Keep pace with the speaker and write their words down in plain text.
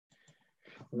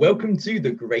Welcome to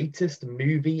the greatest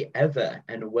movie ever,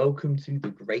 and welcome to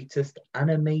the greatest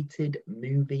animated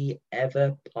movie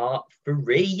ever, part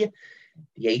 3,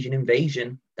 The Asian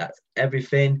Invasion. That's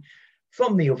everything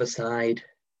from the other side.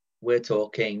 We're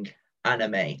talking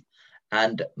anime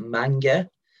and manga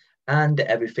and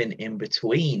everything in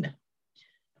between.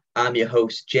 I'm your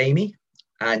host, Jamie,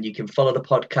 and you can follow the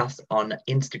podcast on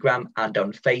Instagram and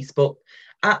on Facebook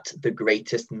at the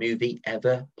Greatest Movie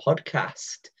Ever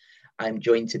Podcast. I'm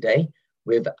joined today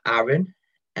with Aaron,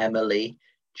 Emily,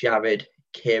 Jarad,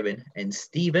 Kieran and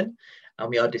Stephen, and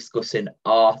we are discussing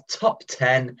our top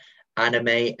 10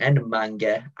 anime and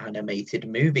manga animated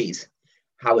movies.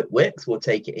 How it works, we'll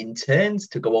take it in turns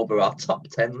to go over our top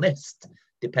 10 list.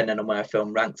 Depending on where a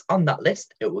film ranks on that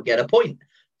list, it will get a point.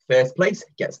 First place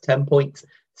gets 10 points,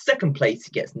 second place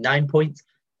gets 9 points,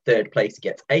 third place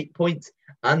gets 8 points,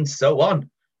 and so on.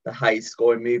 The highest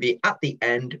scoring movie at the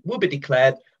end will be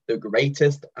declared the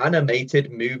greatest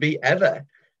animated movie ever.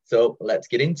 So let's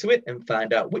get into it and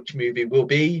find out which movie will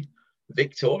be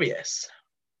victorious.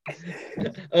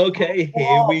 Okay,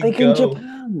 here we big go. in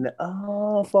Japan.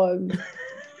 Oh, I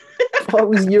thought it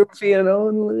was European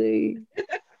only.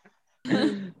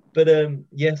 But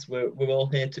yes, we're all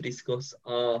here to discuss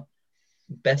our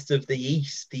best of the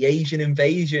East, the Asian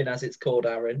Invasion, as it's called,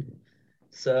 Aaron.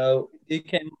 So who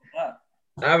came up with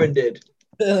that? Aaron did.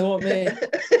 What me?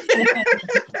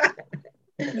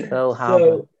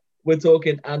 So we're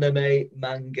talking anime,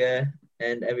 manga,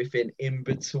 and everything in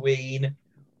between.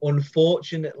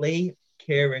 Unfortunately,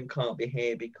 Kieran can't be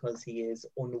here because he is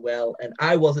unwell, and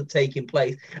I wasn't taking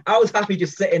place. I was happy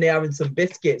just sitting here having some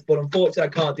biscuits, but unfortunately, I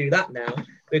can't do that now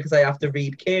because I have to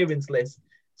read Kieran's list.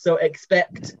 So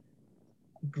expect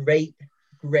great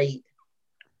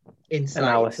insight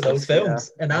Analysis, to those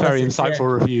films. yeah. Analysis, very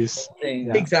insightful reviews.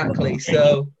 Yeah. Exactly.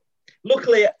 So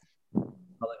luckily,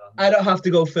 I don't have to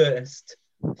go first.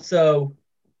 So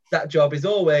that job is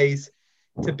always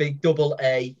to big double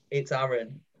A. It's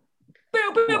Aaron.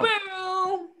 Pew, pew, pew.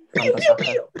 Pew, pew,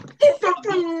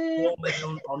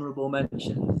 pew. Honourable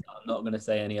mentions. I'm not going to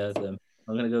say any of them.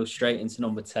 I'm going to go straight into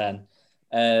number 10.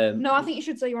 No, I think you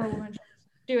should say your honourable mentions.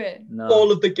 Do it. No.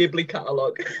 All of the Ghibli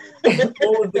catalogue.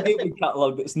 All of the Ghibli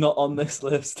catalogue that's not on this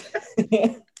list.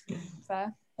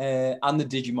 Fair. And the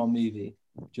Digimon movie.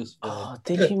 Just for... Oh,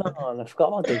 Digimon. I forgot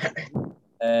about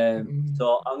Digimon.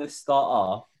 So I'm going to start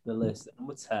off the list at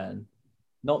number 10.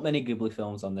 Not many Ghibli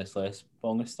films on this list, but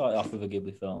I'm going to start off with a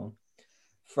Ghibli film.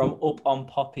 From Up on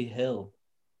Poppy Hill.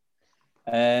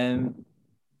 So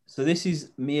this is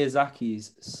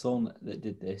Miyazaki's son that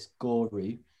did this.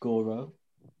 Goro. Oh,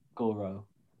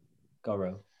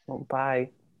 bye.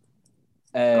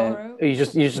 Goro. You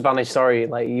just vanished. Sorry,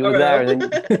 like you were there and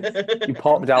then you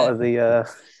popped out of the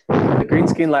green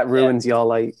screen. Like ruins your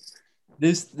like.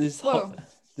 There's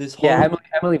Yeah,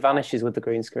 Emily vanishes with the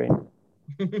green screen.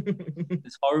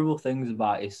 There's horrible things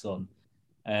about his son.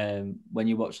 When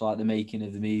you watch like the making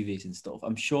of the movies and stuff,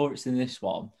 I'm sure it's in this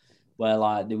one where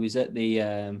like there was at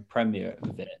the premiere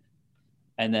of it,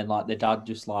 and then like the dad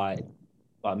just like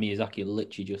Miyazaki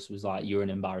literally just was like, "You're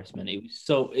an embarrassment." It's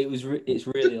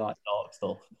really like dark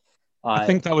stuff. I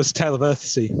think that was Tale of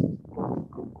Earthsea.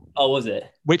 Oh, was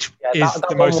it? Which is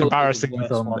the most embarrassing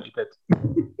film that he did.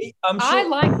 I'm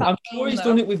sure he's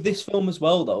done it with this film as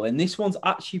well, though, and this one's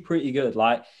actually pretty good.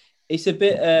 Like, it's a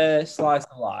bit slice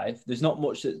of life. There's not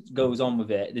much that goes on with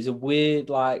it. There's a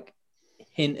weird like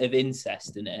hint of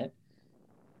incest in it,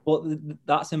 but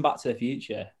that's in Back to the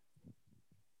Future.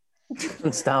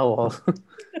 And Star Wars.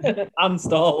 And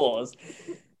Star Wars.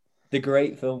 The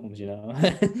great films, you know.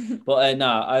 But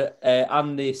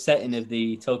and the setting of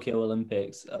the Tokyo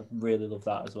Olympics, I really love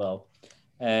that as well.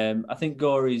 I think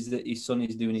Gory's that his son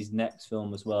is doing his next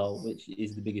film as well, which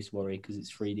is the biggest worry because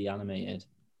it's 3D animated.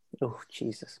 Oh,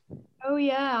 Jesus. Oh,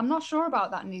 yeah. I'm not sure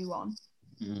about that new one.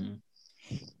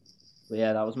 But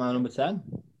yeah, that was my number 10.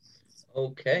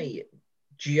 Okay.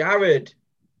 Jarad.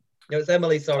 No, it's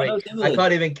Emily, sorry. Oh, I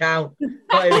can't even count.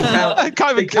 I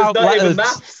can't even count not letters. even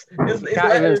maths. It's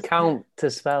Can't even count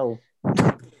to spell.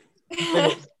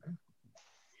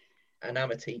 And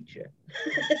I'm a teacher.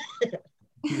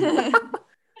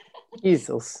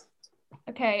 Jesus.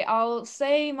 Okay, I'll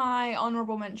say my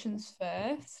honourable mentions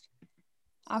first.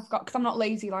 Because I'm not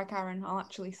lazy like Aaron, I'll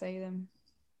actually say them.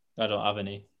 I don't have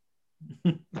any.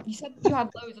 You said you had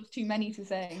loads of too many to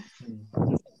say.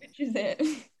 Which is it?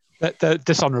 They're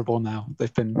dishonourable now.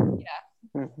 They've been.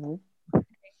 Yeah. Mm-hmm.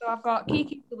 So I've got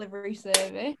Kiki's Delivery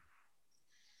Service.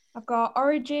 I've got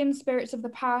Origin, Spirits of the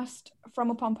Past,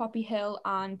 From Upon Poppy Hill,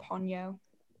 and Ponyo.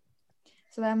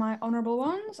 So they're my honourable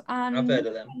ones. And I've heard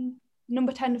of them.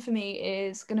 Number 10 for me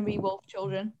is going to be Wolf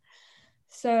Children.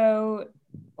 So,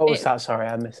 What was that? Sorry,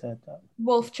 I misheard that.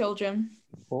 Wolf Children.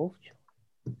 Wolf?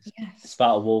 It's Yes.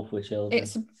 about a wolf with children.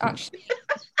 It's actually,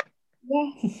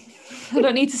 yeah, I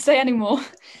don't need to say anymore.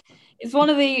 It's one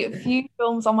of the few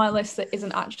films on my list that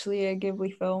isn't actually a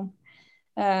Ghibli film.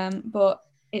 But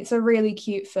it's a really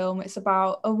cute film. It's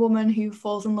about a woman who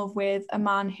falls in love with a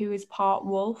man who is part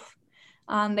wolf,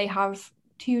 and they have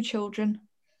 2 children,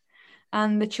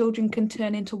 and the children can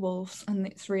turn into wolves, and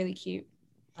it's really cute.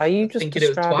 Are you just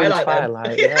describing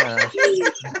Twilight? Yeah.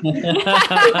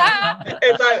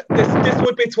 It's like this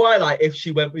would be Twilight if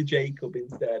she went with Jacob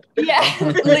instead. Yeah,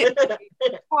 literally.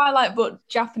 Twilight, but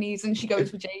Japanese, and she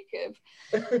goes with Jacob.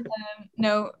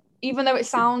 No, even though it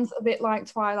sounds a bit like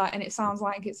Twilight and it sounds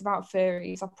like it's about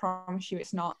furries, I promise you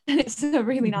it's not. It's a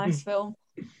really nice film.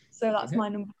 So that's my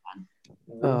number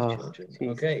 10.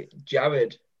 Okay,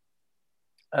 Jarad.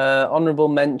 Honourable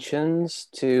mentions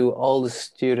to all the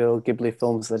Studio Ghibli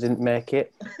films that didn't make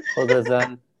it, other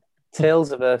than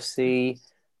Tales of Earthsea,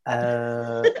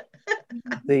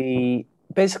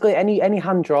 basically any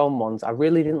hand-drawn ones. I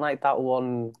really didn't like that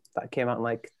one that came out in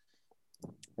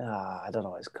I don't know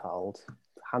what it's called.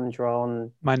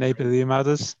 Hand-drawn. My Neighbour the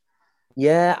Amadas.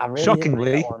 Yeah, I really shockingly,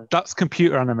 didn't like that one. That's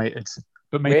computer animated,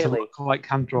 but made to look like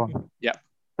hand-drawn. Yeah.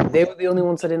 They were the only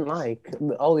ones I didn't like.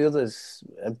 All the others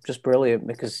are just brilliant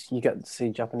because you get to see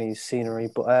Japanese scenery.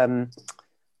 But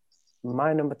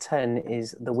my number 10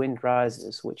 is The Wind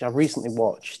Rises, which I've recently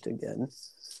watched again.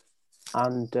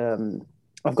 And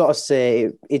I've got to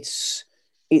say, it's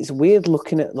weird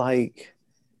looking at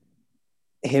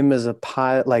him as a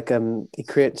pilot. He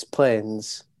creates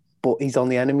planes, but he's on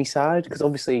the enemy side because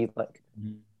obviously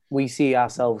we see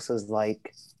ourselves as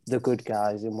the good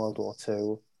guys in World War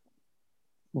II.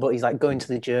 But he's going to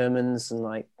the Germans and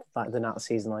the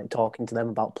Nazis and talking to them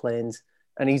about planes.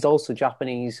 And he's also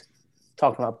Japanese,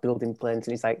 talking about building planes.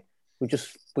 And he's like, we're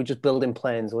just building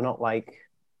planes. We're not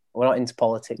into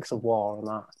politics of war and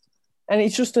that. And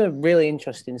it's just a really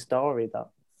interesting story. That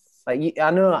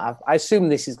I know I assume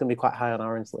this is going to be quite high on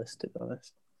Aaron's list, to be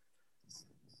honest.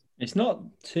 It's not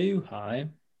too high,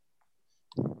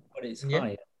 but it's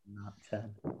higher than that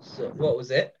 10. So what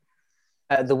was it?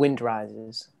 The Wind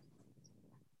Rises.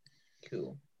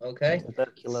 Cool. Okay.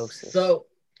 Tuberculosis. So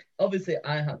obviously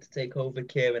I had to take over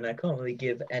Kieran. I can't really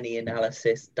give any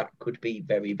analysis that could be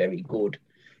very, very good.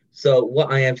 So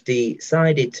what I have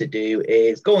decided to do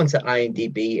is go onto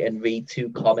IMDb and read 2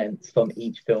 comments from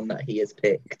each film that he has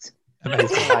picked.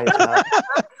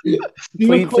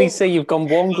 Please say you've gone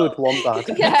one good, one bad.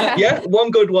 Yeah,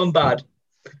 one good, one bad.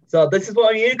 So this is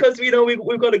what I mean, because we've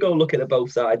got to go look at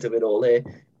both sides of it all here.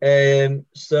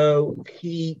 So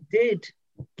he did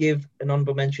give an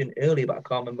honorable mention earlier, but I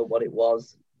can't remember what it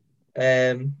was.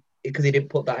 Because he didn't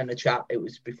put that in the chat. It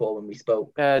was before when we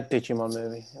spoke. Digimon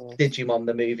movie. Digimon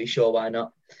the movie, sure, why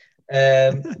not?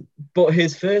 But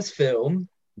his first film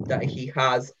that he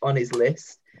has on his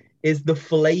list is The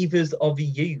Flavors of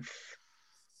Youth.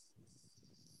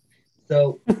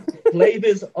 So,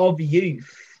 Flavors of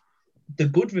Youth, the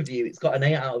good review, it's got an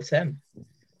 8 out of 10.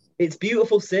 It's a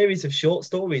beautiful series of short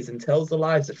stories and tells the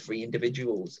lives of 3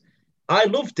 individuals. I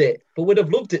loved it, but would have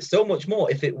loved it so much more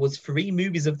if it was 3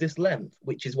 movies of this length,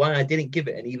 which is why I didn't give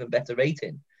it an even better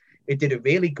rating. It did a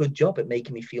really good job at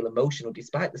making me feel emotional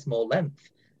despite the small length.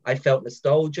 I felt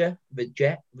nostalgia,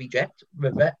 regret,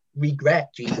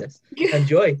 Jesus, and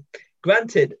joy.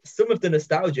 Granted, some of the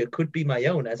nostalgia could be my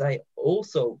own, as I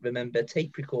also remember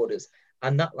tape recorders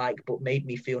and that but made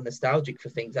me feel nostalgic for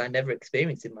things I never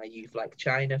experienced in my youth, like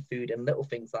China, food, and little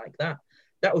things like that.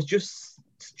 That was just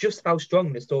how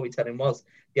strong the storytelling was.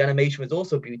 The animation was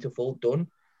also beautiful, done,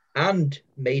 and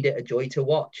made it a joy to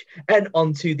watch. And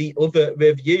on to the other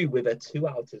review with a 2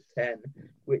 out of 10,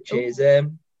 which is,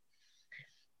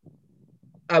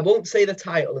 I won't say the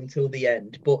title until the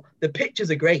end, but the pictures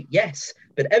are great, yes,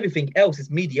 but everything else is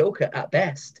mediocre at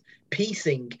best.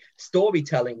 Piecing,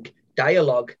 storytelling,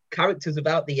 dialogue, characters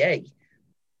without the A.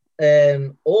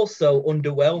 Also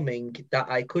underwhelming that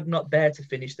I could not bear to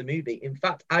finish the movie. In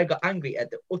fact, I got angry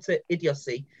at the utter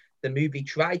idiocy the movie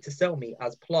tried to sell me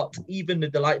as plot. Even the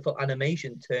delightful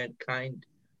animation turned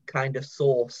kind of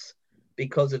sauce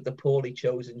because of the poorly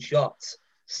chosen shots.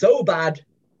 So bad,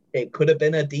 it could have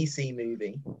been a DC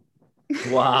movie.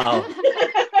 Wow.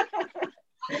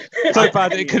 So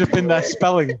bad it could have been their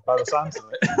spelling by the sounds of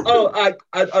it. Oh,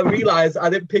 I realised I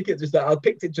didn't pick it just that. I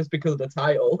picked it just because of the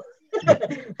title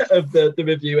of the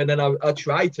review, and then I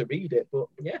tried to read it. But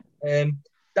yeah,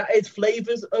 that is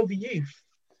Flavors of Youth.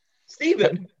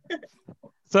 Stephen.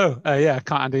 So I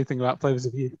can't add anything about Flavors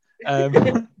of Youth.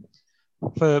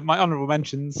 For my honourable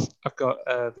mentions, I've got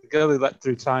The Girl Who Leapt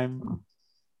Through Time,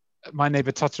 My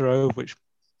Neighbor Totoro, which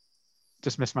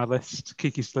just missed my list.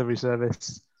 Kiki's Delivery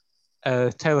Service,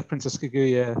 Tale of Princess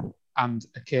Kaguya, and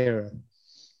Akira.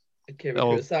 Akira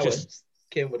Or Kurosawa. just-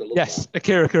 Kim would have loved Yes,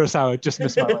 Akira Kurosawa just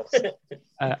missed my list.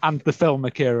 And the film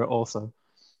Akira also.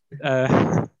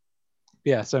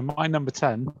 Yeah, so my number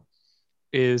 10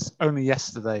 is Only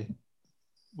Yesterday,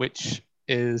 which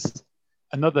is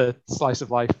another slice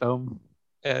of life film.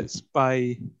 It's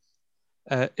by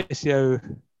Isao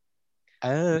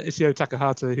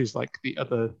Takahata, who's like the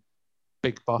other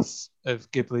big boss of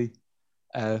Ghibli,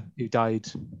 who died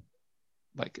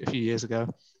like a few years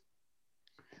ago.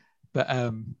 But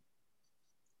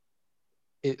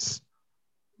it's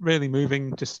really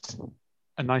moving, just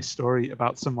a nice story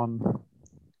about someone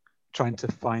trying to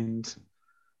find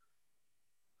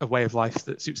a way of life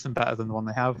that suits them better than the one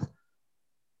they have.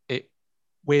 It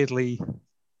weirdly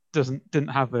didn't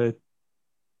have a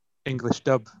English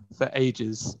dub for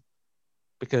ages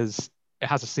because it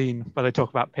has a scene where they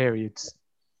talk about periods,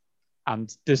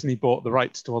 and Disney bought the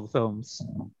rights to all the films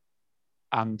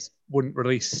and wouldn't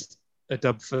release a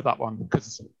dub for that one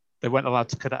because they weren't allowed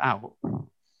to cut it out.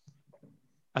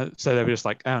 So they were just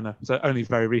like, oh no. So only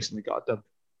very recently got a dub,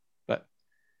 but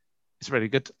it's really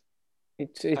good.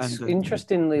 It's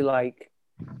interestingly like,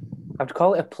 I'd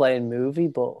call it a plain movie,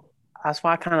 but that's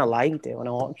why I kind of liked it when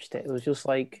I watched it. It was just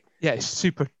like, yeah, it's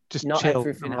super just not chill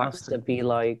everything and has to relaxing. be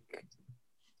like,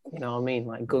 you know what I mean,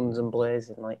 like guns and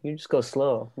blazing. Like you just go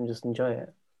slow and just enjoy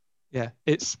it. Yeah,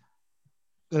 it's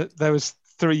there was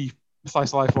 3 slice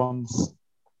of life ones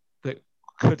that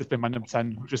could have been my number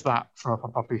 10, which is that, From Up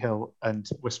on Poppy Hill and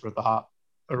Whisper of the Heart,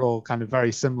 are all kind of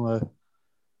very similar,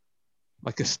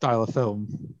 like a style of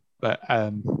film, but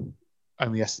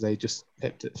Only Yesterday just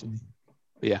pipped it for me.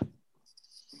 But yeah.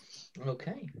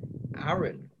 Okay.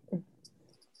 Aaron.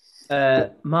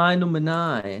 My number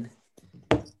 9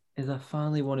 is I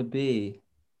finally want to be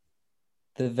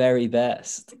the very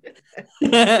best.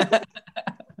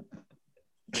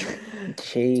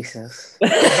 Jesus.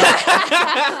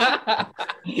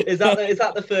 Is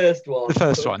that the first one? The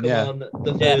first one, yeah. On,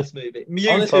 the first movie.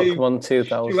 Honestly, Mewtwo Pokemon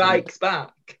 2000. Strikes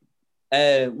Back.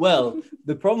 Well,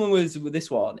 the problem with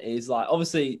this one is like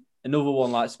obviously another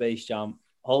one like Space Jam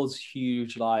holds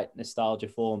huge like nostalgia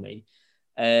for me,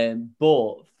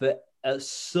 but for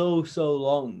so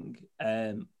long,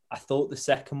 I thought the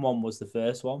second one was the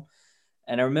first one,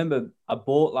 and I remember I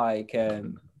bought like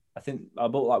I think I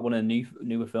bought like one of the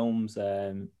newer films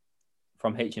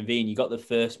from HMV, and you got the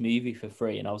first movie for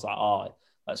free, and I was like, oh,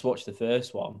 let's watch the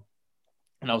first one,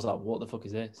 and I was like, what the fuck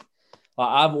is this? Like,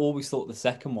 I've always thought the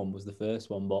second one was the first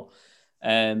one, but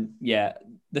yeah,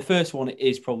 the first one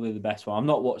is probably the best one. I've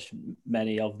not watched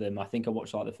many of them. I think I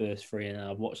watched like the first 3, and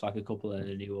I've watched like a couple of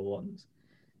the newer ones.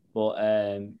 But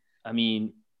I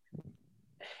mean,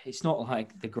 it's not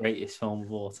like the greatest film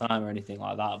of all time or anything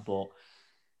like that. But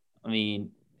I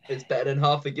mean, it's better than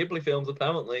half the Ghibli films,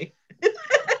 apparently.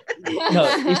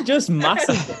 No, it's just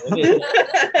massive, though, isn't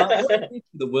it? Like, what it did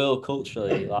to the world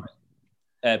culturally, like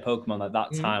Pokemon at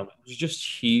that time, it was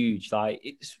just huge. Like,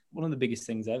 it's one of the biggest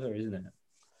things ever, isn't it?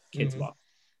 Kids love.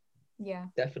 Yeah.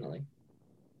 Definitely.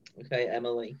 Okay,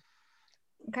 Emily.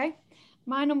 Okay.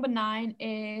 My number 9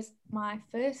 is my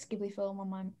first Ghibli film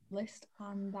on my list,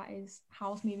 and that is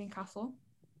Howl's Moving Castle.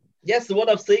 Yes, the one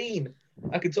I've seen.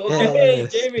 I can talk Yeah. about Hey,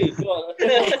 it. Jamie, go on.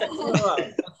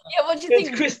 Yeah, what do you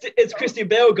think? It's Christian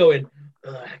Bale going,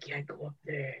 oh, I can't go up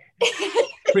there.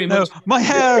 Pretty No, much. my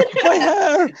hair!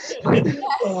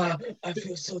 Oh, I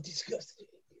feel so disgusted.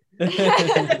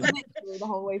 The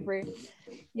whole way through.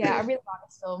 Yeah, I really like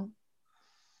this film.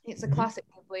 It's a classic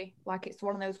Ghibli. Like, it's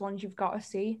one of those ones you've got to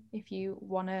see if you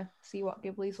want to see what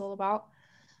Ghibli's all about.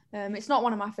 It's not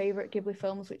one of my favourite Ghibli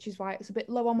films, which is why it's a bit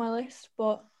low on my list,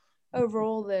 but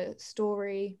overall the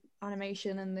story,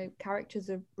 animation and the characters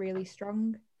are really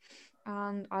strong,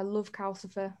 and I love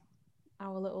Calcifer,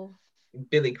 our little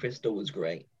Billy Crystal was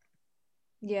great.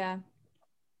 yeah,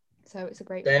 so it's a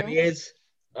great There film. he is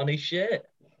on his shirt.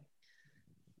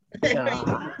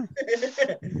 Ah.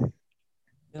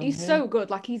 He's so good.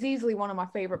 Like, he's easily one of my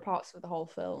favourite parts of the whole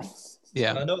film.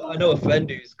 Yeah. I know a friend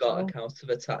who's got a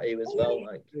Calcifer tattoo as well.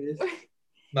 Like,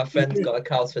 my friend's got a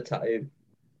Calcifer tattoo.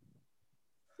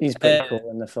 He's pretty cool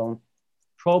in the film.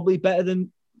 Probably better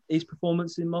than his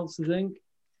performance in Monsters Inc.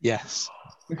 Yes,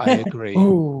 I agree.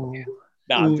 Ooh.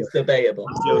 Nah, I'm Ooh, it's debatable.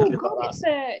 joking Of course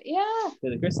it, yeah, of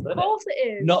course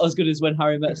it is. Not as good as When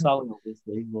Harry Met Sally,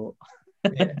 obviously, but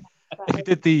Yeah. If you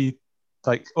did the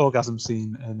like orgasm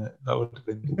scene in it, that would have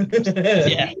been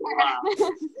yeah.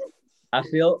 I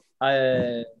feel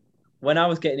when I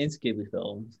was getting into Ghibli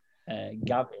films,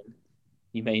 Gavin,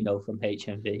 you may know from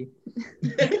HMV,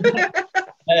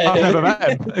 I've never met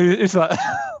him. Who's that?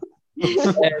 He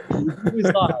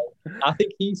was like, I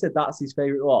think he said that's his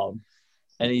favorite one,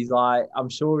 and he's like, I'm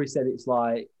sure he said it's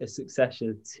like a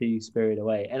successor to Spirited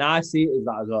Away, and I see it as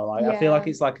that as well. Like, I feel like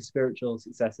it's like a spiritual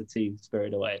successor to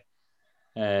Spirited Away.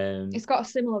 It's got a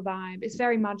similar vibe. It's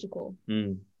very magical.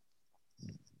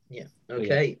 Yeah.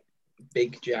 Okay.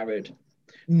 Big Jarad.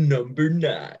 Number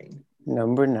 9.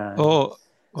 Number 9. Oh,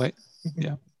 wait.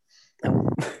 Yeah.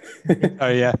 Oh,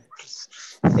 yeah.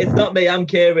 It's not me. I'm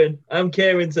Kieran. I'm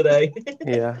Kieran today.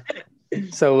 Yeah.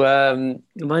 So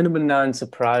my number 9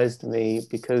 surprised me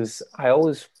because I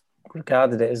always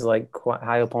regarded it as like quite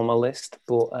high up on my list,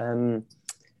 but I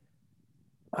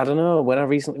don't know. When I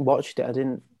recently watched it, I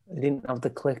didn't have the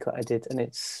click that I did, and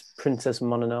it's Princess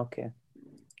Mononoke,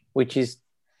 which is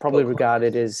probably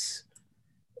regarded as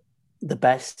the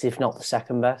best, if not the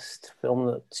second best film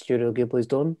that Studio Ghibli's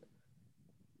done.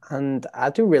 And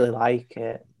I do really like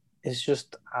it. It's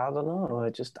just, I don't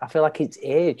know. I feel like it's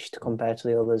aged compared to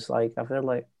the others. Like, I feel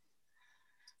like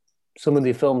some of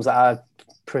the films that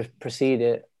precede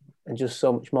it are just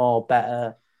so much more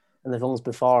better, and the films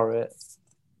before it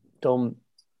don't.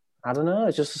 I don't know.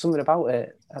 It's just something about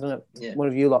it. I don't know. Yeah. One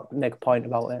of you lot make a point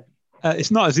about it. It's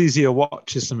not as easy a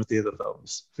watch as some of the other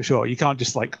films, for sure. You can't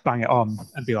just like bang it on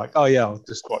and be like, oh yeah, I'll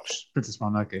just watch Princess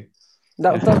Mononoke.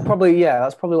 That's probably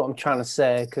what I'm trying to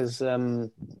say, because I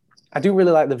do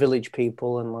really like the village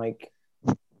people, and like,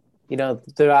 you know,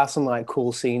 there are some like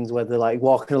cool scenes where they're like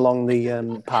walking along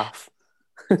the path.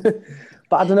 But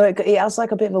I don't know, it has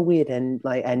like a bit of a weird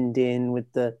ending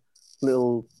with the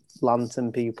little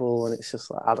lantern people, and it's just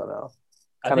like, I don't know,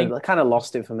 kind of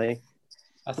lost it for me.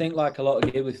 I think like a lot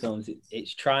of Ghibli films,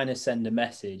 it's trying to send a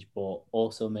message, but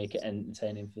also make it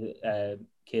entertaining for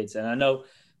kids. And I know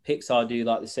Pixar do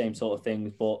like the same sort of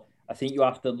things, but I think you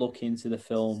have to look into the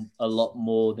film a lot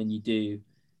more than you do.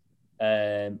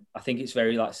 I think it's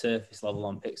very like surface level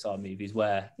on Pixar movies,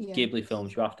 where Ghibli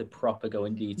films, you have to proper go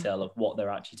in detail of what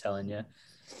they're actually telling you.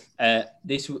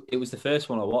 It was the first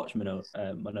one I watched,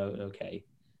 Mononoke.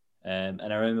 And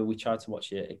I remember we tried to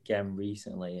watch it again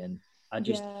recently, and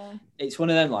it's one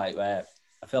of them like where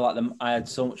I feel like I had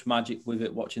so much magic with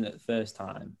it watching it the first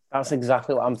time. That's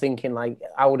exactly what I'm thinking. Like,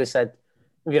 I would have said,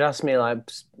 if you'd asked me, like,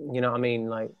 you know what I mean,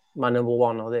 like my number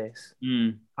 1 or this,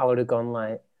 I would have gone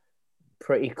like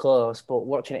pretty close. But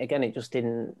watching it again, it just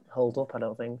didn't hold up, I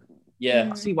don't think. Yeah.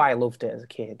 I see why I loved it as a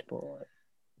kid, but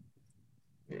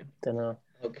don't know.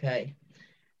 Okay.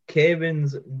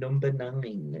 Kieran's number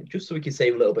 9. Just so we can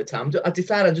save a little bit of time. I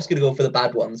decided I'm just going to go for the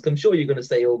bad ones, because I'm sure you're going to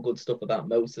say all good stuff about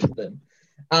most of them.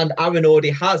 And Aaron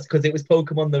already has, because it was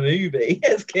Pokemon the movie.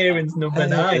 It's Kieran's number 9.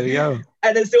 There you go.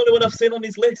 And it's the only one I've seen on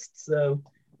his list. So,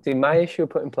 see, my issue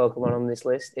with putting Pokemon on this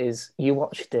list is you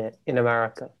watched it in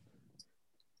America.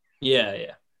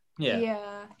 Yeah.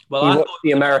 Well, I watched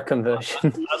the American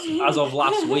version. As of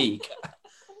last week,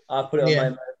 I put it on my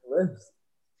American list.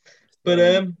 But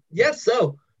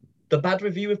so the bad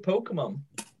review of Pokemon.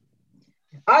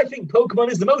 I think Pokemon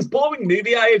is the most boring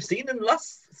movie I have seen in the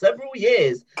last several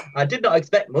years. I did not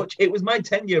expect much. It was my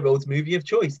 10-year-old's movie of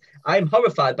choice. I am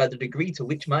horrified by the degree to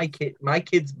which my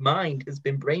kid's mind has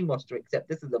been brainwashed to accept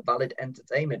this as a valid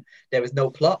entertainment. There is no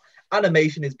plot.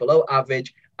 Animation is below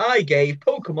average. I gave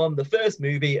Pokemon the first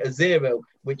movie a 0,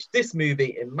 which this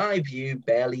movie, in my view,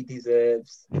 barely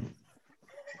deserves. I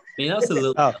mean, that's a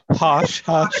little harsh,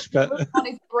 but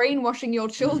It's brainwashing your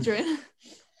children.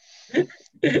 And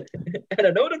I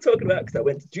know what I'm talking about, because I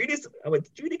went to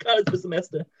junior college for a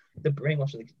semester. The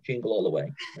brainwashing jingle all the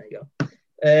way. There you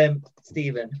go.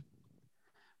 Stephen.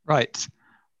 Right.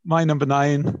 My number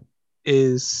 9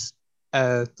 is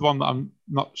the one that I'm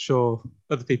not sure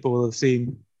other people will have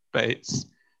seen, but it's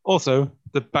also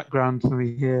the background for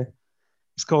me here.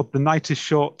 It's called The Night is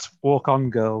Short, Walk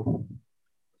On Girl.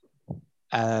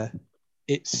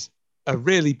 It's a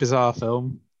really bizarre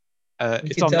film.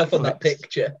 You can tell from that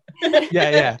picture.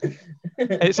 Yeah.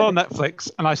 It's on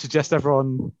Netflix, and I suggest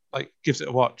everyone like gives it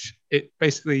a watch. It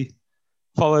basically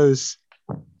follows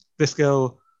this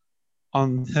girl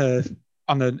on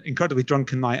an incredibly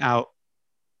drunken night out.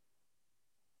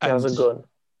 She has a gun.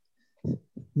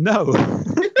 No.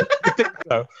 I think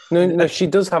so. No, she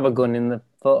does have a gun in the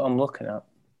photo I'm looking at.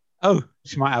 Oh,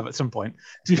 she might have at some point.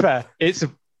 To be fair, it's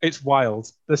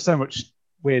wild. There's so much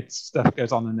weird stuff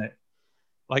goes on in it.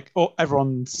 Like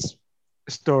everyone's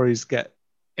stories get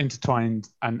intertwined,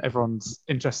 and everyone's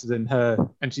interested in her,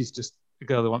 and she's just a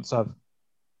girl who wants to have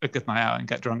a good night out and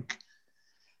get drunk.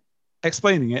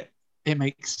 Explaining it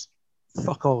makes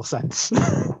fuck all sense.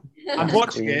 And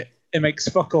watching it makes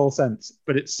fuck all sense,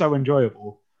 but it's so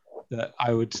enjoyable that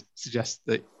I would suggest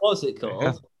that. What's it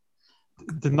called?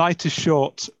 The night is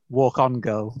short. Walk on,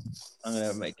 girl. I'm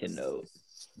gonna make a note.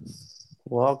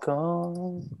 Walk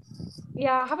on.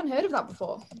 Yeah, I haven't heard of that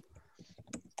before.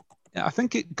 Yeah, I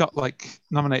think it got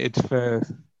nominated for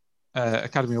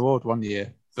Academy Award one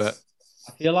year, but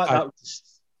I feel like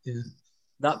yeah.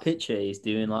 that picture is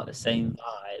doing like the same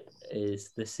vibe as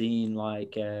the scene,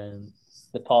 like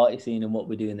the party scene and What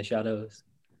We Do in the Shadows.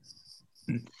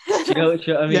 Do you know what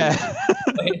I mean? Yeah.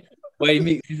 Where he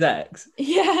meets his ex.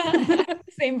 Yeah,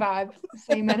 same vibe,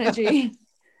 same energy.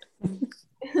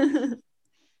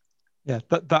 Yeah,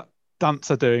 that dance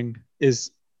they're doing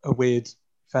is a weird,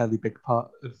 fairly big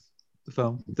part of the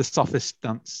film. The softest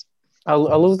dance. I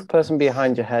love the person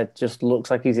behind your head just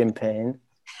looks like he's in pain.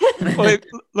 Well,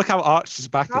 look how arched his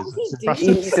back How is. does It's he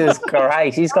do impressive. Jesus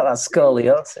Christ, he's got that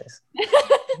scoliosis.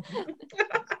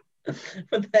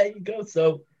 But there you go.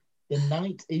 So the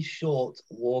night is short.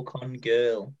 Walk on,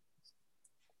 girl.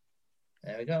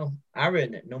 There we go.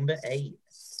 Aaron, number 8.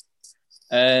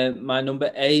 My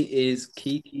number 8 is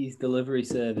Kiki's Delivery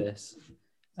Service.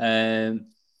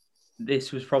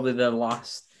 This was probably the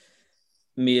last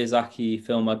Miyazaki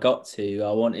film I got to.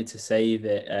 I wanted to save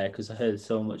it because I heard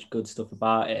so much good stuff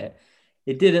about it.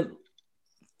 It didn't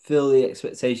fill the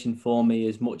expectation for me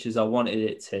as much as I wanted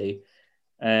it to,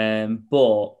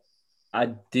 but I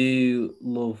do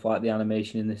love the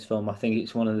animation in this film. I think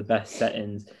it's one of the best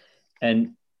settings,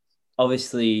 and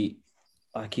obviously,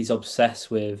 he's obsessed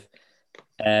with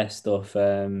air stuff.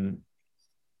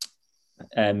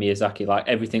 Miyazaki,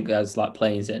 everything that has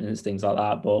planes in and things like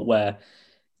that, but where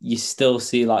you still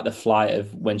see the flight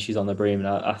of when she's on the broom, and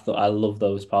I thought I love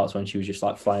those parts when she was just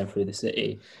flying through the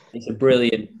city. It's a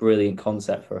brilliant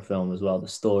concept for a film as well. The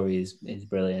story is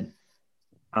brilliant,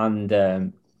 and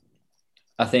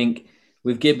I think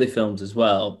with Ghibli films as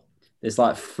well, there's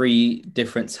 3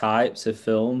 different types of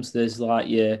films. There's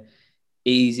your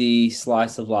easy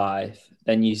slice of life,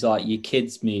 then you your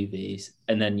kids movies,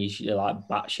 and then you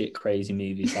batshit crazy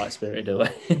movies like Spirited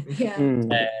Away. Yeah.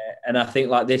 And I think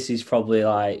this is probably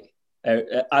I'd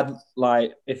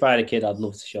if I had a kid, I'd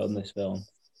love to show them this film.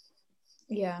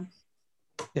 Yeah.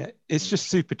 Yeah, it's just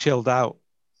super chilled out,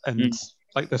 and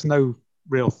there's no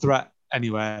real threat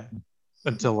anywhere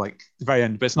until the very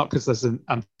end. But it's not because there's an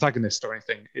antagonist or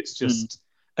anything. It's just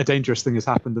a dangerous thing has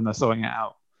happened and they're sorting it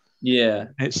out. Yeah,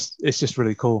 it's just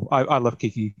really cool. I love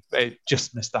Kiki. It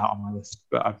just missed out on my list,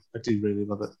 but I do really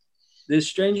love it. There's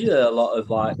strangely a lot of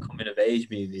coming of age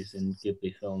movies in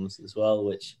Ghibli films as well,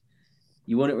 which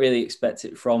you wouldn't really expect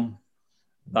it from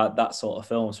that sort of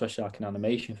film, especially an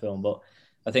animation film. But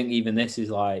I think even this is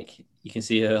you can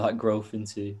see her growth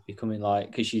into becoming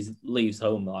because she leaves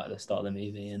home at the start of the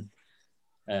movie,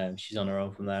 and she's on her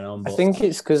own from there on. But I think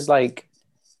it's because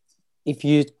if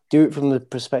you do it from the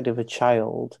perspective of a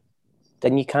child,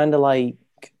 then you kind of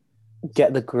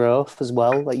get the growth as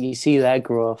well. You see their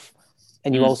growth,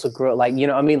 and you also grow. You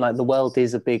know what I mean? The world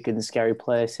is a big and scary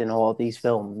place in all of these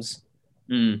films.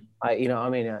 You know what I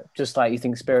mean? Just you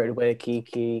think Spirited Away,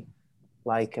 Kiki,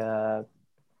 Graves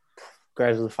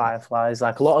of the Fireflies.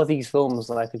 A lot of these films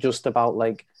are just about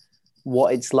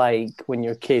what it's like when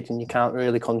you're a kid and you can't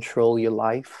really control your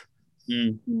life.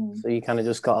 So you kind of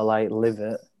just gotta live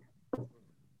it.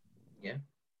 Yeah.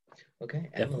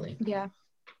 Okay, Emily. Yeah.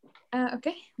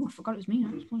 Okay. Oh, I forgot it was me.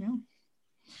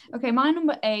 Okay, my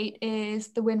number 8 is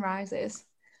The Wind Rises.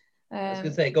 I was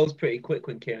gonna say it goes pretty quick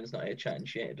when Kieran's not here chatting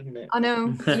shit, doesn't it? I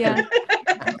know. Yeah.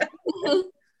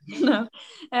 No.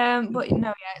 But no,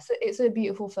 yeah, it's a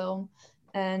beautiful film,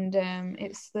 and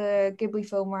it's the Ghibli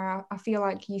film where I feel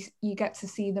you get to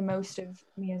see the most of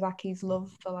Miyazaki's love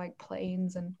for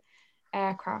planes and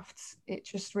aircrafts. It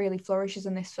just really flourishes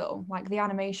in this film. The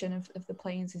animation of the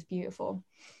planes is beautiful.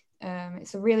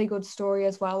 It's a really good story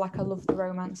as well. I love the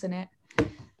romance in it.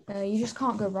 You just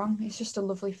can't go wrong. It's just a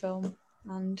lovely film,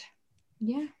 and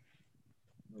yeah.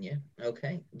 Yeah.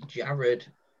 Okay, Jarad.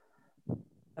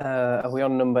 Are we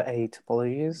on number 8?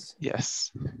 Apologies.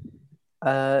 Yes.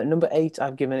 Number 8,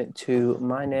 I've given it to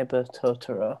My Neighbor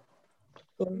Totoro.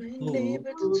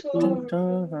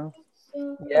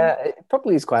 Yeah, it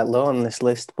probably is quite low on this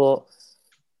list, but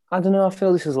I don't know. I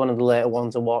feel this is one of the later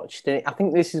ones I watched. I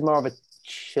think this is more of a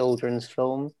children's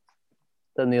film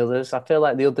than the others. I feel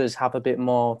like the others have a bit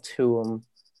more to them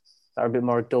that are a bit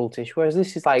more adultish, whereas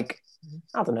this is I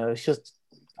don't know. It's just,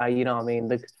 you know what I mean?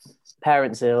 The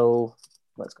parents ill.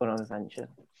 Let's go on an adventure.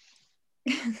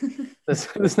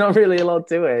 There's not really a lot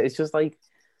to it. It's just I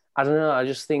don't know. I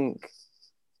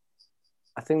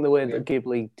think the way that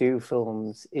Ghibli do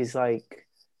films is they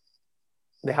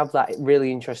have that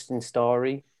really interesting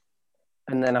story,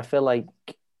 and then I feel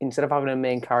instead of having a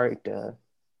main character,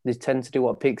 they tend to do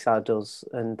what Pixar does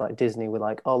and like Disney. We're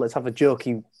like, oh, let's have a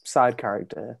jokey side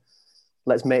character.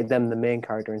 Let's make them the main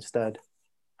character instead.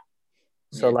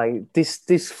 So like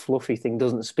this fluffy thing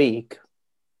doesn't speak,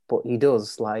 but he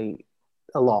does like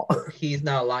a lot. He's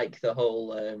now like the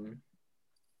whole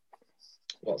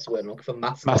what's the word I'm looking for?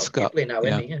 Mascot. Now,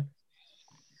 isn't he? Yeah.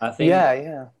 I think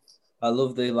Yeah. I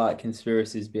love the like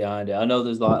conspiracies behind it. I know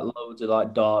there's like loads of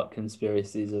like dark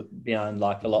conspiracies behind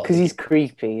like a lot. Because he's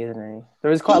creepy, isn't he?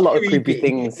 There is quite a lot of creepy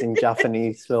things in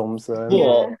Japanese films. But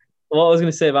what I was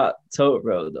going to say about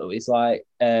Totoro though is like,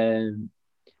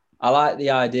 I like the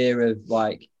idea of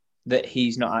like that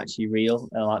he's not actually real,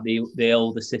 and like the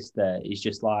older sister is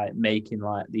just like making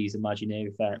like these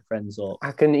imaginary friends up.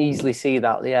 I can easily see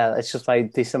that. Yeah, it's just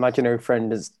like this imaginary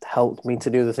friend has helped me to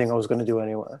do the thing I was going to do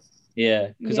anyway. Yeah,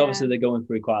 because obviously they're going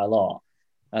through quite a lot.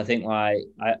 I think like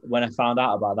when I found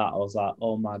out about that, I was like,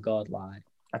 oh my god, like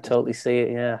I totally see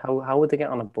it. Yeah, how would they get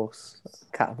on a bus,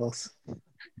 cat bus?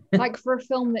 Like for a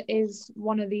film that is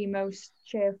one of the most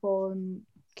cheerful and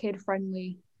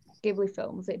kid-friendly Ghibli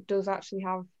films, it does actually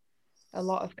have a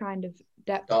lot of kind of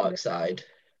depth. Dark side.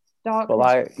 Dark. But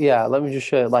like, yeah, let me just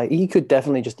show. Like, he could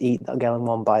definitely just eat that girl in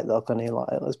one bite, though, couldn't he? Like,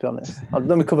 let's be honest.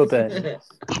 Let me cover burn. Like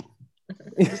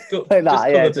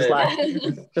that,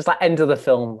 just like end of the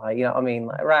film, like, you know what I mean?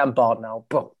 Like, right, I'm bored now,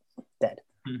 boom, dead.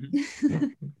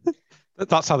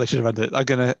 That's how they should have ended it. I'm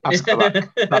gonna ask for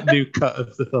that new cut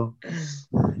of the film.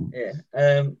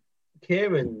 Yeah.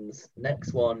 Kieran's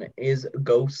next one is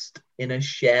Ghost in a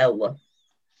Shell.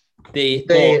 He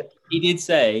did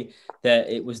say that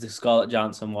it was the Scarlett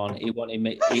Johansson one. He wanted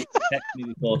me. He texted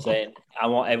me before saying, "I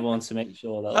want everyone to make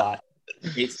sure that like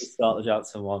it's the Scarlett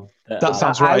Johansson one." That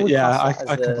sounds right. Yeah, I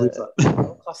can believe that. I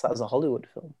would class that as a Hollywood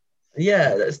film.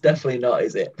 Yeah, that's definitely not,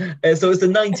 is it? So it's the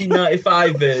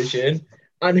 1995 version,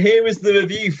 and here is the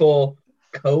review for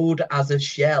Cold as a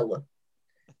Shell.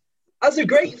 As a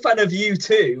great fan of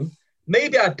U2,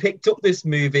 maybe I picked up this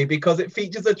movie because it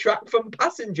features a track from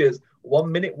Passengers,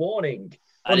 1 Minute Warning.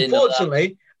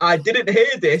 Unfortunately, I didn't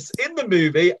hear this in the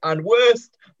movie, and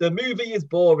worst, the movie is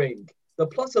boring. The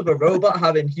plot of a robot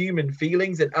having human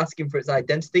feelings and asking for its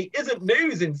identity isn't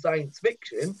news in science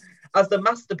fiction, as the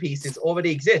masterpieces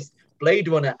already exist. Blade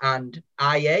Runner and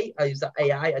IA. Is that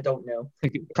AI? I don't know. I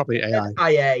think probably AI.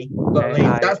 IA. But I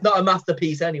mean, that's not a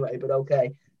masterpiece anyway, but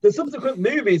okay. The subsequent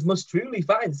movies must truly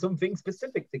find something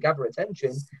specific to gather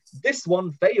attention. This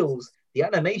one fails. The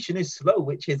animation is slow,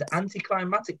 which is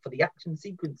anticlimactic for the action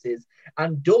sequences,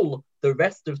 and dull the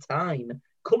rest of time.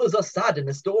 Colours are sad, and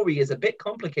the story is a bit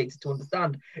complicated to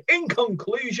understand. In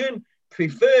conclusion,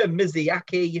 prefer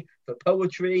Miyazaki for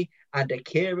poetry and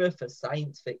Akira for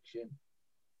science fiction.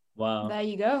 Wow. There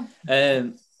you go.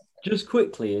 Just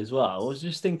quickly as well, I was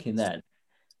just thinking then,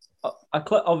 I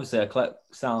collect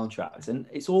soundtracks, and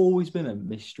it's always been a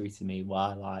mystery to me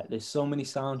why like there's so many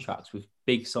soundtracks with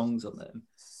big songs on them,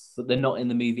 but they're not in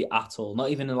the movie at all, not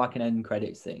even in like an end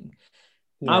credits thing.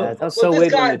 Yeah, that's so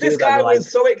weird. This guy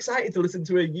was so excited to listen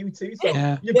to a U2 song.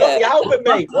 Yeah. You've got the album,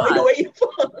 mate. What are you waiting for?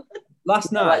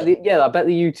 Last night, I bet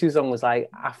the U2 song was like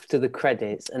after the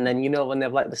credits, and then you know when they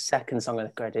have like the second song of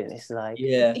the credit, and it's like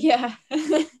yeah.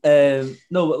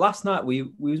 No, but last night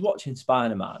we was watching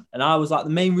Spider-Man, and I was like, the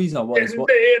main reason I wanted to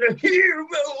watch. A hero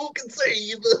can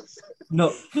save us.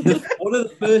 No, one of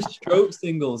the first Strokes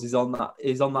singles is on that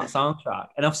soundtrack,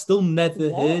 and I've still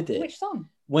never heard it. Which song?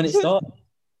 When it started.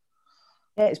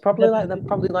 Yeah, it's probably like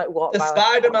what the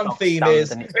Spider-Man theme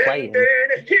is. And it's playing.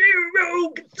 A hero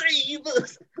can save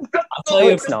us. I'll tell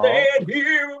you, it's not. Stand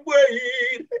here and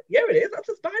wait. Yeah, it is. That's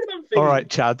a Spider-Man theme. All right,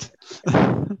 Chad.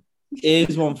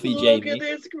 Here's one for you, Look Jamie. at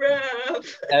this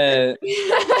graph.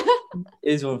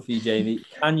 Here's one for you, Jamie.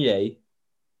 Kanye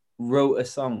wrote a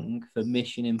song for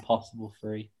Mission Impossible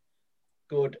 3.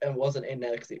 Good, and wasn't in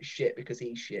there because it's shit because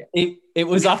he's shit. It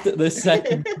was after the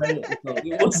second credit.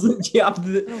 It was literally after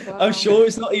the, I'm sure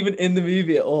it's not even in the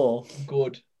movie at all.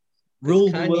 Good.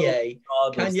 Ruled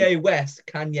Kanye West.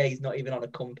 Kanye's not even on a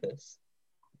compass.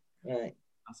 Right.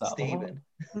 Stephen.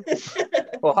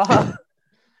 What?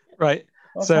 Right.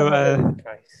 So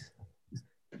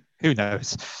who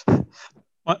knows?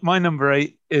 My number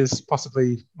 8 is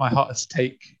possibly my hottest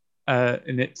take,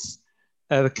 and it's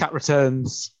The Cat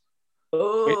Returns.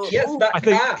 Oh, yes, that I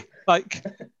think cat. like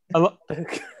a lot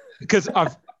because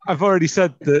I've already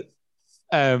said that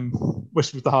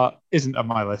Whisper of the Heart isn't on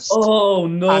my list. Oh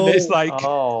no! And it's like,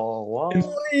 what?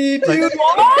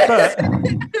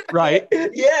 Right?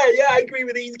 Yeah, I agree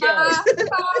with these guys.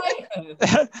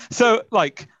 So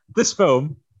like this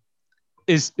film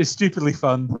is stupidly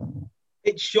fun.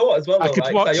 It's short as well. Though, I could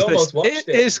right? watch I almost this. watched it.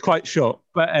 It is quite short,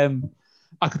 but I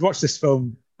could watch this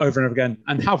film over and over again,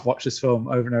 and have watched this film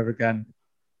over and over again.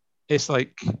 It's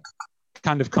like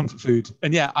kind of comfort food.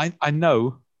 And yeah, I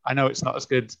know it's not as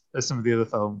good as some of the other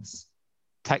films,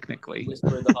 technically.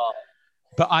 Whisper of the Heart.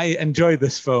 But I enjoy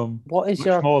this film What is much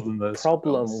your more than those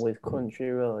problem films. with Country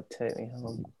Road? Take Me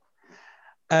Home.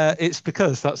 It's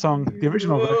because that song, the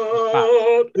original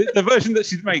version, the version that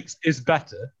she makes is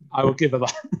better. I will give her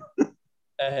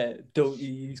that. Don't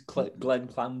you use Glenn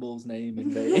Campbell's name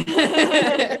in vain.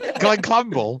 Glenn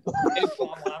Campbell.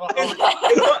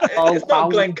 It's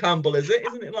not Glenn Campbell, is it?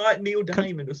 Isn't it like Neil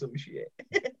Diamond or some shit?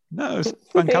 No, it's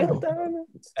Glenn Campbell.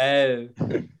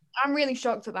 I'm really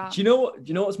shocked at that. Do you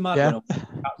know what's mad? Yeah.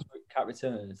 When Cat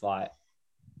Returns, like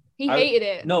He hated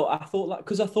it. No, I thought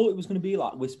because I thought it was going to be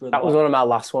like Whisper of the That was Heart. one of my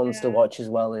last ones to watch as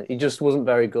well. It just wasn't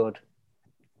very good.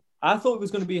 I thought it was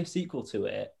going to be a sequel to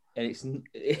it, and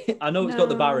I know it's got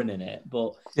the Baron in it,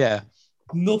 but Yeah,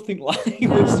 nothing like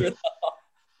Whisper of the Heart.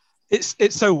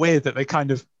 it's so weird that they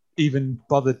kind of even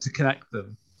bothered to connect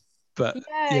them. But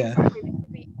yeah. Exactly. They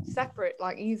could be separate,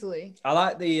 like easily.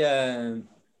 I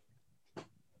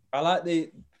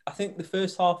think the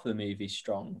first half of the movie is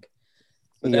strong.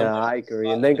 But Yeah, I agree.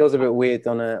 And then it goes a bit weird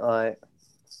on it. Like,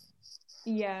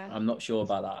 Yeah. I'm not sure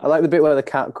about that. I like the bit where the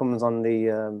cat comes on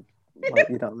the, like,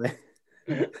 you know what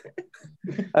I mean?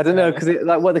 I don't know, because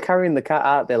like what they're carrying the cat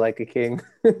out there like a king.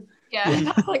 Yeah,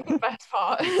 that's like the best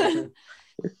part.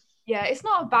 Yeah, it's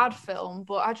not a bad film,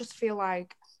 but I just feel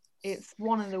like it's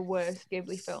one of the worst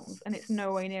Ghibli films, and it's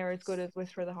nowhere near as good as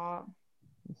Whisper of the Heart.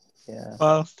 Yeah.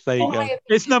 Well, there you go.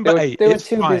 It's number 8. They were It's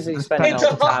too fine. busy spending It's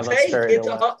all a the time hot on take. Spirit It's a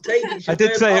Away. hot take. It's your I did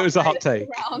first say it was a hot take.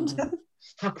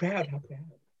 Hot crowd.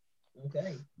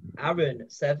 Okay. Aaron,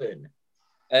 7.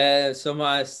 So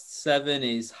my 7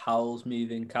 is Howl's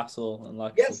Moving Castle, and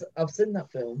like Yes, I've seen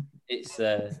that film. it's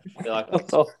I feel like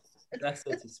Oh, that's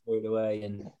to spoil away,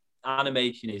 and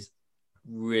animation is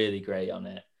really great on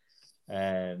it.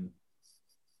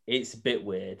 It's a bit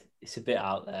weird, it's a bit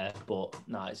out there, but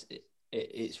no,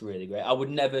 it's really great. I would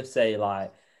never say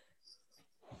like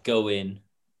go in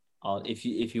on if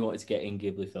you wanted to get in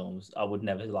Ghibli films. I would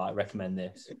never like recommend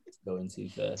this to go into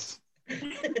first.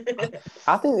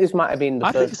 I think this might have been the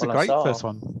I think first it's a one I great saw. first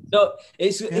one. No,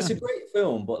 it's a great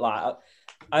film, but like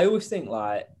I always think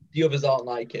like The others aren't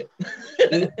like it.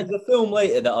 there's a film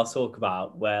later that I'll talk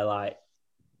about where like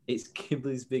it's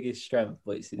Ghibli's biggest strength,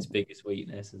 but it's its biggest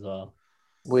weakness as well.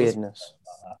 Weirdness.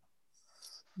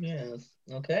 Yes.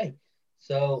 Okay.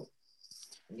 So,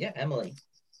 yeah, Emily.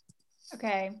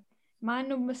 Okay, my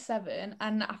number 7,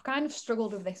 and I've kind of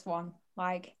struggled with this one.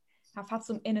 Like, I've had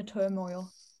some inner turmoil.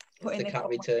 It's the this Cat on.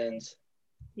 Returns.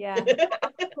 Yeah.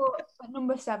 I put at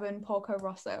number 7, Porco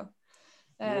Rosso.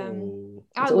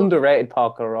 It's underrated,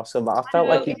 Parker Rosso, but I felt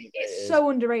like it's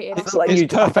so underrated.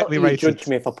 It's perfectly rated. Judged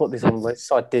me if I put this on the list,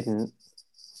 so I didn't.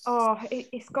 Oh,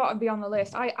 it's got to be on the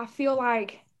list. I feel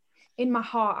like in my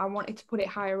heart I wanted to put it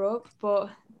higher up, but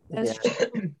there's just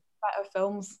better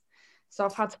films, so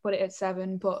I've had to put it at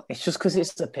 7. But it's just because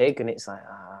it's the pig, and it's like,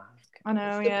 I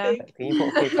know, yeah. Can you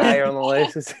put pig higher on the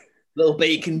list? Little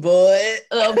bacon boy,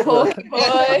 Little porky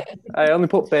boy. I only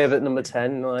put Babe at number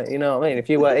 10. Like, you know what I mean? If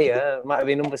you were here, it might have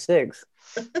been number 6.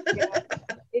 Yeah,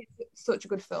 it's such a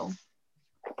good film.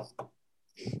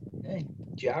 Hey,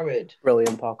 Jarad.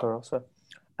 Brilliant, Parker Rosso.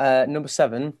 Number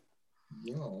 7,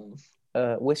 Yes.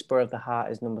 Whisper of the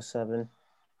Heart is number 7.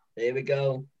 There we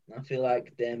go. I feel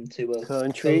like them two are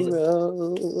Country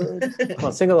Road. Come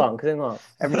on, sing along.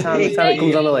 Every time it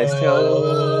comes on the list.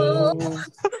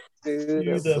 To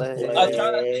the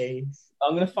place.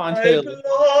 I'm gonna find I her.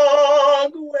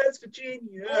 belong, West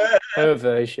Virginia. Her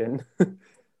version.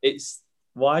 It's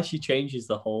why she changes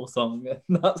the whole song.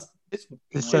 It's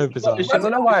so bizarre. I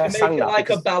don't know why I Does she sang make it that. like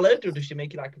a because- ballad, or does she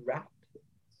make it like a rap?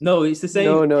 No, it's the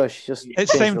same. No, she just.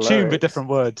 It's the same changed the tune but lyrics. different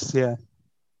words. Yeah.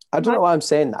 I don't know why I'm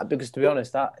saying that because, to be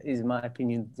honest, that is, in my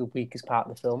opinion, the weakest part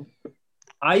of the film.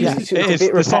 I Yeah, used to it's a it is.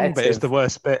 bit The song bit repetitive. is the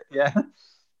worst bit. Yeah.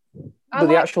 But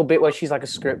the actual bit where she's like a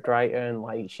script writer and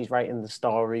like she's writing the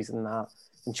stories and that,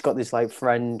 and she's got this like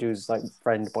friend who's like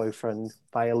boyfriend,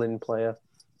 violin player.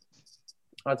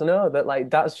 I don't know, but like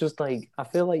that's just like I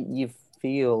feel like you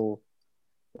feel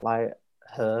like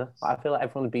her. I feel like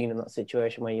everyone's been in that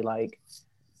situation where you're like,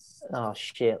 oh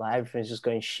shit, like everything's just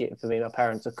going shit for me. My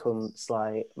parents are cunts.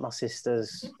 Like my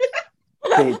sister's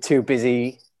too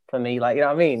busy for me. Like you know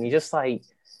what I mean? You're just like,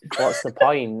 what's the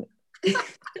point?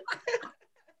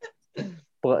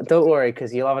 But don't worry,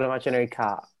 because you'll have an imaginary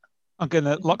cat. I'm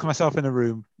gonna lock myself in a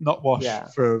room, not wash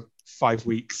for 5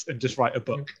 weeks, and just write a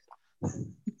book.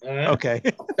 Okay.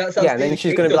 That's how Yeah, and then Stephen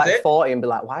she's King going to be does like it. 40 and be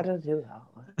like, why did I do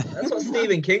that? That's what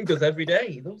Stephen King does every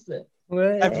day. He loves it.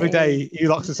 Every day he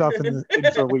locks himself in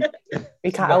for a week.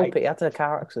 He can't help it. He had a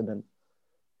car accident.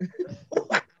 He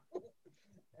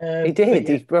did.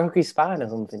 Yeah, He broke his spine or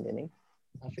something, didn't he?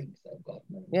 I think so. God,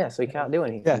 no. Yeah, so he can't do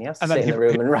anything. Yeah, He has to and then sit in the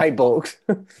room and write books.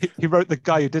 He wrote the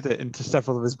guy who did it into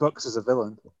several of his books as a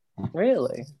villain.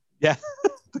 Really? Yeah,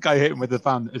 the guy who hit him with the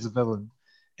van is a villain.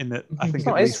 In that, I think It's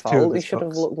at not his least two of fault. He his should have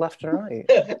books. looked left and right.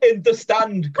 In the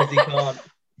stand because he can't.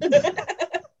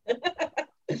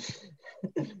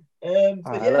 All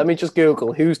right, let me just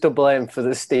Google who's to blame for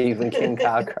the Stephen King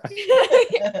car crash.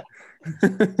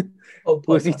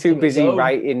 Was he too busy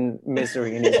writing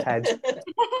misery in his head?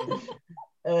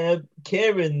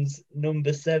 Kieran's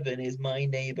number 7 is My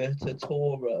Neighbor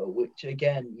Totoro, which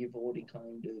again you've already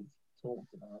kind of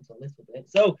talked about a little bit.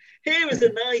 So here is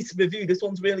a nice review. This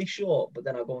one's really short, but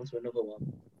then I'll go on to another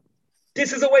one.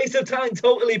 This is a waste of time,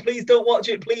 totally. Please don't watch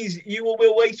it. Please, you will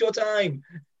waste your time.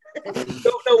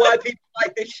 Don't know why people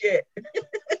like this shit.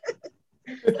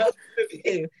 That's the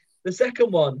review. The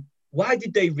second one, why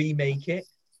did they remake it?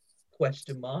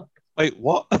 Question mark. Wait,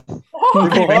 what? They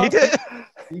remade it?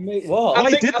 Remake what?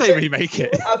 Why did they remake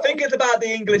it? I think it's about the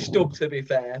English dub, to be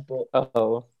fair, but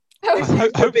Oh.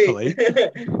 Hopefully.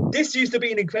 This used to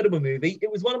be an incredible movie.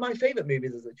 It was one of my favorite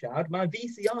movies as a child. My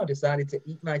VCR decided to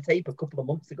eat my tape a couple of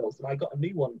months ago, so I got a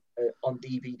new one on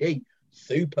DVD.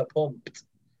 Super pumped.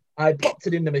 I popped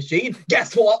it in the machine.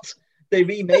 Guess what? They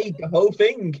remade the whole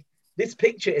thing. This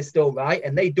picture is still right,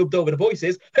 and they dubbed over the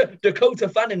voices. Dakota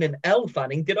Fanning and Elle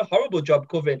Fanning did a horrible job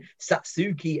covering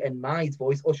Satsuki and Mai's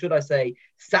voice, or should I say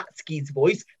Satsuki's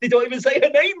voice. They don't even say her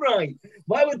name right.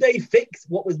 Why would they fix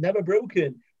what was never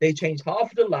broken? They changed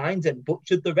half of the lines and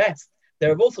butchered the rest.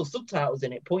 There are also subtitles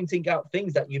in it pointing out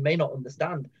things that you may not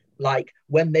understand. Like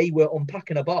when they were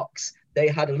unpacking a box, they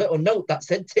had a little note that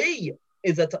said tea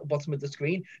is at the bottom of the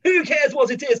screen. Who cares what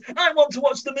it is? I want to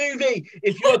watch the movie.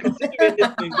 If you are considering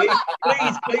this movie,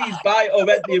 please buy or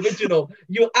rent the original.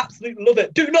 You'll absolutely love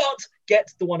it. Do not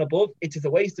get the one above. It is a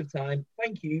waste of time.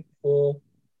 Thank you for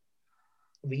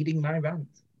reading my rant.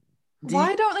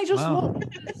 Why don't they just Wow. watch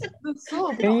the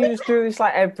sub? Can you just do this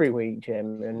like every week,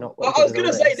 Jim? And not. Well, I was going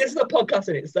to say, this is a podcast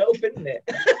in itself, isn't it?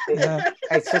 Yeah.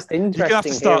 It's just You're interesting. gonna have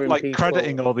to start hearing like people.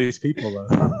 crediting all these people though.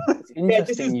 It's Yeah,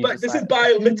 this interesting. is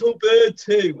by Little Bird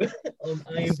 2 on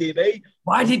IMDb.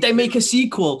 Why did they make a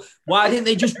sequel? Why didn't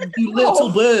they just do Little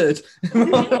Bird?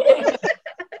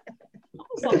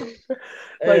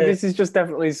 Like this is just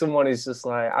definitely someone who's just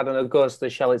like, I don't know, goes to the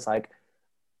shell. It's like,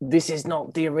 this is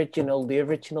not the original. The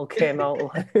original came out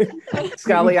like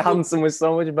Scarlett Johansson was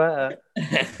so much better.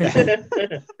 Yeah,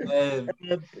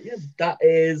 that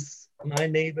is My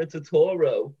Neighbor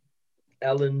Totoro,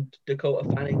 Ellen Dakota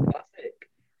Fanning classic.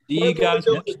 Do you guys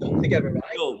Well, watch those done together, right?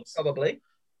 dubs? Probably.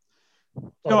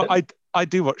 No, I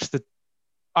do watch the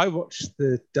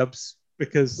dubs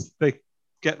because they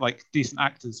get like decent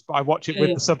actors, but I watch it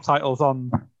with the subtitles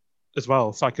on as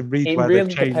well, so I can read It where really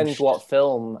they've changed. depends what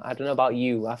film. I don't know about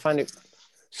you. I find it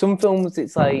some films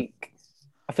it's like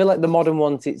I feel like the modern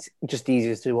ones it's just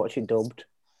easier to watch it dubbed,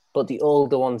 but the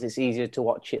older ones it's easier to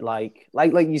watch it like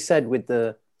you said with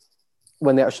the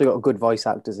when they actually got good voice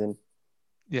actors in.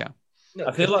 Yeah. No,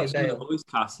 I feel like some Christian of the voice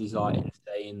cast is like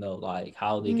insane though, like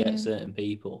how they get certain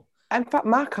people. In fact,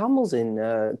 Mark Hamill's in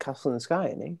Castle in the Sky,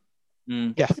 isn't he?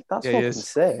 Mm. Yeah. That's Yeah, he fucking is.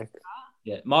 sick.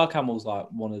 Yeah, Mark Hamill's like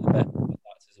one of the best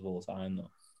actors of all time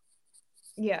though.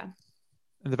 Yeah.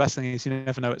 And the best thing is you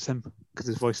never know it's him because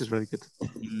his voice is really good.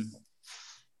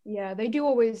 Yeah, they do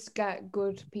always get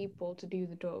good people to do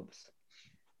the dubs.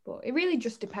 But it really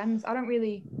just depends. I don't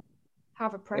really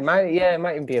have a It preference.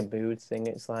 might even be a mood thing.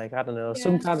 It's like, I don't know. Yeah.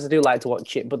 Sometimes I do like to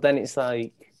watch it, but then it's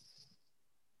like,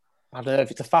 I don't know,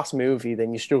 if it's a fast movie,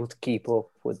 then you struggle to keep up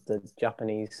with the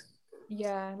Japanese.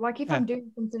 Yeah, like if Yeah. I'm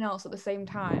doing something else at the same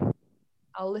time,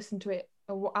 I'll listen to it.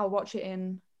 I'll watch it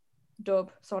in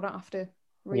dub, so I don't have to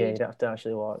read. Yeah, you don't have to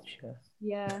actually watch. Yeah.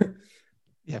 Yeah,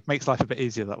 Yeah, it makes life a bit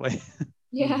easier that way.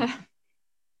 yeah.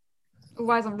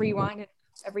 Otherwise, I'm rewinding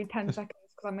every 10 seconds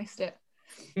because I missed it.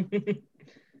 Maybe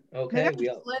Okay, I we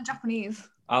should are. learn Japanese.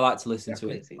 I like to listen to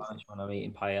it in Definitely. Spanish when I'm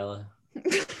eating paella.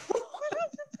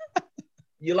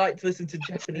 You like to listen to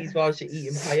Japanese while you're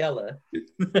eating paella?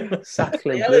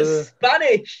 Exactly. Paella's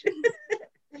Spanish.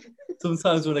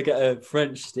 Sometimes when I get a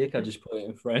French stick, I just put it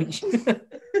in French.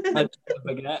 I just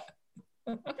forget.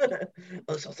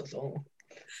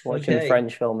 Watching Okay. a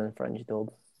French film in French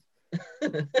dub.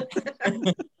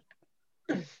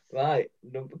 Right.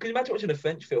 No, could you imagine watching a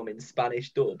French film in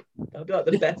Spanish dub? That'd be like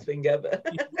the best thing ever.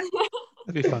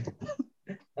 That'd be fun.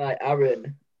 Right,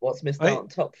 Aaron, what's missed Wait. out on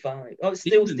top 5? Oh, it's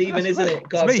still Stephen. Stephen, isn't it? It's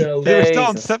God me. knows. He was still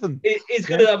on Jesus. 7. He's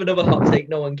going to have another hot take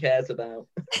no one cares about.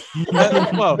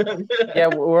 Well, Yeah,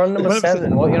 we're on number 100%.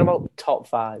 7. What are you on about top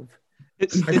 5? I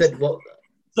said what?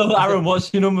 So, Aaron,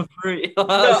 what's your number 3? No,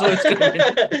 That's what it's gonna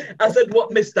be. I said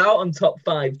what missed out on top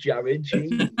 5, Jarad.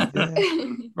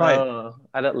 Jeez. right. Oh,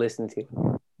 I don't listen to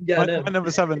you. Yeah, My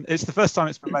number 7. It's the first time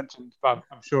it's been mentioned, but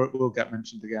I'm sure it will get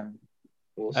mentioned again.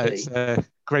 We'll see. It's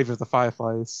Grave of the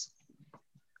Fireflies.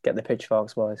 Get the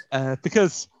pitchforks, boys.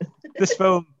 Because this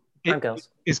film And girls.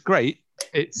 is great.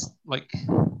 It's like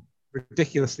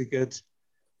ridiculously good,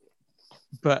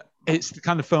 but it's the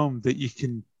kind of film that you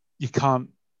can't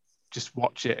just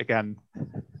watch it again.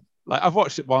 Like, I've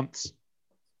watched it once.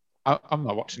 I'm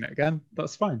not watching it again.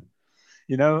 That's fine.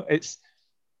 You know,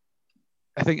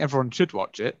 I think everyone should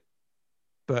watch it,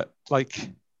 but like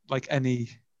any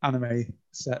anime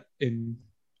set in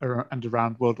and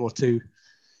around World War II,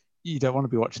 you don't want to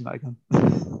be watching that again.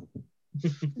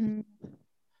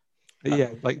 But yeah,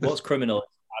 like What's Criminal?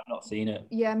 I've not seen it.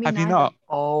 Yeah, me have you neither. not?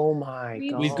 Oh my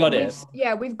god. We've got it.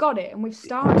 We've got it, and we've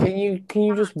started. Can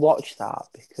you just watch that?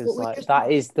 Because Well, we like just-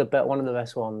 that is one of the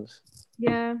best ones.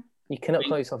 Yeah. You cannot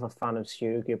call yourself a fan of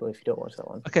Studio Ghibli if you don't watch that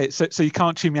one. Okay, so you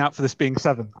can't tune me out for this being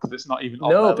 7 because it's not even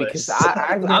on No, my because list.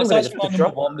 I'm No, going it's to actually my just number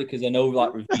drop 1 because I know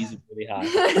like reviews are really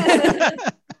high.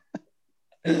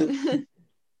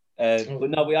 But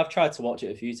no, we have tried to watch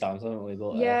it a few times, haven't we?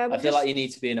 But Yeah, I feel like you need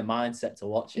to be in a mindset to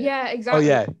watch it. Yeah, Oh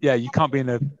exactly. yeah, you can't be in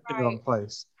the wrong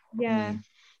place. Yeah.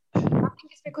 I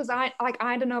think it's because I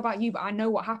don't know about you, but I know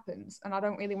what happens, and I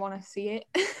don't really want to see it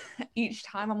each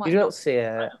time. I'm like, You don't see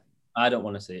it. I don't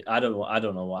want to see it. I don't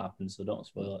know what happens, so don't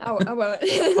spoil it. I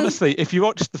won't. Honestly, if you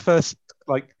watch the first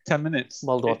like 10 minutes,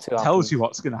 World War it II tells happens. you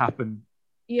what's going to happen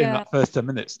in Yeah. that first 10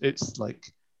 minutes. It's like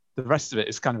the rest of it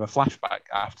is kind of a flashback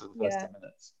after the first Yeah. 10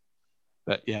 minutes.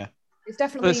 But yeah, It's but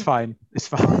definitely it's fine. It's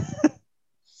fine.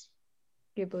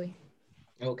 Ghibli.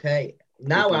 Okay,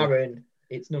 now Ghibli. Aaron,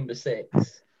 it's number 6.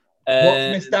 What's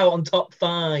missed out on top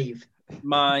 5?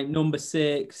 My number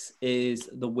 6 is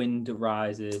The Wind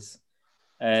Rises.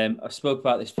 I've spoke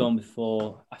about this film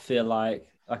before. I feel like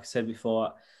I said before,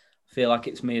 I feel like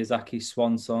it's Miyazaki's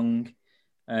swan song.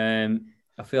 I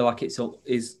feel like it's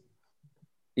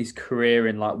his career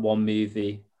in like one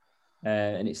movie,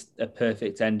 and it's a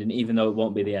perfect ending, even though it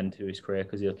won't be the end to his career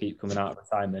because he'll keep coming out of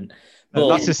retirement. And But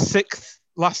that's his 6th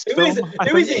last Who film. is it? I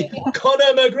Who is think. he?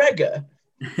 Conor McGregor.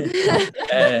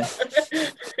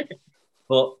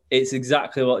 but it's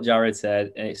exactly what Jarad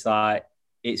said, and it's like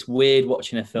it's weird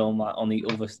watching a film like on the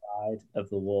other side of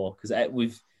the war because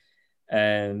we've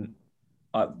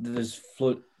like there's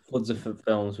floods of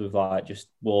films with like just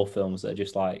war films that are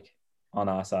just like on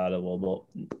our side of the war, but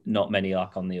not many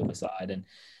like on the other side,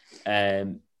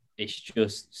 and it's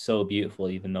just so beautiful,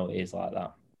 even though it is like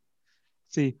that.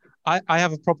 See, I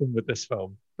have a problem with this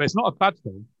film, but it's not a bad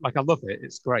film. Like, I love it.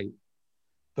 It's great.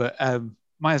 But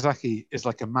Miyazaki is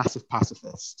like a massive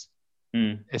pacifist.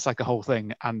 It's like a whole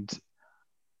thing.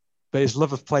 But his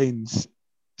love of planes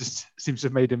just seems to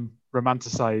have made him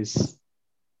romanticize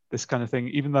this kind of thing,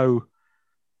 even though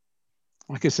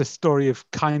like it's a story of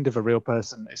kind of a real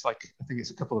person. It's like, I think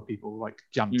it's a couple of people like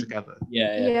jammed together.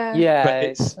 Yeah,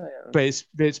 But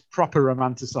it's proper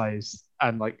romanticized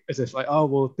and like as if like, oh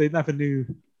well, they never knew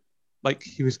like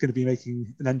he was going to be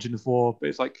making an engine of war, but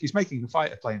it's like he's making a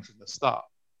fighter plane from the start.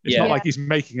 It's not like he's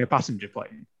making a passenger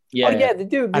plane. Yeah, they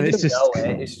do. They And do it's just- know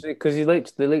it. It's because they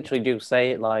literally do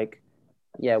say it like,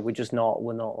 yeah, we're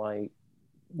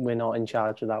not in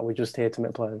charge of that. We're just here to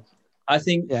make planes. I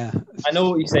think Yeah, I know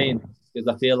what you're saying because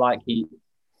I feel like he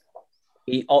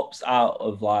opts out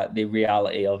of like the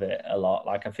reality of it a lot.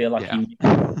 Like I feel like he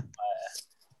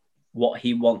what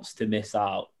he wants to miss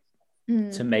out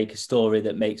to make a story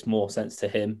that makes more sense to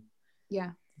him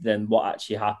than what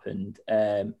actually happened.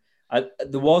 There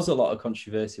was a lot of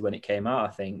controversy when it came out,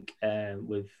 I think,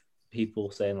 with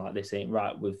people saying like this ain't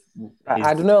right with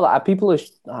I don't know, like people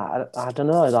are I don't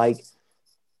know, like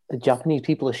the Japanese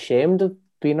people ashamed of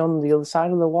being on the other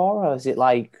side of the war, or is it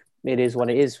like it is what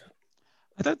it is?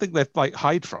 I don't think they like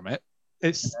hide from it.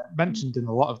 It's mentioned in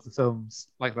a lot of the films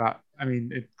like that. I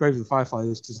mean, Grave of the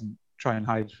Fireflies doesn't try and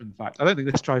hide from the fact. I don't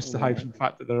think this tries to hide from the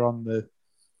fact that they're on the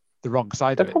wrong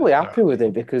side They're of it. probably happy with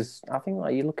it because I think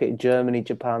like you look at Germany,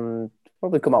 Japan,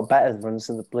 probably come out better than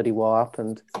since the bloody war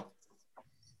happened.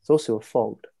 It's also a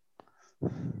fault.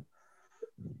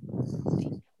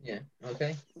 Yeah.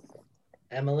 Okay.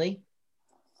 Emily.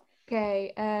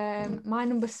 Okay. My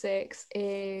number 6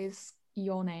 is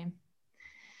Your Name.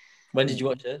 When did you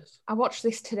watch this? I watched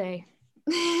this today.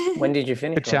 When did you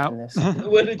finish Good shout. watching this?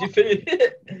 Where did you finish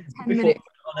it? 10 Before minutes.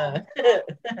 on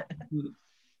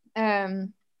air.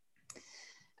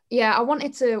 Yeah, I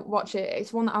wanted to watch it.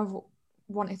 It's one that I've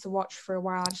wanted to watch for a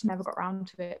while. I just never got around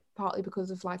to it, partly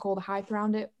because of like all the hype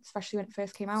around it, especially when it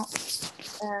first came out.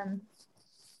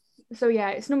 So yeah,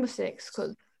 it's number 6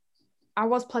 because I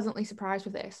was pleasantly surprised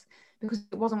with this because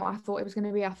it wasn't what I thought it was going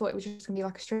to be. I thought it was just going to be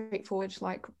like a straightforward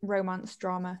like romance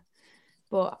drama.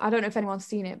 But I don't know if anyone's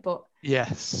seen it, but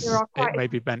Yes, there are it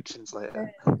maybe mentions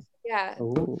later. Yeah,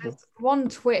 Ooh. there's one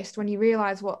twist when you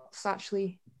realise what's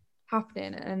actually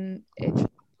happening, and it just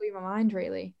blew my mind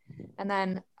really. And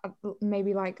then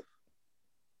maybe like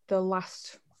the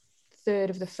last third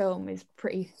of the film is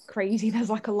pretty crazy. There's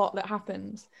like a lot that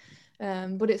happens,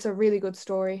 but it's a really good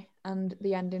story, and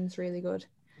the ending's really good.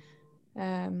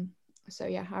 So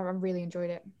yeah, I really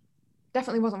enjoyed it.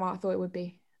 Definitely wasn't what I thought it would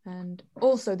be, and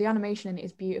also the animation in it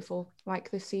is beautiful,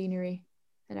 like the scenery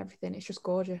and everything. It's just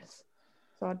gorgeous.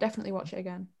 So I'll definitely watch it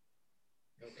again.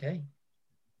 Okay.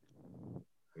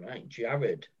 Right,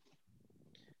 Jarad.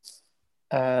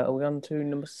 Are we on to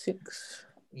number 6?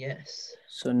 Yes.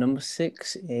 So number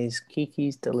 6 is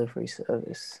Kiki's Delivery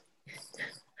Service.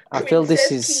 I feel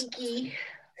this is... Kiki.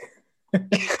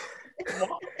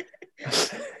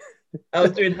 I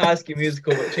was doing High School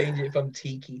Musical, but changing it from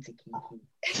Tiki to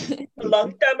Kiki. A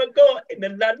long time ago, in a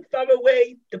land far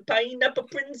away, the pineapple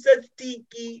princess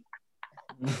Tiki.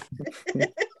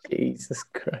 Jesus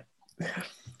Christ.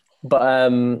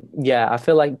 But yeah, I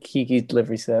feel like Kiki's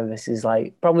Delivery Service is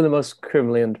like probably the most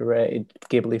criminally underrated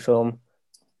Ghibli film.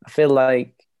 I feel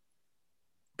like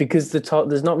because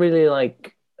there's not really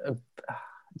like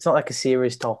it's not like a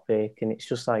serious topic, and it's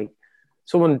just like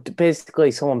someone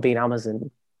being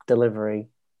Amazon delivery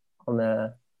on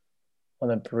a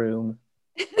broom.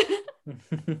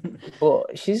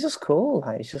 But she's just cool.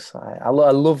 Like, it's just like I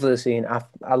love the scene.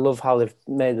 I love how they've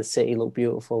made the city look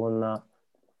beautiful and that.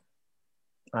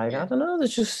 Like, I don't know.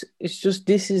 It's just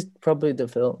this is probably the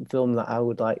film that I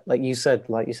would like you said,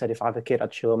 if I have a kid,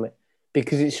 I'd show him it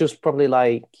because it's just probably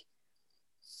like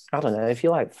I don't know, if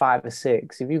you're like 5 or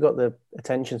 6, if you've got the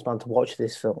attention span to watch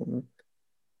this film,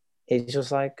 it's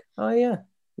just like, oh yeah,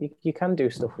 you can do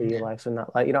stuff with your life and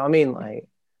that, like, you know what I mean? Like,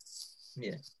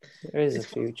 yeah, there is a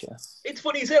future. It's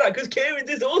funny you say that because Kieran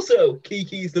is also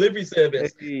Kiki's Delivery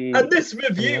Service, and this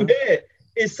review here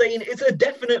is saying it's a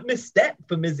definite misstep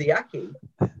for Miyazaki.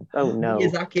 Oh no,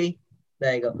 Miyazaki.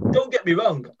 There you go. Don't get me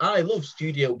wrong, I love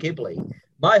Studio Ghibli.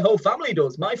 My whole family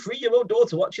does. My 3-year-old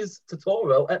daughter watches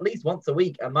Totoro at least once a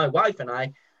week, and my wife and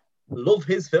I love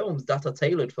his films that are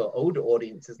tailored for older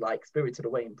audiences like Spirited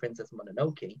Away and Princess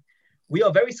Mononoke. We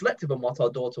are very selective on what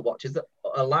our daughter watches,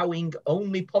 allowing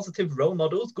only positive role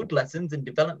models, good lessons, and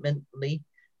developmentally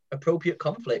appropriate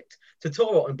conflict.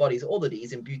 Totoro embodies all of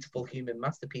these in beautiful human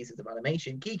masterpieces of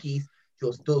animation. Kiki's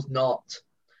just does not.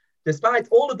 Despite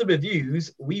all of the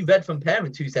reviews we read from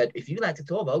parents who said, if you like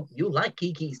Totoro, you'll like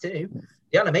Kiki's too.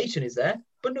 The animation is there,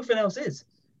 but nothing else is.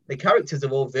 The characters are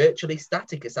all virtually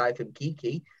static aside from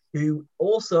Kiki, who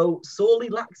also sorely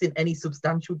lacks in any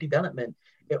substantial development.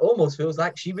 It almost feels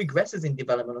like she regresses in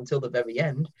development until the very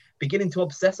end, beginning to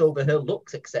obsess over her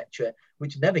looks, etc.,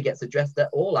 which never gets addressed at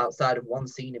all outside of one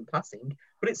scene in passing,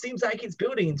 but it seems like it's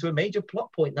building into a major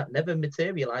plot point that never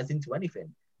materialized into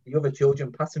anything. The other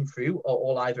children passing through are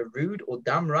all either rude or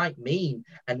downright mean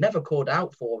and never called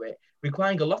out for it,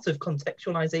 requiring a lot of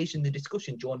contextualization in the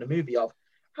discussion during the movie of,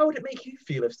 how would it make you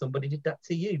feel if somebody did that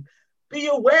to you? Be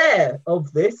aware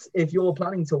of this if you're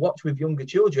planning to watch with younger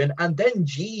children. And then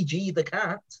Gigi the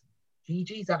cat.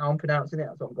 Gigi, is that how I'm pronouncing it?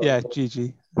 That's what I'm going for.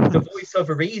 Gigi. The voice of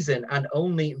reason and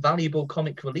only valuable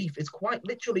comic relief is quite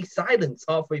literally silence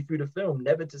halfway through the film,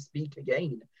 never to speak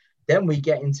again. Then we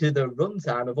get into the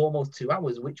runtime of almost 2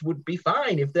 hours, which would be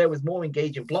fine if there was more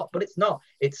engaging plot, but it's not.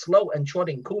 It's slow and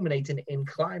trotting, culminating in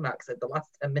climax at the last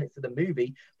 10 minutes of the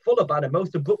movie, followed by the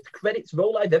most abrupt credits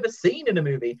roll I've ever seen in a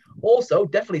movie. Also,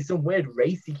 definitely some weird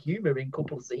racy humor in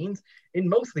couple scenes. It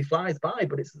mostly flies by,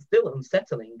 but it's still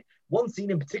unsettling. One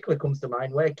scene in particular comes to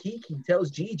mind where Kiki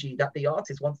tells Gigi that the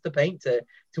artist wants to paint her,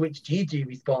 to which Gigi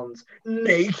responds,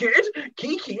 naked?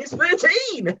 Kiki is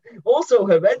 13! Also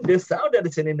horrendous sound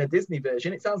editing in the Disney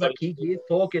version. It sounds like Kiki is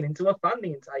talking into a fan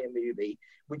the entire movie,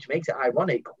 which makes it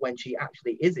ironic when she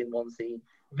actually is in one scene.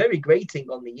 Very grating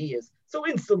on the ears. So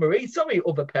in summary, sorry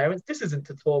other parents, this isn't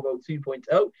Totoro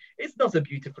 2.0. It's not a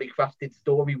beautifully crafted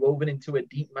story woven into a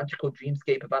deep magical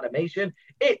dreamscape of animation.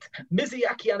 It's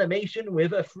Miyazaki animation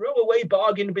with a throwaway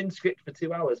bargain bin script for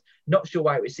 2 hours. Not sure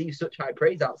why it received such high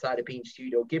praise outside of being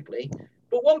Studio Ghibli.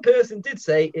 But one person did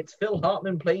say it's Phil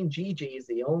Hartman playing Gigi is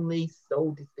the only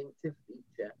sole distinctive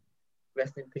feature.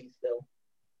 Rest in peace, Phil.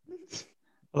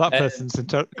 Well, that person's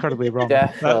incredibly wrong.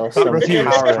 That review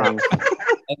is crap.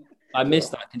 I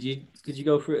missed that. Could you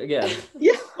go through it again?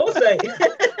 Yeah, I'll say.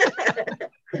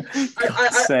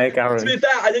 Sake, To Aaron. be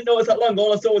fair, I didn't know it was that long.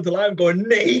 All I saw was the lion going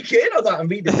naked. I was like, I'm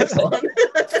reading this one.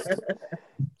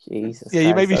 Jesus. Yeah,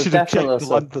 you Christ. maybe That's should have checked definitely the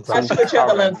some- length of I that. should have checked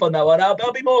the length on that one.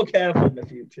 I'll be more careful in the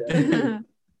future.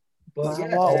 But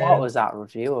yeah, What was that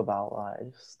review about?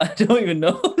 Like, I don't even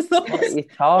know. what are you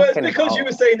well, it's talking because about? you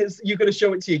were saying you're going to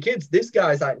show it to your kids. This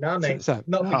guy's like, nah, mate, So-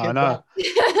 not for oh, kids. no.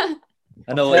 That.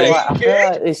 I know I what feel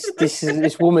like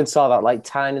this woman saw that like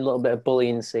tiny little bit of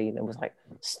bullying scene and was like,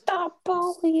 "Stop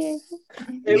bullying."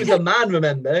 It was a man,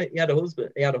 remember? He had a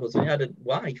husband. He had a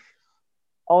wife.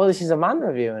 Oh, this is a man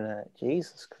reviewing it.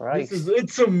 Jesus Christ.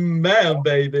 It's a man,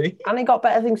 baby. And he got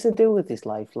better things to do with his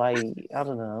life, like, I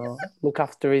don't know, look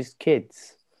after his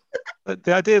kids. But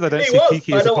the idea that I don't He see was,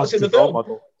 Kiki I as a know what's in the positive role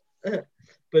film. model.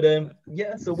 But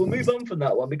yeah, so we'll move on from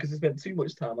that one because we spent too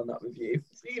much time on that review.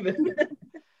 Stephen.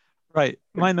 Right,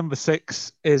 my number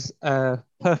 6 is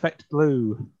Perfect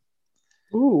Blue,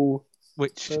 Ooh.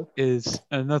 which is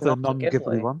another Not a non-Ghibli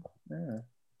Ghibli. one. Yeah.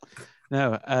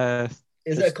 No,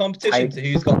 Is it a competition to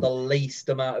who's got the least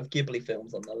amount of Ghibli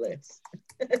films on the list?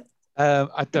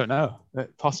 I don't know.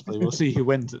 Possibly. We'll see who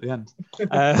wins at the end.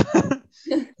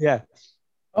 Yeah.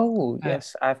 Oh,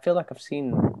 yes. I feel like I've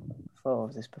seen a photo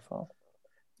of this before.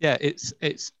 Yeah,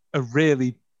 it's a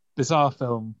really bizarre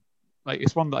film. Like,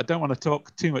 it's one that I don't want to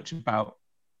talk too much about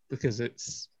because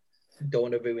Don't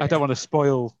want to ruin I don't it. want to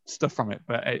spoil stuff from it,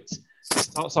 but it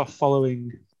starts off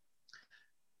following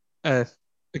a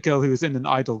girl who is in an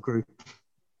idol group,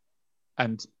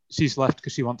 and she's left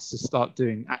because she wants to start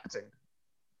doing acting,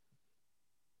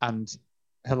 and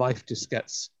her life just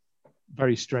gets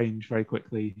very strange very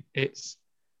quickly. It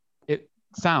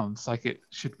sounds like it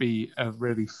should be a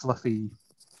really fluffy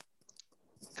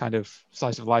kind of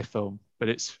slice of life film, but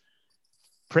it's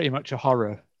pretty much a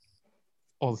horror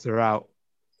all throughout.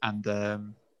 And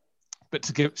but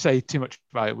to say too much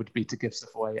about it would be to give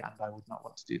stuff away, and I would not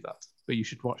want to do that. But you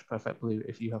should watch Perfect Blue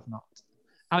if you have not.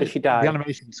 And Does she die? the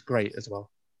animation's great as well.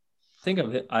 I think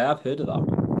I have heard of that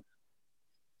one.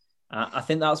 I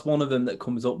think that's one of them that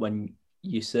comes up when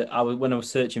when I was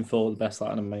searching for the best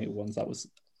like animated ones. That was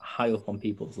high up on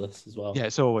people's lists as well. Yeah,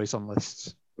 it's always on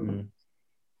lists, Mm.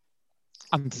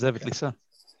 and deservedly so.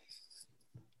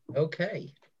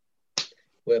 Okay.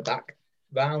 We're back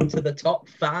round to the top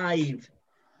 5.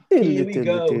 Here we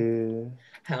go.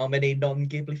 How many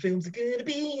non-Ghibli films are going to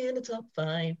be in the top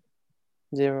 5?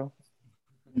 0.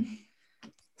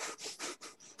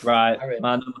 Right, Aaron.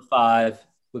 my number 5.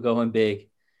 We're going big.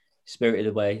 Spirited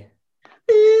Away.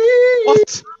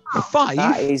 What? 5?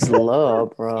 That is low,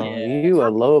 bro. Yeah. You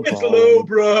are low, bro. It's low,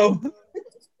 bro.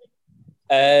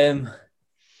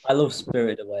 I love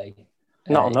Spirited Away.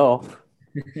 Not enough.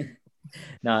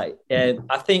 No,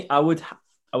 I think I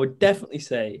would definitely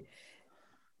say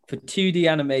for 2D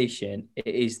animation, it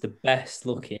is the best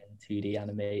looking 2D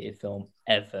animated film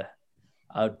ever.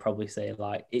 I would probably say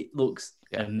like it looks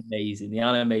amazing. The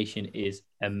animation is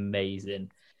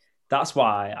amazing. That's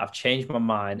why I've changed my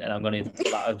mind and I'm going to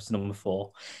put that as number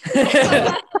 4.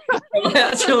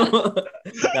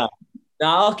 No,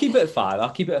 I'll keep it at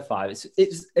 5.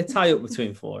 It's a tie up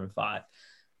between 4 and 5.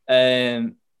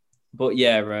 But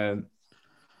yeah,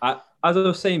 as I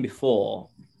was saying before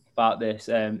about this,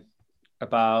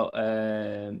 about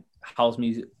Howl's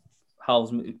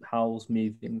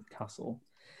Moving Castle,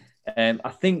 I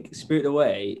think Spirited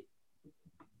Away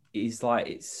is like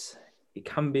it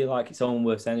can be like its own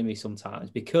worst enemy sometimes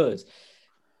because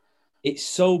it's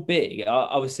so big.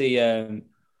 Obviously, I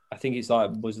think it's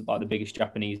was the biggest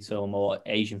Japanese film or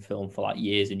Asian film for like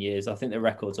years and years. I think the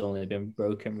record's only been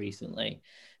broken recently,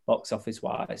 box office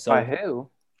wise. So By who?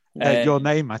 Your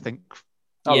Name, I think.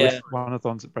 Yeah. Was one of the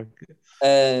ones that broke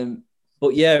it.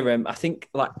 But yeah, I think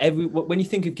like when you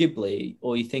think of Ghibli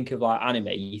or you think of like anime,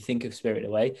 you think of Spirited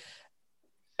Away,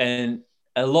 and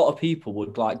a lot of people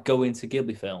would like go into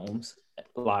Ghibli films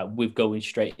like with going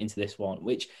straight into this one,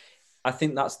 which I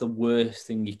think that's the worst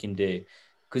thing you can do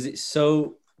because it's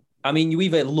so. I mean, you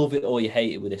either love it or you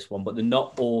hate it with this one, but they're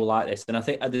not all like this. And I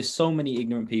think there's so many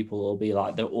ignorant people who'll be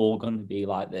like they're all going to be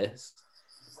like this,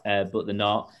 but they're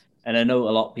not. And I know a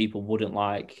lot of people wouldn't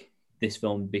like this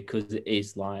film because it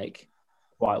is like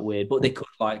quite weird, but they could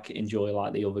like enjoy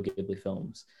like the other Ghibli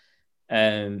films.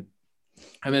 I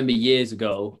remember years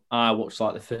ago, I watched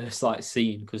like the first like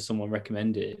scene because someone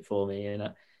recommended it for me,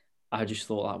 and I just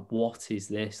thought like, what is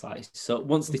this? Like, so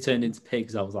once they turned into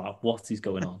pigs, I was like, what is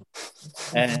going on?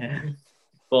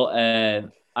 But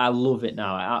I love it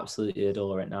now. I absolutely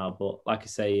adore it now. But like I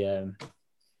say,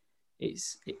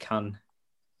 it can.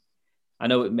 I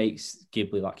know it makes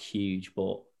Ghibli like huge,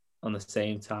 but on the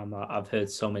same time, I've heard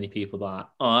so many people that,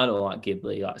 oh, I don't like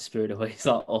Ghibli. Like Spirited Away is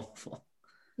like awful.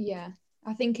 Yeah.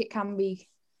 I think it can be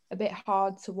a bit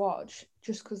hard to watch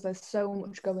just because there's so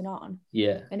much going on.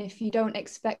 Yeah. And if you don't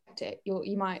expect it,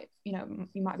 you might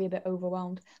be a bit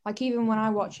overwhelmed. Like even when I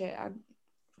watch it, I've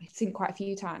seen it quite a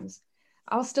few times.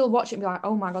 I'll still watch it and be like,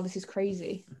 oh my God, this is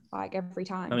crazy. Like every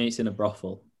time. I mean, it's in a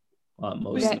brothel. Like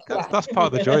most. Yeah. That's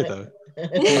part of the joy, though.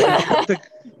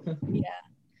 Yeah.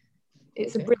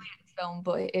 It's a brilliant film,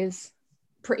 but it is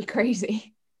pretty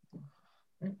crazy.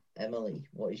 Emily,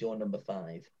 what is your number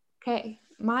 5? Okay,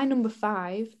 my number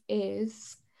 5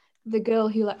 is The Girl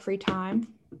Who Let Free Time.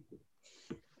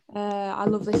 I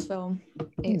love this film.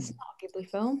 It's not a Ghibli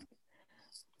film,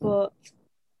 but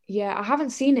yeah, I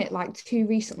haven't seen it like too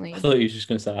recently. I thought you were just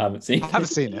going to say I haven't seen I it. haven't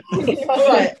seen it.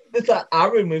 Right, it's like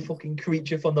Aaron with fucking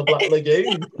Creature from the Black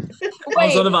Lagoon. I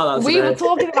was on about that we today. were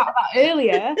talking about that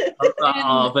earlier.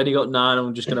 I've only got 9.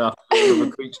 I'm just going to have to do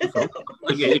another Creature from the Black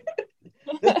Lagoon.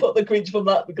 Just put the Creature from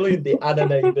Black Lagoon, the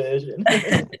anime version.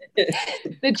 The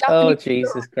Japanese Oh,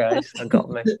 Jesus Christ. That got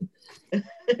me.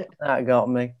 That got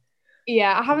me.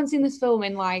 Yeah, I haven't seen this film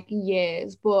in like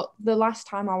years, but the last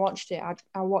time I watched it,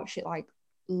 I watched it like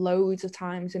loads of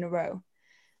times in a row.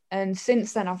 And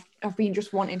since then, I've been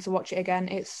just wanting to watch it again.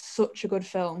 It's such a good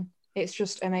film. It's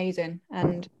just amazing.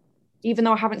 And even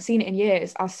though I haven't seen it in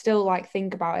years, I still like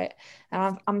think about it.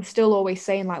 And I'm still always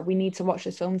saying like, we need to watch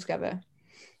this film together.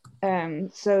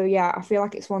 So yeah, I feel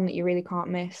like it's one that you really can't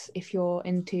miss if you're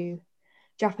into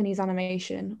Japanese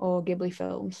animation or Ghibli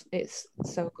films. It's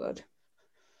so good.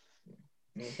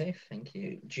 Okay, thank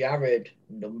you. Jarad,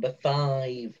 number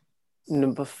 5.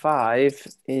 Number 5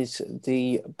 is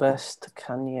the best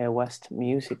Kanye West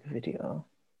music video.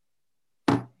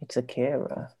 It's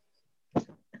Akira.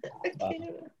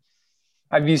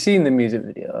 Have you seen the music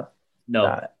video?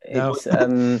 No. It's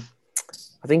I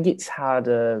think it's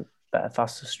Harder, Better,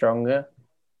 Faster, Stronger,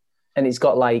 and it's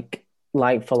got like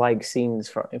for like scenes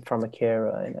from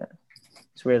Akira in it.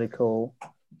 It's really cool.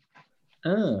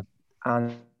 Oh.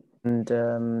 And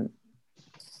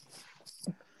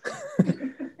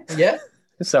Yeah,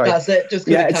 sorry, that's it. Just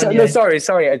yeah. Kanye. No, sorry.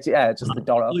 Yeah, just the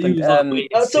dollar.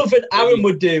 That's something Aaron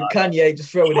would do. Kanye, just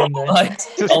throw it in there.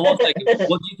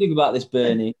 What do you think about this,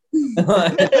 Bernie?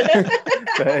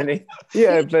 Bernie.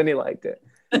 Yeah, Bernie liked it.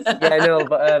 Yeah, no,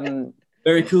 but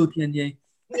very cool, Kanye.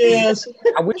 Yes.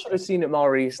 I wish I'd have seen it more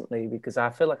recently because I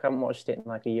feel like I haven't watched it in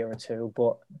like a year or two,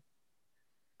 but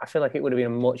I feel like it would have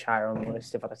been much higher on the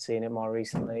list if I'd have seen it more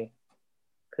recently.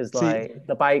 Because like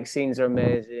the bike scenes are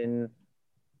amazing.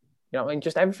 You know what I mean?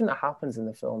 Just everything that happens in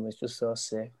the film is just so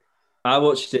sick. I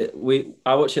watched it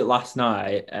last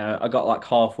night. I got like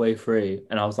halfway through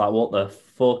and I was like, what the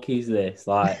fuck is this?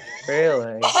 Like,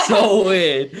 really? So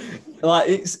weird. Like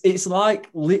it's like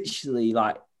literally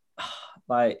like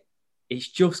it's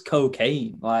just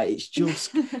cocaine. Like it's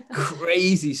just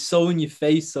crazy, so in your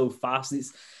face so fast.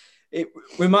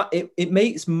 It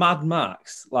makes Mad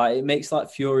Max, like it makes like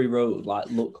Fury Road like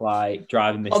look like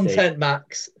driving mistake. Content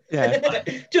Max. Yeah.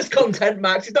 Just Content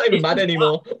Max. He's not even mad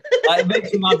anymore. Like, it makes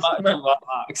Mad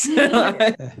Max Max.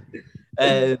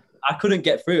 I couldn't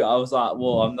get through. I was like,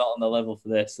 whoa, I'm not on the level for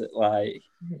this. Like,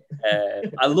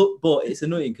 but it's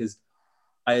annoying because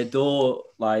I adore,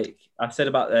 like I said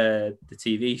about the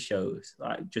TV shows,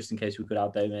 like just in case we could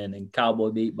add them in, and Cowboy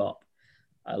Bebop,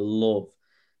 I love,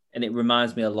 and it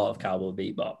reminds me a lot of Cowboy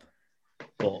Bebop.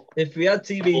 But if we had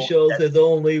TV shows, there's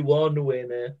only one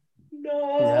winner.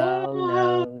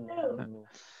 No.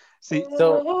 See,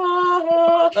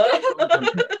 so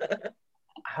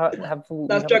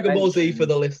that's Dragon Ball Z for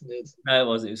the listeners. No, it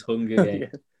was Hunger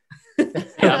Games.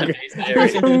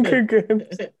 Hunger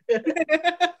Games.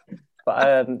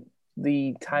 But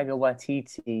the Taika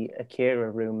Waititi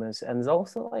Akira rumors, and there's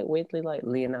also like weirdly like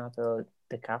Leonardo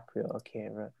DiCaprio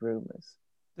Akira rumors.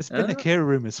 There's been Akira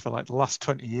rumors for like the last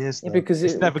 20 years. Yeah, because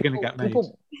it's never going to get made.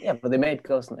 Yeah, but they made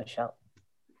Ghost in the Shell.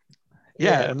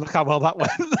 Yeah, and look how well that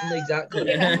went. Exactly.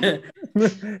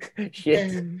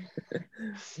 Shit.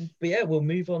 But yeah, we'll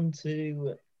move on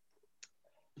to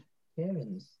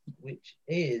Kieran's, which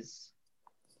is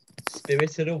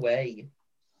Spirited Away.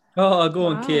 Oh, go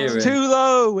on, Kieran.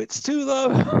 It's too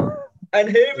low. And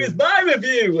here is my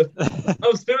review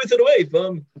of Spirited Away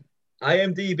from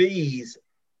IMDb's,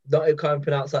 I can't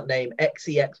pronounce that name,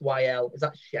 XEXYL. Is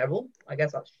that Cheryl? I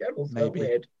guess that's Cheryl. So maybe.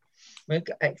 Weird.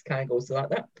 X kind of goes to like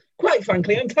that. Quite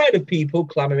frankly, I'm tired of people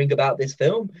clamoring about this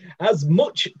film, as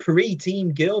much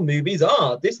pre-teen girl movies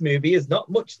are. This movie is not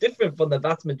much different from the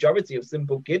vast majority of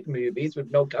simple kid movies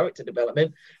with no character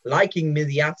development. Liking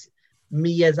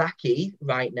Miyazaki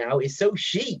right now is so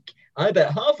chic. I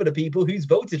bet half of the people who's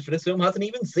voted for this film hasn't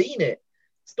even seen it.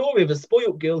 Story of a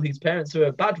spoiled girl whose parents are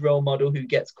a bad role model who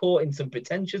gets caught in some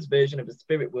pretentious version of a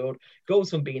spirit world, goes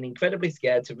from being incredibly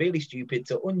scared to really stupid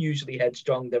to unusually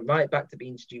headstrong, then right back to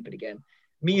being stupid again.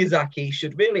 Miyazaki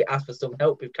should really ask for some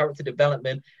help with character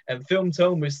development and film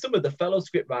tone with some of the fellow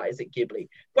scriptwriters at Ghibli.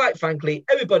 Quite frankly,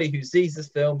 everybody who sees this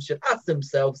film should ask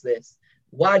themselves this: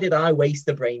 why did I waste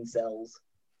the brain cells?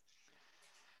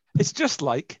 It's just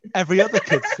like every other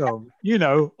kids' film. You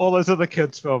know, all those other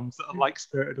kids' films that are like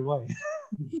Spirited Away.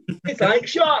 It's like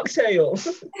Shark Tale.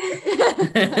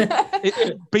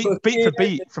 Beat for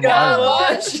beat from what I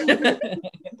watch.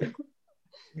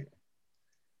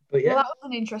 But yeah. Well, that was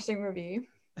an interesting review.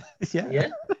 Yeah.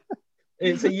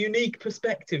 It's a unique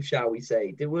perspective, shall we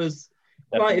say. There was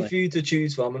quite a few to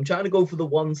choose from. I'm trying to go for the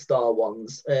 1-star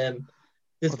ones.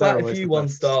 There's quite a few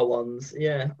 1-star ones.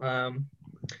 Yeah.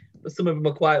 But some of them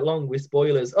are quite long with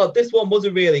spoilers. Oh, this one was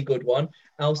a really good one.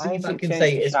 I'll see if I can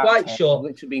say it. It's quite short.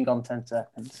 Literally been gone 10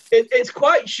 seconds. It's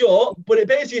quite short, but it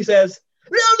basically says,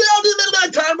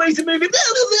 time wasting movie.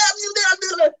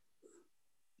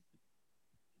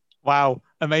 Wow,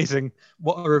 amazing.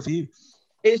 What a review.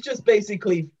 It's just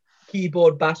basically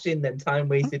keyboard bashing, then time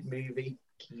wasted movie,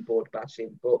 keyboard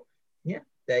bashing. But yeah,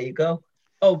 there you go.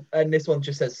 Oh, and this one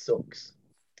just says sucks.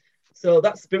 So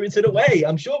that's Spirited Away.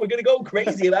 I'm sure we're going to go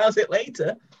crazy about it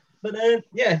later. But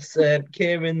yes,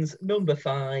 Kieran's number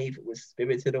 5 was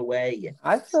Spirited Away.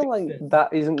 I feel like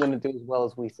that isn't going to do as well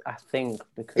as I think.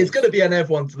 Because it's going to be on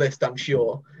everyone's list, I'm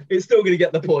sure. It's still going to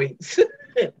get the points.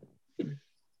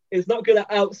 It's not going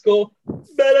to outscore.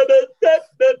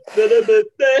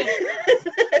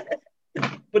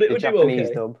 But it would Japanese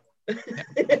do okay. Dub.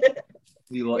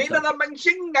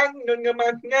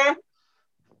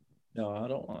 No, I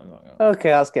don't like that.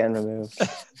 Okay, that's getting removed.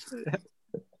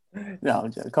 No,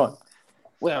 I'm joking. Come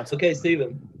on. Okay,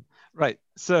 Stephen. Right.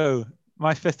 So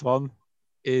my 5th one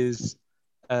is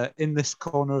In This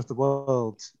Corner of the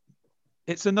World.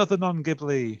 It's another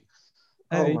non-Ghibli.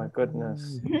 Oh my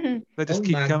goodness. They just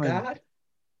keep coming. God.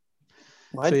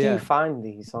 Why do you find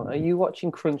these? Are you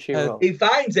watching Crunchyroll? He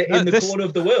finds it in the corner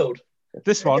of the world.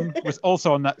 This one was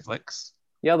also on Netflix.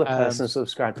 The other person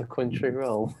subscribed to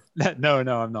Crunchyroll. No,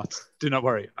 I'm not. Do not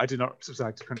worry. I do not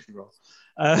subscribe to Crunchyroll.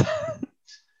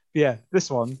 Yeah, this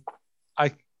one,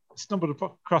 I stumbled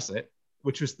across it,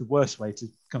 which was the worst way to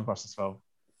come across this film.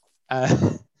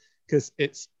 Because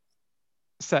it's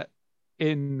set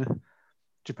in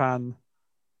Japan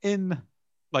in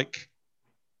like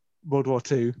World War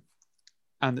II,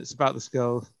 and it's about this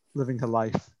girl living her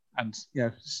life and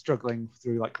struggling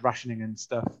through like rationing and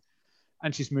stuff.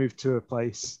 And she's moved to a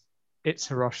place. It's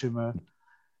Hiroshima,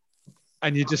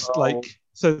 and you're just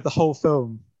so the whole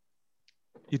film,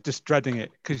 you're just dreading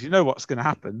it because you know what's going to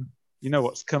happen, you know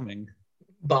what's coming,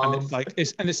 Bombs.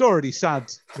 and it's already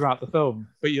sad throughout the film,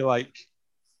 but you're like,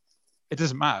 it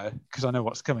doesn't matter because I know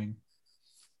what's coming.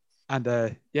 And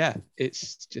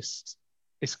it's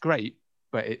great,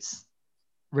 but it's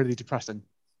really depressing.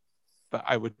 But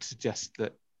I would suggest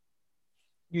that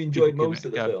you enjoyed most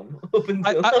of the film up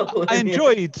until I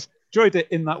enjoyed it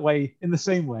in that way, in the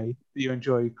same way that you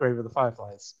enjoy Grave of the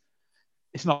Fireflies.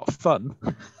 It's not fun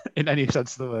in any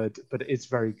sense of the word, but it is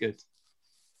very good.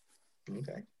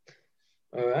 Okay.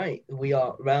 All right. We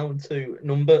are round to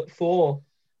number 4.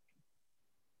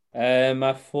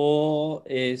 My 4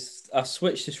 is, I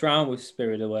switched this round with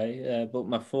Spirit Away, but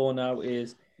my 4 now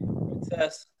is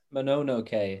Princess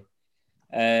Mononoke.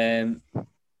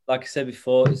 Like I said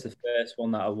before, it's the first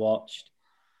one that I watched,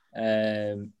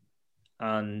 and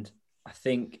I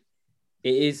think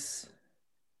it is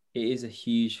a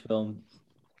huge film,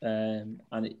 and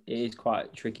it is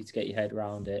quite tricky to get your head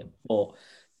around it, but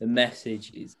the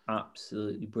message is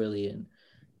absolutely brilliant.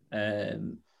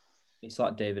 It's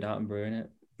like David Attenborough, isn't it?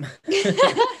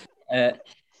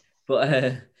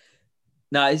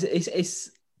 No,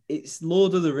 it's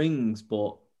Lord of the Rings,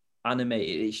 but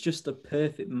animated. It's just a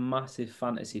perfect, massive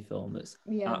fantasy film that's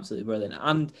absolutely brilliant.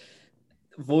 And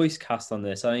voice cast on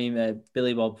this, I mean,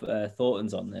 Billy Bob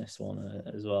Thornton's on this one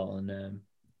as well, and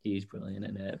he's brilliant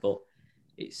in it. But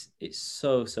it's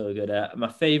so good. My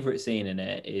favorite scene in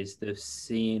it is the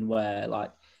scene where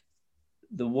like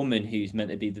the woman who's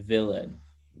meant to be the villain,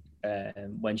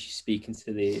 when she's speaking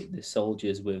to the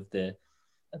soldiers with the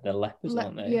lepers,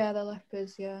 aren't they? Yeah, the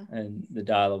lepers. Yeah. And the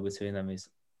dialogue between them is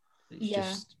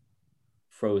just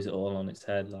throws it all on its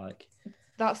head. Like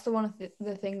that's one of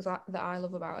the things that I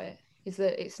love about it, is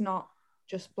that it's not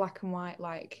just black and white,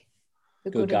 like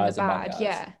the good and the bad.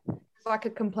 Yeah, it's like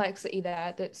a complexity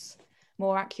there that's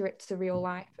more accurate to real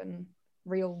life and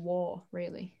real war,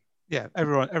 really. Yeah,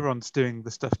 everyone's doing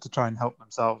the stuff to try and help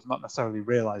themselves, not necessarily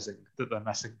realizing that they're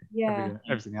messing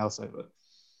everything else over.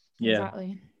 Yeah.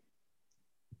 Exactly.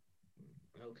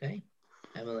 Okay,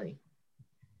 Emily.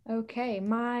 Okay,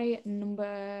 my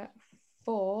number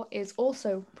 4 is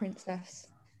also Princess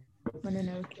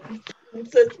Mononoke.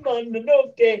 Princess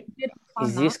Mononoke.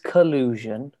 Is this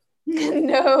collusion?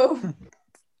 No.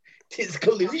 It's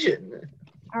collusion.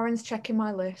 Aaron's checking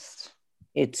my list.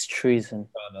 It's treason.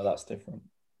 Oh, no, that's different.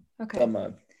 Okay. Don't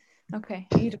mind. Okay.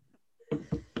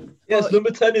 Yes, Well, number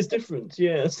 10 is different.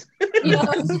 Yes. Yeah.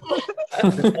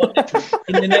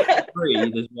 In the next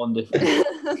 3, there's one different.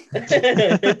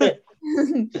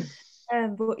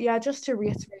 But yeah, just to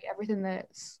reiterate everything that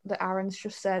Aaron's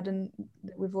just said and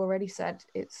that we've already said,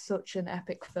 it's such an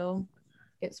epic film.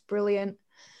 It's brilliant.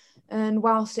 And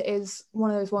whilst it is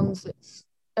one of those ones that's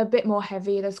a bit more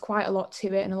heavy, there's quite a lot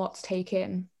to it and a lot to take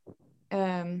in,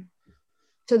 to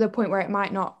the point where it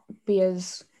might not be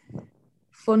as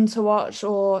fun to watch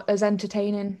or as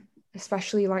entertaining,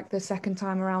 especially like the second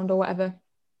time around or whatever.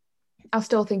 I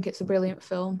still think it's a brilliant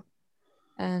film,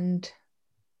 and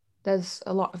there's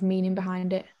a lot of meaning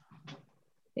behind it.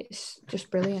 It's just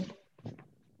brilliant.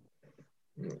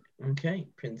 Okay,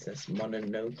 Princess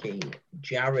Mononoke.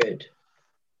 Jarad.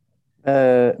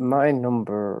 My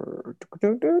number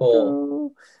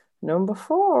 4. Number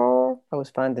 4. I was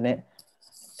finding it.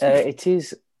 It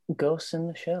is Ghost in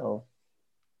the Shell.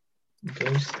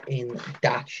 Ghost in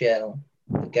that Shell.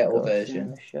 The ghetto Ghost in version.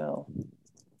 the Shell.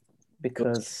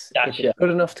 Because That if Shell. it's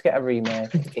good enough to get a remake,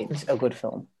 it's a good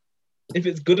film. If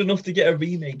it's good enough to get a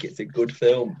remake, it's a good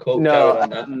film. Quote No,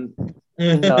 Jared on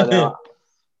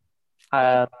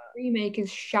no. Remake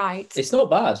is shite. It's not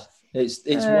bad. It's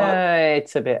wild.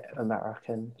 It's a bit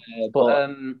American. But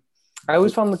I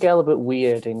always found the girl a bit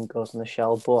weird in Ghost in the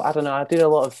Shell, but I don't know. I did a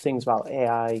lot of things about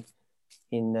AI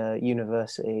in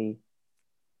university,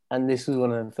 and this was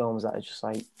one of the films that I just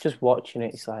watching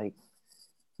it. It's like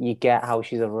you get how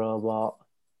she's a robot,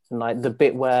 and like the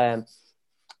bit where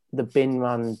the bin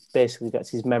man basically gets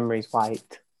his memories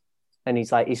wiped, and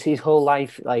he's like his whole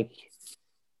life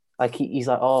he's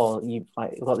like, oh, you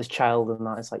like got this child and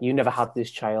that. It's like you never had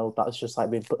this child. That's just like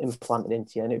been implanted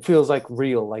into you, and it feels like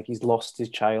real. Like he's lost his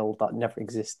child that never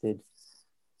existed,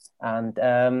 and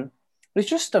it's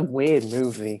just a weird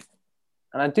movie.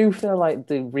 And I do feel like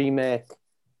the remake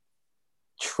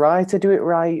tried to do it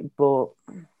right, but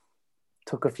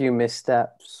took a few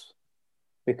missteps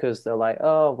because they're like,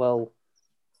 oh well,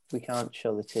 we can't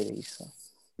show the titties.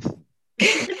 So.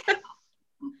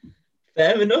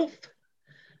 Fair enough.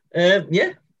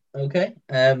 Yeah. Okay.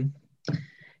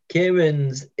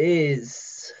 Kieran's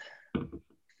is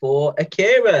for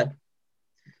Akira.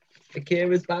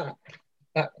 Akira's back.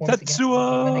 Back once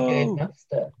Tetsuo! again. Renegade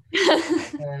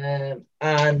Master.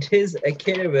 And his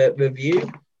Akira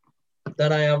review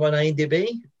that I have on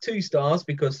IMDb, 2 stars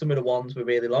because some of the ones were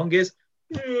really long, is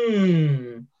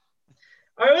I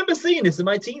remember seeing this in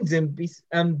my teens and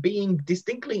being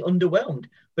distinctly underwhelmed,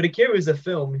 but Akira is a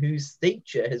film whose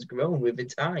stature has grown with the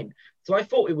time, so I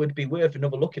thought it would be worth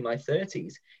another look in my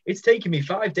 30s. It's taken me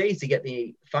 5 days to get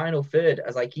the final third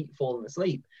as I keep falling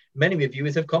asleep. Many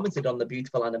reviewers have commented on the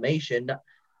beautiful animation,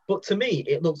 but to me,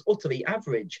 it looks utterly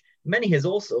average. Many has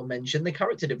also mentioned the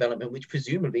character development, which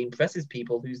presumably impresses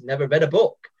people who's never read a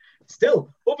book. Still,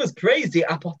 others praise the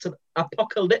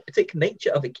apocalyptic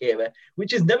nature of Akira,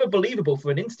 which is never believable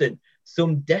for an instant.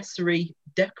 Some decry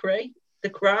the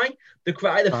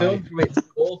film for its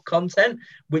core content,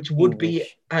 which would be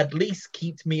at least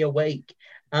keep me awake.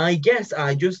 I guess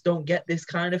I just don't get this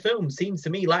kind of film. Seems to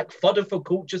me like fodder for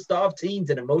culture-starved teens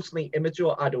and emotionally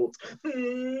immature adults.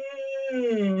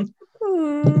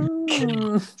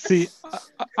 See,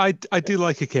 I do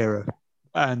like Akira,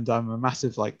 and I'm a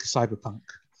massive like cyberpunk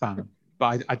fan,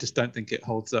 but I just don't think it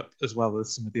holds up as well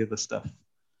as some of the other stuff.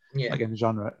 Yeah. Like in the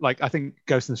genre. Like I think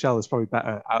Ghost in the Shell is probably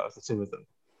better out of the two of them.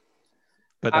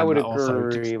 But I would that also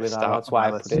agree with that. start That's why I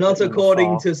on my put list. it Not at according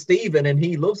number 4. to Stephen, and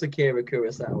he loves Akira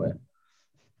Kurosawa.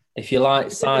 if you like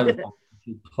Cyberpunk,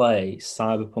 you play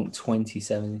Cyberpunk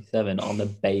 2077 on the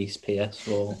base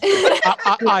PS4.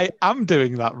 I am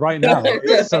doing that right now.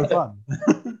 It's so fun.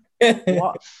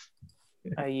 What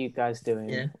are you guys doing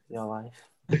in your life?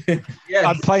 Yeah,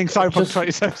 I'm playing Cyberpunk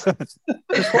 2077.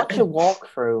 Just watch a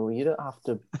walkthrough. You don't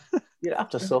have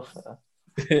to suffer.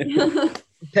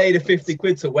 pay the 50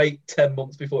 quid to wait 10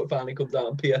 months before it finally comes out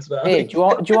on PS5. Hey, do you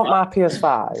want my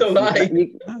PS5? So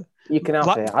you can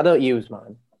have it. I don't use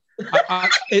mine.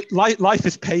 Life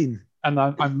is pain, and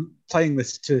I'm playing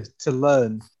this to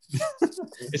learn.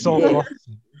 It's all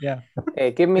philosophy. Yeah.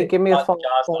 Hey, give me a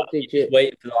 4-digit.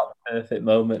 Wait for like the perfect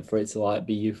moment for it to like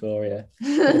be euphoria.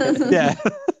 Yeah.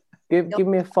 Give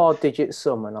me a 4-digit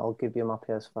sum, and I'll give you my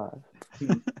PS5.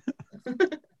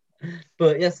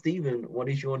 But yeah, Stephen, what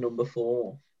is your number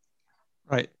 4?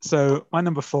 Right. So my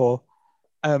number 4,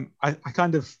 I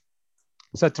kind of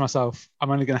said to myself, I'm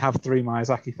only going to have 3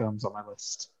 Miyazaki films on my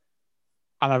list.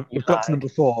 And we've got to number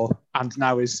 4, and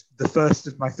now is the first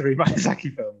of my 3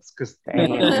 Miyazaki films. Because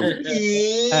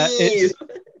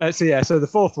so the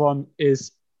fourth one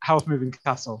is Howl's Moving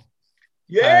Castle.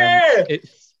 Yeah.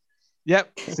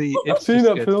 Yep. See, I've seen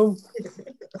that film.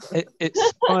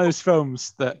 It's one of those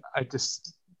films that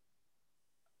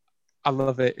I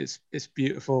love it. It's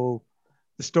beautiful.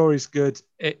 The story's good.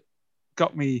 It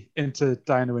got me into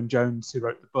Diana Wynne Jones, who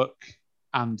wrote the book,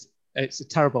 and it's a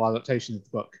terrible adaptation of the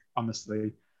book,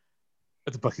 honestly.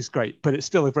 The book is great, but it's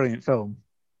still a brilliant film.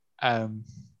 But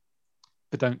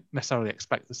don't necessarily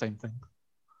expect the same thing.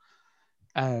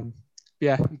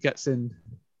 He gets in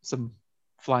some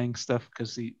flying stuff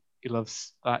because he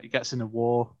loves that. He gets in a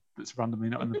war that's randomly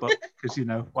not in the book because,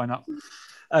 why not?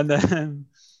 And then,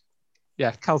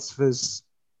 Calcifer's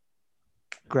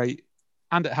great.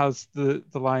 And it has the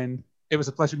line, "It was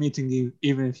a pleasure meeting you,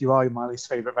 even if you are my least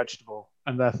favourite vegetable,"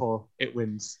 and therefore it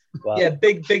wins. Wow. Yeah,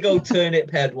 big old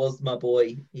turnip head was my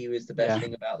boy. He was the best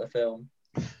thing about the film.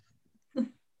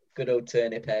 Good old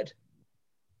turnip head.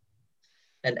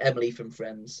 And Emily from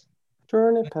Friends.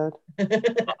 Turnip head.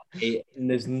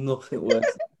 There's nothing worse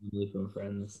than Emily from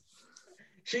Friends.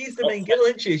 She's the main girl,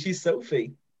 isn't she? She's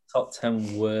Sophie. Top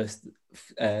 10 worst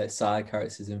side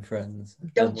characters in Friends.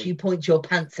 Don't you point your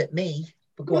pants at me.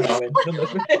 But go on, Aaron. Number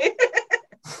 3.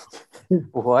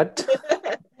 What?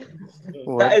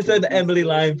 That is an Emily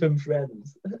line from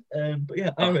Friends. But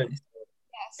yeah, Aaron.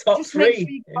 Yes, Top just make sure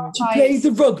 3. you clarify, She plays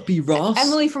the rugby, Ross.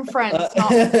 Emily from Friends,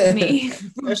 not me.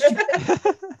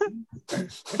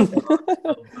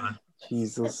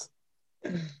 Jesus.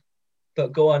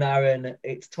 But go on, Aaron.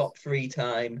 It's top 3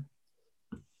 time.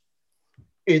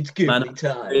 It's Ghibli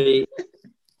time.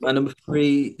 My number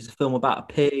 3 is a film about a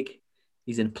pig.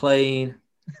 He's in a plane.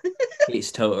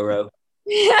 It's Totoro.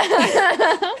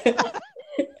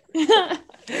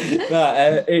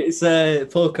 It's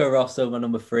Porco Rosso, my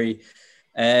number 3.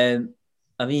 I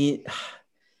mean,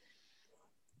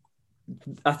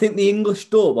 I think the English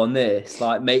dub on this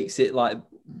makes it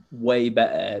way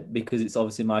better because it's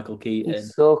obviously Michael Keaton.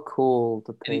 He's so cool,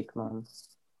 the pig man.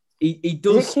 He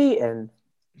does. Is it Keaton?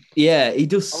 Yeah, he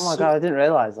does. Oh my god, I didn't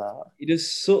realise that. He does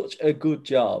such a good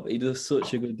job. He does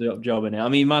such a good job in it. I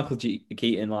mean, Michael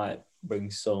Keaton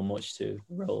brings so much to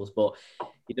roles, but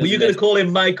were you going to call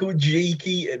him Michael G.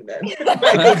 Keaton then?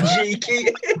 Michael G.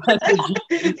 Keaton.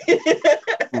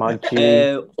 My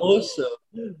G. Also,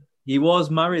 he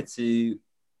was married to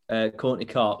Courtney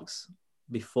Cox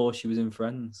before she was in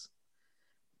Friends,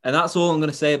 and that's all I'm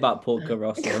going to say about Porco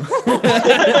Rosso.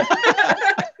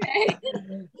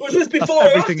 Was this before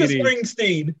or after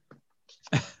Springsteen?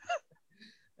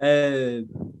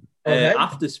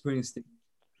 After Springsteen.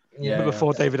 Yeah.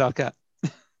 Before David Arquette.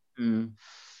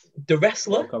 The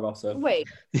wrestler? Porco Rosso. Wait.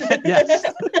 Yes.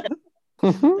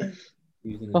 Oh,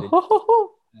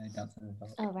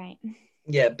 right.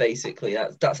 Yeah, basically.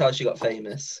 That's how she got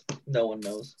famous. No one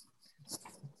knows.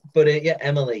 But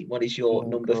Emily, what is your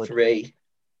number 3?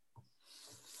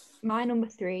 My number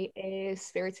 3 is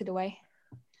Spirited Away.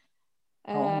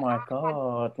 Oh my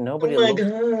god! Nobody oh my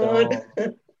loves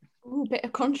god! Ooh, bit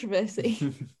of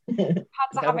controversy. Had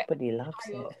to have Nobody loves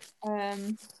it.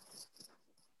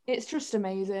 It's just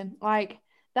amazing. The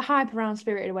hype around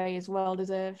Spirited Away is well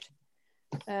deserved.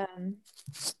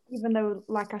 Even though,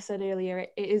 like I said earlier,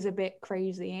 it is a bit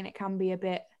crazy and it can be a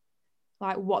bit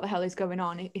what the hell is going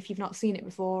on if you've not seen it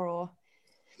before, or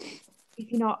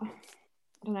if you're not, I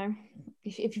don't know,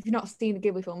 if you've not seen a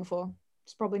Ghibli film before,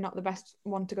 it's probably not the best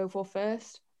one to go for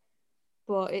first.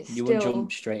 But it's you wouldn't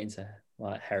jump straight into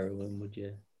heroin, would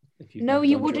you? No,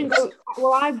 you wouldn't go.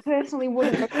 Well, I personally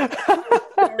wouldn't go.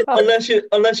 unless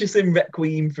you're seeing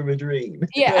Requiem for a Dream.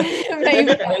 Yeah,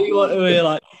 maybe. You want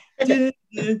to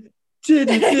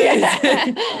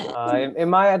in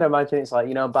my head, I imagine it's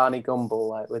Barney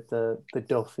Gumble, with the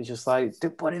duff. He's just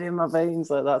put it in my veins.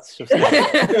 That's just.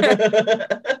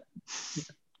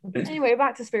 Anyway,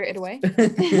 back to Spirited Away.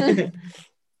 It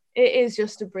is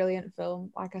just a brilliant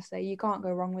film. Like I say, you can't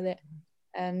go wrong with it.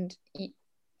 And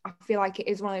I feel like it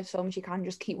is one of those films you can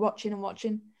just keep watching and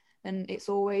watching. And it's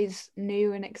always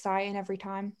new and exciting every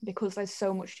time because there's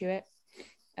so much to it.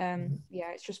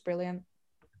 It's just brilliant.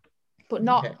 But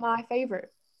not my favourite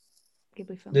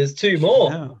Ghibli film. There's 2 more.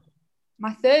 No.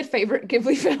 My 3rd favourite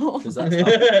Ghibli film.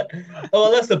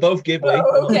 Unless they're both Ghibli.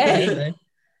 Oh, okay.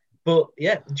 But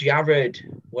Jarad,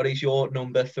 what is your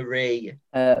number 3?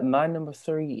 My number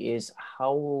 3 is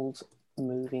Howl's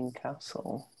Moving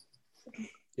Castle.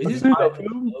 This is my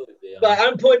film. But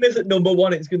I'm putting this at number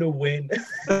 1. It's going to win.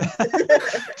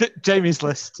 Jamie's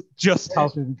list just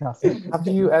Howl's Moving Castle. Have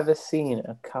you ever seen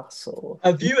a castle?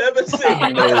 Have you ever seen?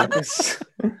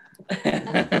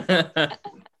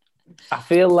 I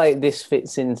feel like this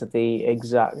fits into the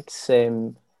exact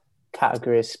same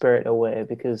category as Spirited Away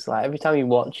because, like, every time you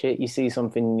watch it, you see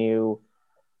something new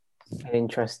and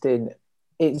interesting.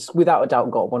 It's without a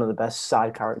doubt got one of the best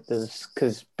side characters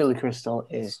because Billy Crystal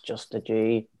is just a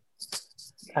G.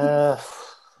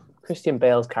 Christian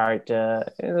Bale's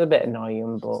character is a bit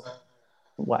annoying, but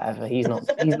whatever. He's not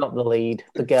the lead.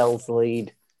 The girl's the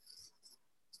lead.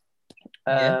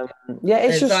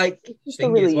 It's just like it's just a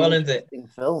really interesting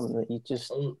film that you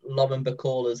just Lauren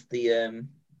Bacall's the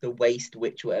Waste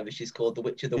Witch, whatever she's called, the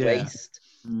Witch of the Waste.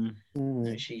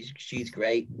 She's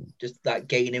great. Just that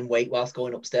gaining weight whilst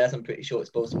going upstairs. I'm pretty sure it's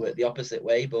supposed to work the opposite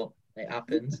way, but it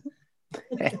happens.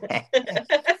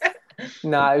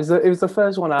 No, it was the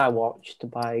first one I watched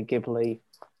by Ghibli,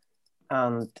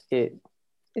 and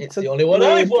it's the only one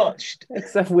I've watched.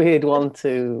 It's a weird one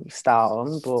to start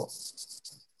on, but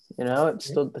it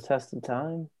stood the test of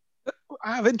time.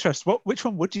 I have interest. Which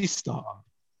one would you start on?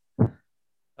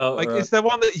 Totoro. Is there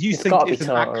one that you think is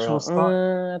an actual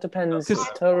start? It depends.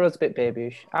 Totoro's a bit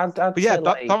babyish. But yeah,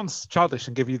 that one's childish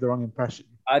and give you the wrong impression.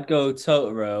 I'd go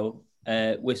Totoro,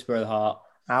 Whisper of the Heart.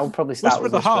 I would probably start Whisper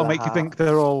of the Heart. Make you think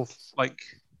they're all like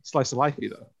slice of lifey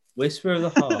though. Whisper of the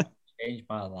Heart changed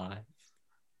my life.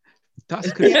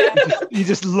 That's good. You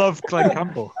just love Glenn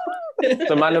Campbell.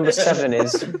 So my number 7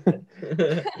 is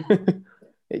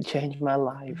it changed my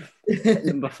life.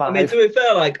 Number 5. I mean, to be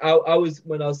fair, like I was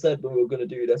when I said when we were going to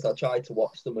do this, I tried to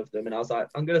watch some of them, and I was like,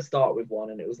 I'm going to start with one,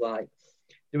 and it was like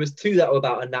there was 2 that were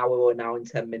about an hour or an hour and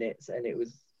 10 minutes, and it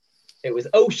was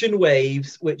Ocean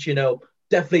Waves, which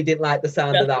definitely didn't like the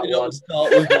sound of that one.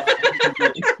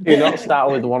 Do not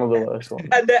start with one of the worst ones.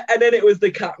 And then it was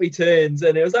The Cat Returns,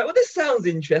 and it was like, well, this sounds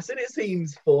interesting. It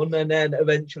seems fun. And then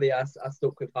eventually I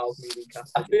stuck with Howl's Moving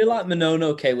Castle. I feel like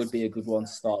Mononoke would be a good one to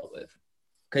start with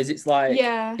because it's like,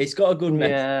 it's got a good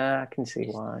message. Yeah, I can see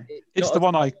why. It's the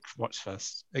one I watched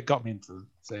first. It got me into it.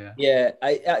 So yeah. Yeah,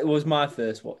 it was my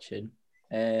first watching.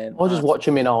 Or just watch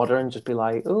them in order and just be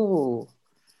like, ooh.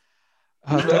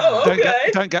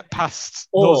 Don't get past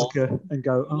Nausicaa and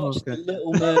go, okay.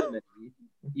 Little Mermaid.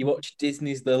 You watch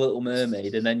Disney's The Little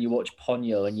Mermaid and then you watch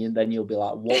Ponyo and then you'll be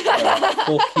like, what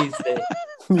the fuck is this?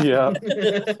 Yeah.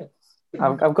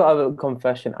 I've got a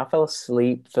confession. I fell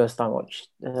asleep first time I watched,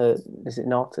 is it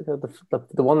Nautica?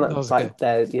 The one that's like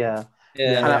dead, yeah.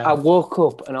 And I woke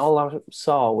up and all I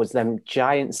saw was them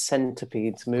giant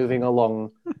centipedes moving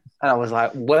along. And I was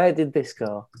like, where did this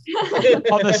go?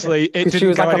 Honestly, it didn't she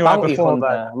was go like anywhere a bounty before hunter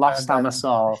that. last time I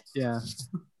saw. Yeah.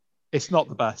 It's not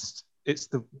the best. It's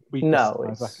the weakest. No,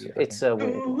 it's a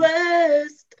weird one.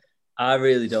 I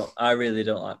really don't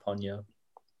like Ponyo.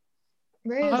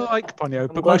 Really? I like Ponyo,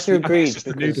 but glad mostly you agreed, it's just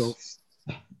the noodles.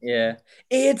 Yeah.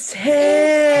 It's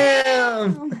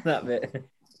him! That bit.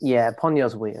 Yeah,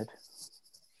 Ponyo's weird.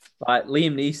 Like,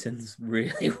 Liam Neeson's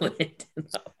really weird.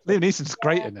 Liam Neeson's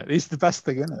great in it. He's the best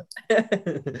thing in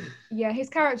it. Yeah, his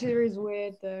character is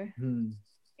weird, though.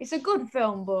 It's a good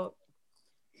film, but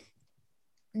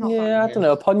not fun. I don't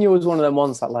know. Ponyo was one of them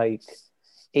ones that, like,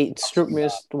 it struck me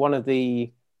as one of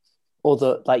the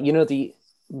other, like,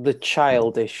 the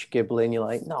childish Ghibli, and you're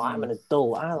like, no, I'm an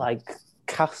adult. I like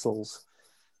castles.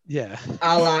 Yeah.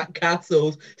 I like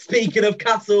castles. Speaking of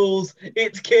castles,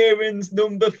 it's Kieran's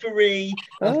number 3.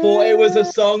 I thought it was a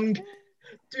song.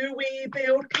 Do we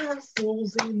build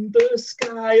castles in the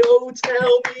sky? Oh,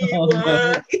 tell me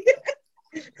why.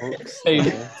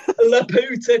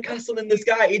 Laputa, Castle in the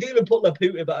Sky. He didn't even put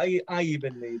Laputa, but I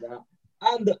even knew that.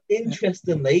 And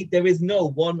interestingly, there is no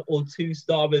 1 or 2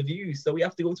 star review, so we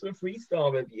have to go to a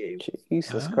 3-star review.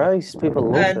 Jesus Christ,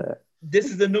 people love it.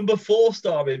 This is a number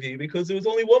 4-star review because there was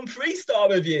only 1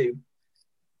 3-star review.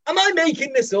 Am I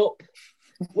making this up?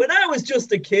 When I was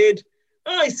just a kid,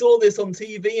 I saw this on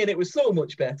TV and it was so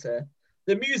much better.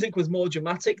 The music was more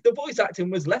dramatic, the voice acting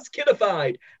was less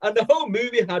kiddified, and the whole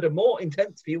movie had a more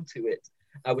intense feel to it.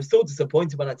 I was so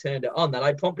disappointed when I turned it on that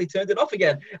I promptly turned it off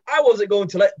again. I wasn't going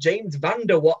to let James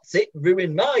Vanderwatsit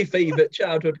ruin my favourite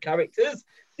childhood characters.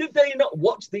 Did they not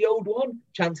watch the old one?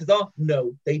 Chances are,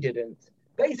 no, they didn't.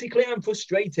 Basically, I'm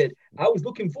frustrated. I was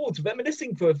looking forward to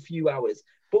reminiscing for a few hours,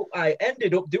 but I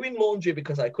ended up doing laundry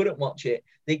because I couldn't watch it.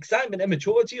 The excitement and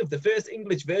maturity of the first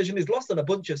English version is lost on a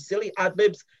bunch of silly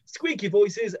ad-libs, squeaky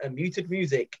voices, and muted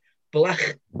music.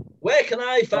 Blech. Where can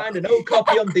I find an old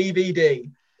copy on DVD?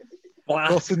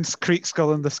 Wilson's Creek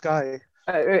Skull in the Sky.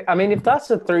 I mean, if that's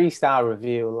a 3-star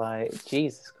review, like,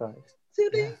 Jesus Christ. To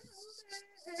be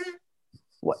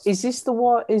What is this? The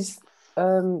what is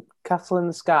Castle in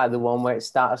the Sky? The one where it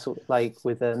starts like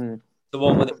with The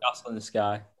one with the castle in the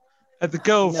sky. The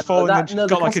girl falling and she's got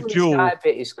the like a Castle in the jewel. Sky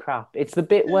bit is crap. It's the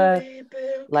bit where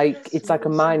like it's like a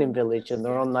mining village and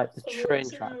they're on like the train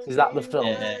tracks. Is that the film?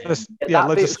 Yeah. Yeah,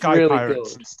 loads of bit's sky really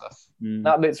pirates good. and stuff.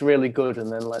 That bit's really good,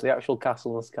 and then like the actual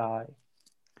Castle in the Sky.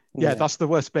 Yeah, that's the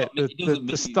worst bit. It doesn't The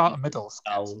mean start and middle.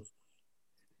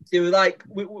 They were like,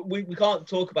 we can't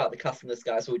talk about the Castle in the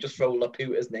Sky, so we'll just throw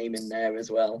Laputa's name in there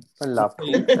as well. I love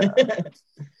it.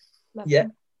 Yeah.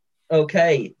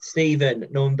 Okay, Stephen,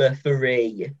 number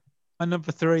 3. My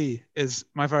number 3 is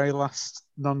my very last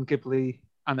non-Ghibli,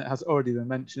 and it has already been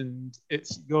mentioned.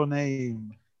 It's Your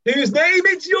Name. Whose name?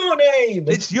 It's Your Name.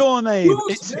 It's Your Name.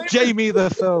 Whose It's name? Jamie the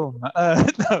film.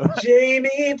 No.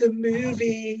 Jamie the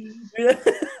movie.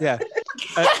 Yeah.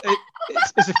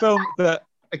 It's a film that,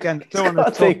 again, don't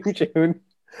want to talk. Theme tune.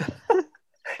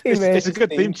 It's a good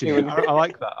theme tune. I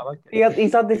like that. I like it.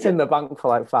 He's had this in the bank for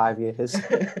like 5 years.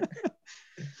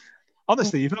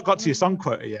 Honestly, you've not got to your song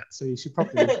quota yet, so you should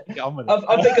probably get on with it.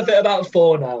 I think of it about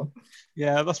 4 now.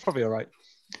 Yeah, that's probably all right.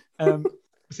 So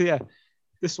yeah,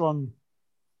 this one,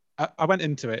 I went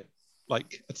into it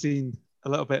like I'd seen a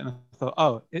little bit, and I thought,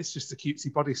 oh, it's just a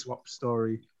cutesy body swap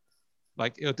story.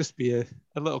 Like it'll just be a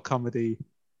little comedy.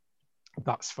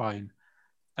 That's fine.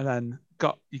 And then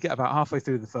you get about halfway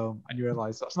through the film, and you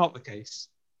realise that's not the case.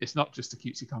 It's not just a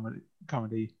cutesy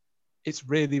comedy. It's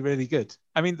really, really good.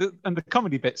 I mean, the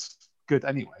comedy bit's good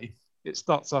anyway. It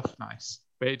starts off nice,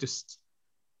 but it just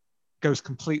goes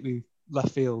completely left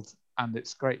field, and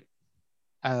it's great.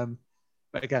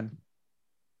 But again,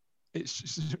 it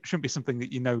shouldn't be something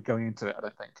that you know going into it. I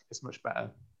don't think it's much better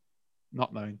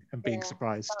not knowing and being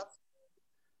surprised.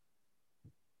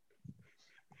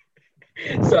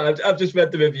 So I've just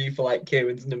read the review for like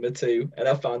Kieran's number 2, and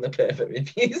I found the perfect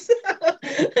reviews.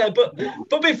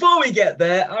 but before we get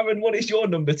there, Aaron, what is your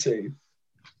number 2?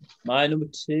 My number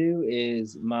 2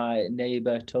 is My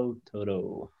Neighbor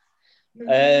Totoro.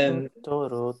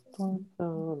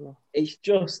 It's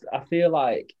just, I feel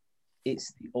like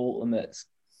it's the ultimate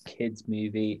kids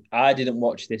movie. I didn't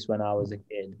watch this when I was a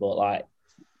kid, but like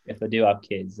if I do have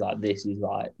kids, like this is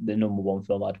like the number 1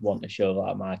 film I'd want to show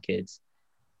like my kids.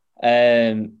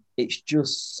 It's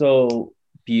just so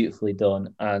beautifully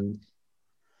done, and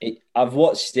I've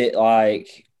watched it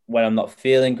like when I'm not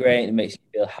feeling great. It makes me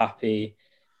feel happy.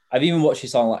 I've even watched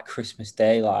this on like Christmas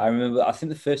Day. Like I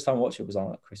think the first time I watched it was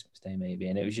on like Christmas Day maybe,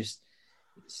 and it was just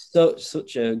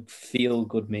such a feel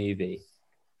good movie.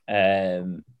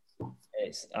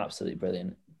 It's absolutely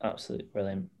brilliant.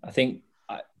 I think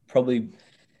probably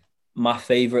my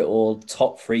favorite or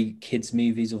top 3 kids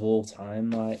movies of all time.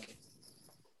 Like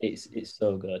it's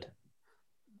so good.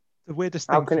 The weirdest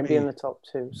thing How can for it be me, in the top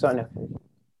 2? Sorry, no. I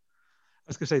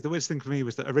was going to say, the weirdest thing for me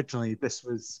was that originally this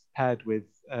was paired with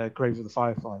Grave of the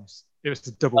Fireflies. It was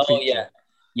a double feature.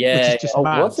 Yeah. Which is just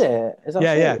mad. Was it? Is that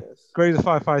yeah. serious? Grave of the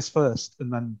Fireflies first,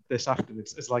 and then this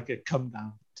afterwards is like a come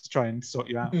down to try and sort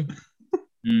you out.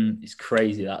 It's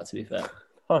crazy that, to be fair.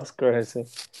 That's crazy.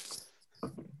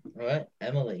 All right,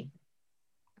 Emily.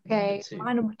 Okay,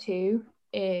 my number 2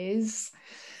 is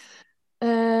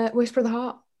Whisper of the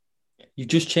Heart. You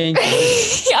just changed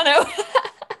it. Yeah, I know.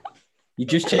 You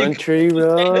just changed Country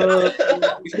Road.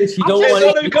 because you don't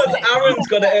want it. Because Aaron's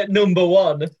got it at number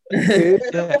 1.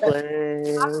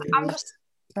 I'm just.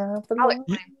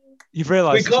 You've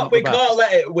realised we can't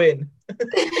let it win.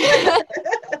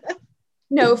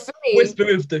 No, for me. Whisper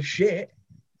of the shit.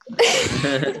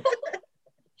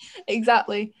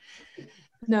 Exactly.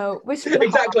 No, Whisper.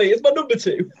 Exactly. It's my number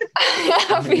 2.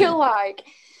 I feel like.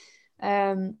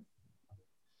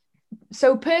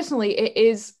 So personally, it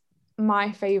is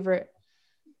my favorite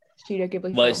Studio Ghibli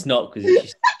film. Well, it's not because it's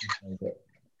just.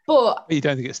 But you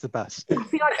don't think it's the best? I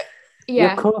feel like,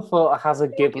 yeah. Your cover photo has a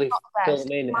Ghibli not the best.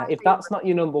 film in it. My If that's not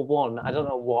your number 1, I don't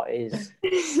know what is.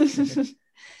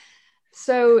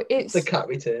 So it's The Cat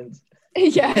Returns.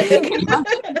 Yeah.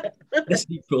 The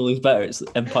sequel is better. It's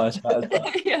Empire Strikes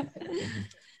Back. Yeah.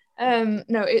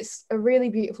 No, it's a really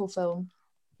beautiful film.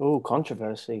 Oh,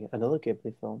 controversy! Another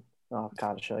Ghibli film. Oh, I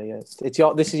can't show you.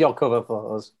 This is your cover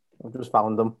photos. I've just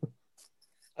found them.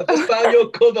 I've just found your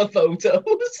cover photos.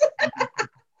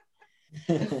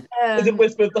 Is it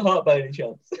Whisper of the Heart by any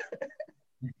chance?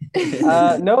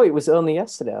 No, it was only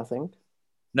yesterday, I think.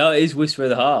 No, it is Whisper of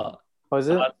the Heart. Was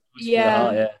it?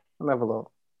 Yeah. Yeah. Let me have a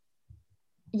look.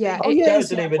 Yeah. Oh, yeah.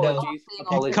 Don't even know.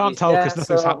 You can't tell because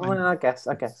nothing's happening. Well, I guess.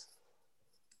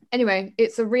 Anyway,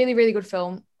 it's a really, really good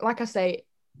film. Like I say,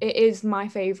 it is my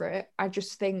favourite. I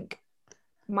just think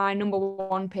my number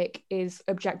 1 pick is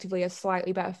objectively a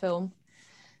slightly better film.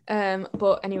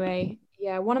 But anyway,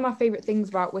 Yeah, one of my favorite things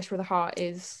about Whisper of the Heart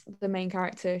is the main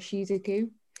character, Shizuku,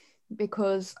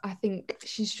 because I think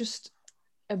she's just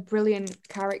a brilliant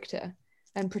character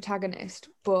and protagonist,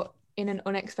 but in an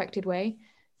unexpected way,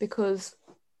 because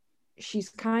she's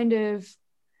kind of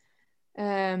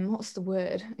what's the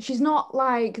word? She's not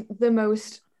like the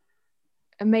most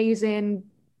amazing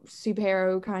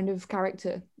superhero kind of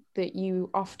character that you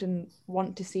often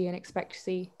want to see and expect to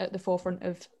see at the forefront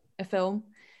of a film.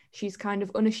 She's kind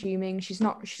of unassuming. She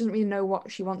doesn't really know what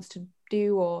she wants to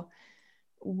do or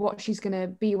what she's going to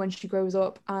be when she grows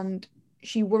up, and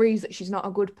she worries that she's not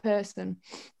a good person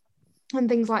and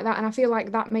things like that. And I feel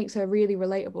like that makes her really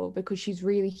relatable because she's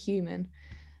really human,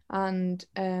 and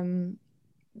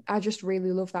I just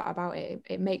really love that about it.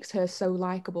 It makes her so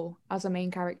likable as a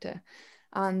main character,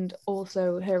 and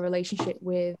also her relationship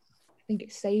with, I think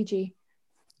it's Seiji.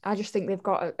 I just think they've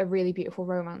got a really beautiful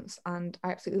romance, and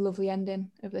I absolutely love the ending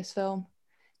of this film.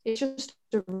 It's just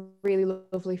a really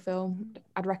lovely film.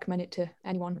 I'd recommend it to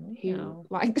anyone who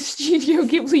likes Studio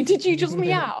Ghibli. Did you just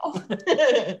meow?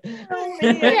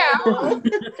 Meow.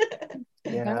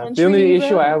 Yeah. The only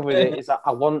issue I have with it is that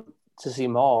I want to see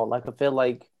more. Like, I feel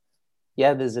like,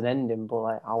 yeah, there's an ending, but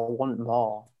like, I want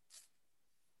more.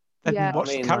 Then watch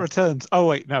The Cat Returns. Oh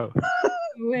wait, no.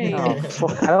 Wait. No,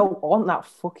 I don't want that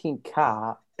fucking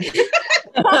cat.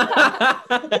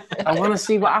 I want to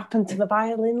see what happened to the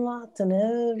violin lad and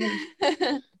her.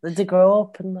 Did they grow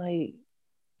up and like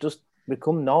just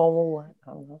become normal? Like,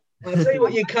 I don't know. I'll tell you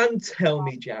what you can tell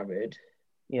me, Jarad.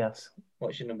 Yes.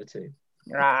 What's your number 2?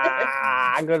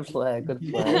 Good play, good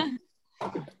play.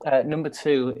 Number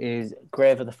 2 is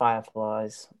Grave of the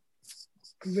Fireflies.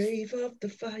 Grave of the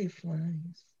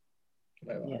Fireflies.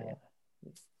 Yeah.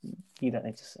 You don't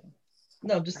need to sing.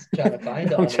 No, I'm just trying to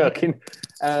find it. I'm joking.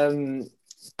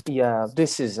 Yeah,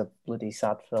 this is a bloody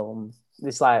sad film.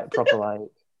 It's like proper like.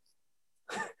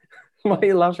 Why are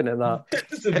you laughing at that?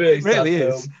 It's a very sad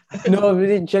is. film. No, but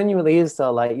it genuinely is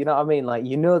though. Like, you know what I mean? Like,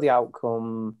 you know the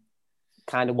outcome,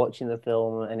 kind of watching the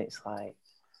film, and it's like,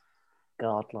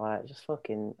 God, like, just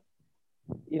fucking,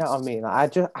 you know what I mean?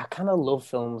 Like, I kind of love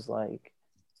films like,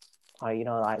 you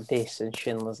know, like this and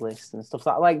Schindler's List and stuff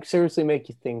that like seriously make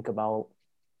you think about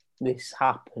this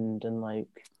happened and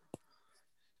like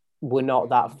we're not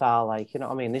that far, like, you know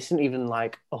what I mean? This isn't even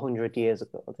like 100 years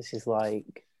ago. This is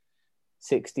like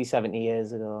 60, 70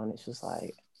 years ago, and it's just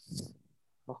like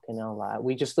fucking hell, like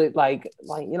we just look like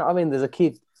you know what I mean? There's a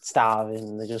kid starving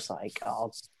and they're just like,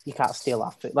 oh, you can't steal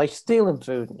that food, like stealing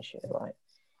food and shit, like,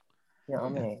 you know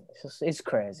what I mean? It's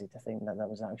crazy to think that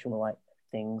was actually like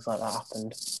things like that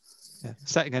happened. Yeah,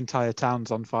 setting entire towns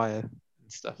on fire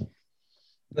and stuff.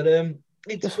 But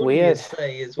it's just weird. To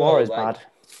say as well, war is like, bad.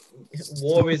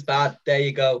 War is bad. There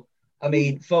you go. I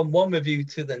mean, from one review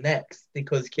to the next,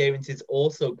 because Kieran's is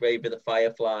also Grave of the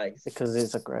Fireflies. Because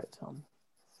it's a great film.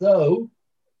 So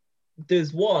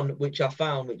there's one which I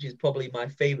found, which is probably my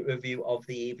favourite review of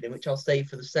the evening, which I'll save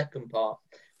for the second part.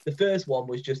 The first one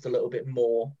was just a little bit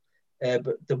more,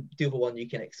 but the other one you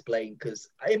can explain because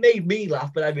it made me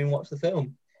laugh, but I didn't watch the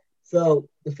film. So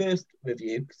the first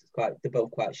review, because they're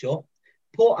both quite short.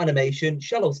 Poor animation,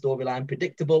 shallow storyline,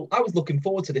 predictable. I was looking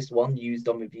forward to this one used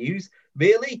on reviews.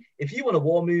 Really? If you want a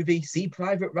war movie, see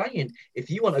Private Ryan. If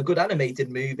you want a good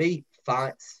animated movie,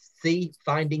 see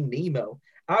Finding Nemo.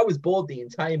 I was bored the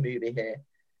entire movie here.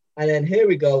 And then here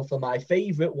we go for my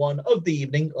favourite one of the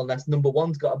evening, unless number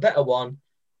one's got a better one.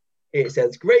 It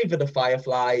says Grave of the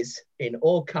Fireflies in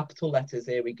all capital letters.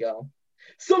 Here we go.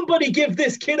 Somebody give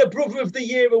this kid a Brother of the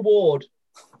Year award.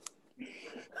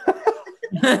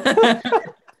 Yeah,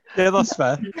 that's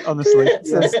fair, honestly.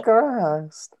 Jesus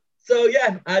Christ. So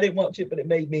yeah, I didn't watch it, but it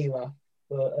made me laugh.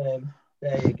 But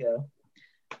there you go.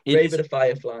 Grave of the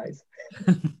Fireflies.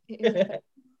 It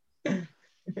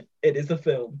is a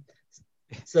film.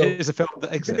 So it is a film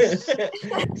that exists.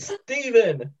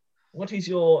 Stephen, what is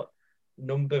your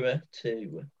number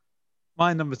 2?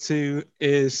 My number 2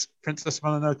 is Princess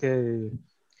Mononoke,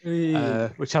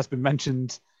 which has been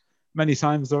mentioned many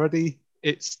times already.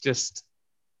 It's just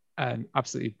an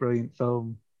absolutely brilliant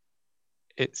film.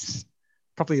 It's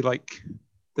probably like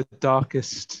the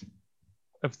darkest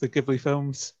of the Ghibli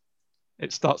films.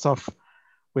 It starts off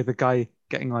with a guy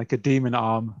getting like a demon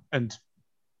arm and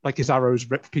like his arrows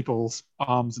rip people's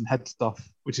arms and heads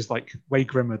off, which is like way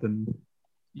grimmer than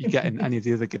you get in any of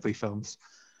the other Ghibli films.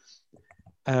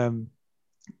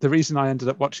 The reason I ended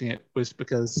up watching it was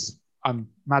because I'm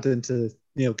mad into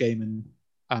Neil Gaiman,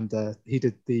 and he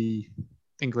did the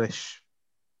English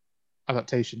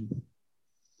adaptation.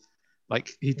 Like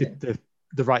he did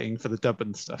the writing for the dub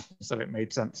and stuff, so it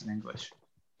made sense in English,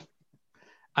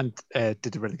 and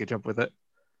did a really good job with it.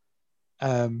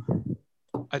 I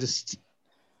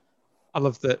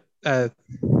love that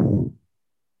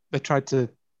they tried to,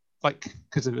 like,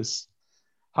 because it was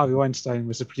Harvey Weinstein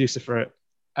was the producer for it,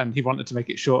 and he wanted to make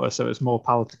it shorter so it was more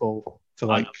palatable for,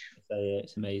 like,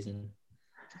 it's amazing.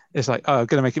 It's like, oh, I'm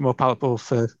going to make it more palatable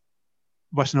for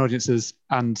Western audiences,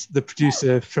 and the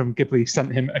producer from Ghibli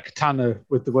sent him a katana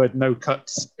with the word "no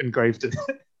cuts" engraved in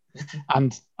it,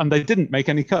 and they didn't make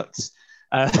any cuts.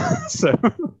 So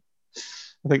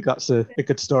I think that's a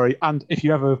good story. And if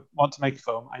you ever want to make a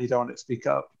film and you don't want it to speak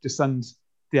up, just send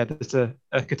the editor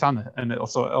a katana and it'll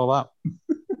sort it all out.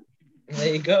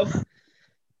 There you go.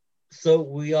 So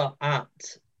we are at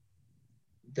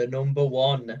the number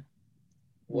one.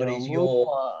 What is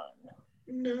your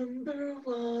number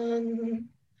one?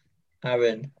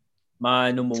 Aaron,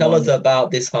 my number tell one. us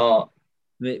about this heart.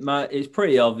 It's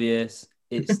pretty obvious.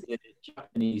 It's the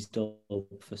Japanese dub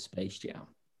for Space Jam.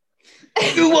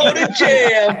 You want a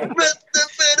jam?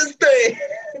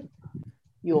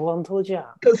 You want to jam?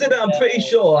 Consider, I'm pretty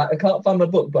sure, I can't find my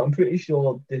book, but I'm pretty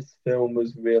sure this film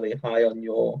was really high on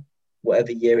your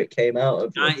whatever year it came out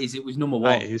of. 90s, it was number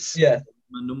one. 90s. Yeah.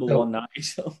 My number one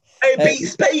 90s. So. It beat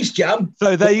Space Jam.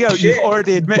 So there you go. You've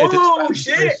already admitted it's better than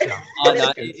Space Jam. Oh,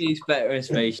 no, it is better than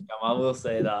Space Jam. I will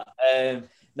say that.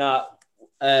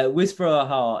 Whisper of a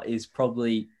Heart is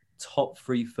probably top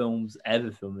 3 films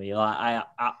ever for me. Like, I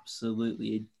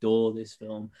absolutely adore this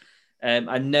film.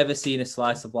 I'd never seen a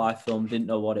slice of life film, didn't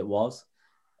know what it was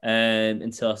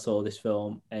until I saw this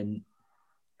film, and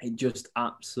it just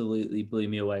absolutely blew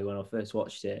me away when I first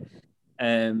watched it.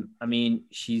 I mean,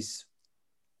 she's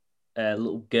a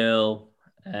little girl.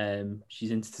 She's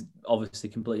into obviously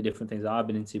completely different things that I've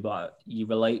been into, but you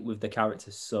relate with the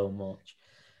characters so much,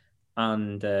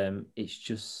 and it's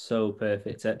just so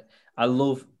perfect. I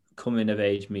love coming of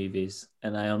age movies,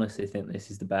 and I honestly think this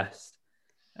is the best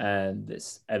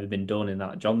that's ever been done in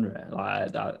that genre.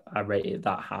 Like I rate it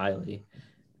that highly,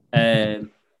 and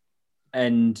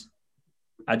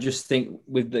I just think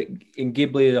in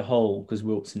Ghibli as a whole, because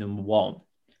we're up to number one,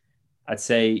 I'd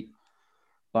say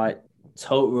like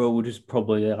Totoro would just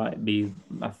probably like be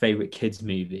my favorite kids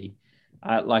movie.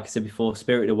 Like I said before,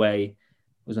 Spirited Away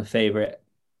was my favorite.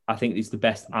 I think it's the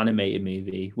best animated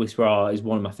movie. Whisper Heart is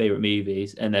one of my favorite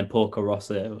movies, and then Porco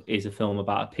Rosso is a film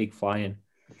about a pig flying.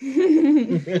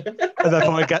 And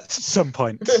therefore I get some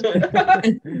points.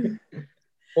 Oink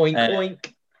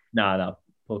oink. No,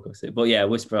 Porco Rosso. But yeah,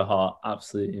 Whisper of Heart,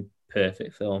 absolutely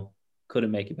perfect film.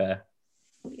 Couldn't make it better.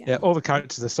 Yeah, all the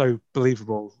characters are so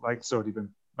believable. Like it's already been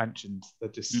mentioned. They're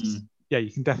just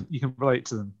you can relate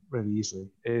to them really easily.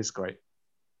 It is great.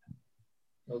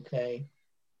 Okay.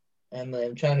 Emily,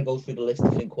 I'm trying to go through the list to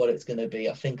think what it's going to be.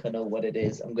 I think I know what it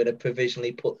is. I'm going to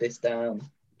provisionally put this down.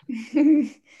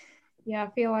 Yeah, I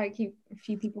feel like a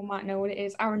few people might know what it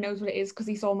is. Aaron knows what it is because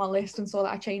he saw my list and saw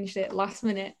that I changed it last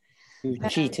minute. You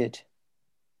cheated.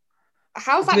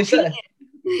 How's that cheating?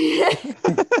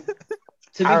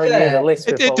 To be fair,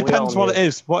 it depends what it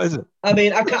is. What is it? I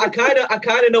mean, I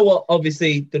kind of know what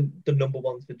obviously the number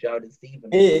one's for Jarad and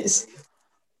Stephen. It's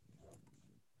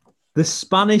the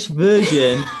Spanish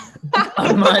version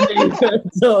of My Neighbor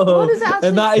Totoro,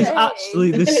 and that is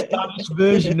actually the Spanish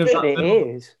version of that. It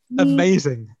is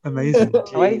amazing.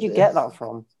 Where did you get that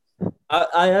from?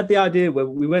 I had the idea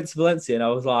when we went to Valencia, and I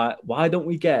was like, why don't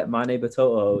we get My Neighbor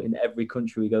Totoro in every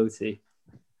country we go to?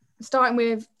 Starting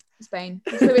with Spain.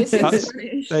 So it's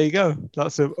Spanish. There you go.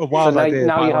 That's a wild idea.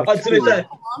 Now you have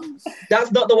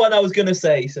that's not the one I was going to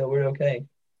say, so we're okay.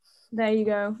 There you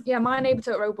go. Yeah, My Neighbor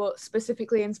Totoro, but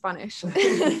specifically in Spanish.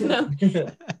 No.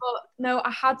 But no,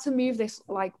 I had to move this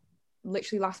like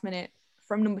literally last minute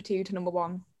from number 2 to number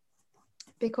 1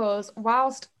 because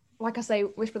whilst, like I say,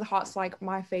 Whisper of the Heart's like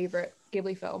my favourite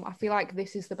Ghibli film, I feel like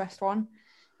this is the best one.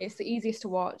 It's the easiest to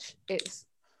watch. It's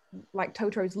like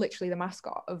Totoro's literally the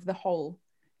mascot of the whole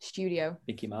studio.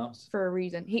 Mickey Mouse. For a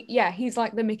reason. He's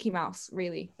like the Mickey Mouse,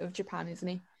 really, of Japan, isn't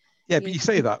he? Yeah, but you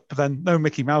say that, but then no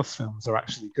Mickey Mouse films are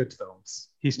actually good films.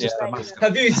 He's just a mascot.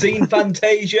 Have you seen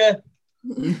Fantasia?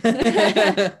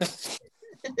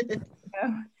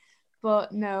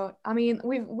 But no, I mean,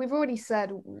 we've already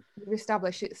said, we've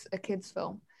established it's a kids'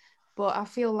 film, but I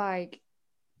feel like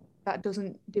that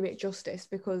doesn't do it justice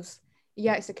because,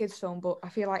 yeah, it's a kids' film, but I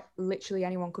feel like literally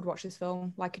anyone could watch this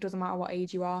film. Like, it doesn't matter what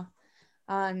age you are.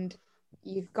 And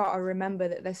you've got to remember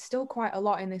that there's still quite a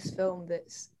lot in this film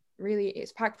that's really,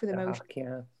 it's packed with emotion.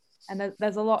 Yeah. And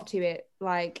there's a lot to it.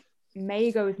 Like,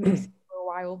 May goes missing for a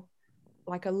while.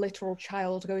 Like, a literal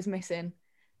child goes missing.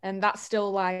 And that's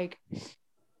still, like,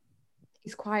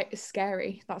 it's quite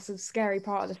scary. That's a scary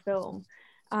part of the film.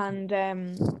 And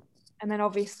then,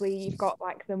 obviously, you've got,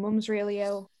 like, the mum's really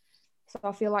ill. So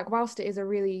I feel like whilst it is a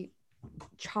really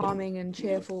charming and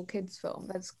cheerful kids film,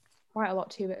 there's quite a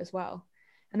lot to it as well.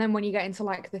 And then when you get into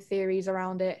like the theories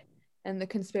around it and the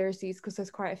conspiracies, because there's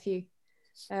quite a few,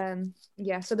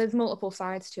 so there's multiple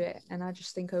sides to it, and I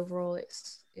just think overall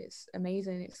it's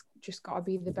amazing. It's just got to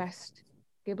be the best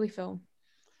Ghibli film.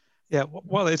 Yeah,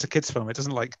 well, it's a kids' film. It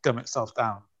doesn't like dumb itself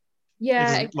down. Yeah, It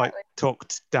doesn't exactly. like talk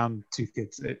down to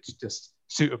kids. It's just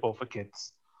suitable for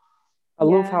kids. I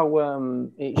love how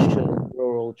it shows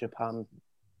rural Japan,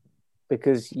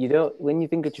 because when you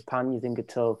think of Japan, you think of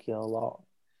Tokyo a lot,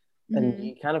 and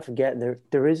you kind of forget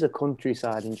there is a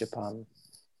countryside in Japan,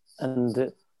 and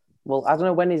I don't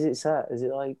know, when is it set? Is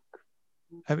it like?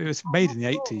 It was made in the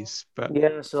 80s, but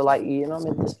yeah. So like,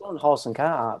 they're still on horse and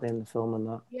cart out in the film and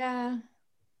that. Yeah.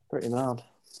 Pretty mad.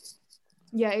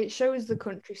 Yeah, it shows the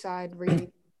countryside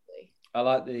really. I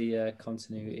like the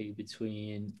continuity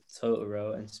between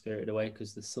Totoro and Spirited Away,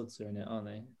 because the Suds are in it, aren't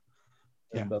they?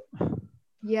 Yeah.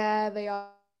 Yeah, they are.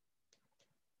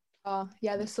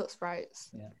 Yeah, the Sut sprites.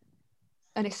 Yeah.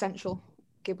 An essential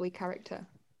Ghibli character.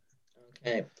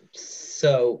 Okay,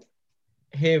 so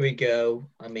here we go.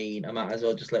 I mean, I might as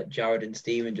well just let Jarad and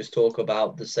Stephen just talk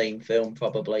about the same film,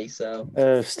 probably. So,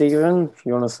 Stephen, if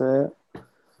you want to say it.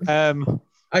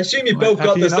 I assume you both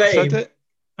got the same.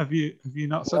 Have you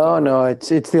not said Oh it? no, it's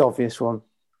the obvious one.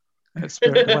 It's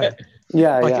Spirited Away.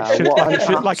 Yeah,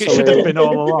 It should have been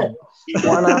all along.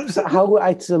 How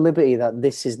it's a liberty that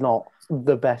this is not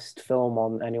the best film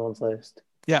on anyone's list.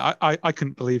 Yeah, I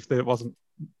couldn't believe that it wasn't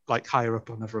like higher up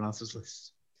on everyone else's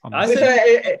list. It's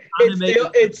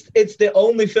the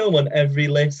only film on every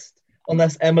list,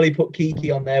 unless Emily put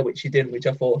Kiki on there, which she didn't, which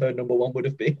I thought her number one would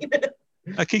have been.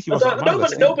 Kiki wasn't on my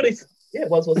list. Yeah, it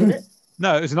was, wasn't it?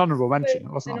 No, it was an honourable mention.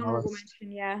 It wasn't An on my honourable list.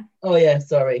 mention, yeah. Oh yeah,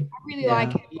 sorry. I really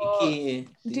like it. Kiki,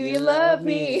 do you love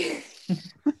me?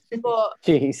 But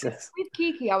Jesus. with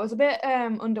Kiki, I was a bit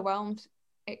underwhelmed.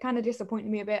 It kind of disappointed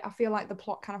me a bit. I feel like the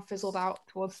plot kind of fizzled out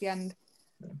towards the end.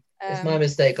 It's my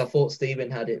mistake. I thought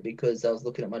Stephen had it because I was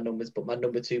looking at my numbers, but my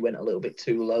number 2 went a little bit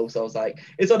too low. So I was like,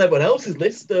 it's on everyone else's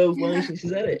list, though. Why should she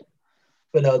said it?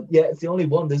 But no, yeah, it's the only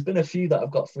one. There's been a few that I've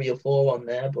got 3 or 4 on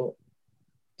there, but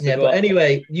yeah. But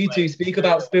anyway, you two speak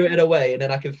about Spirited Away, and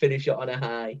then I can finish it on a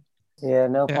high. Yeah,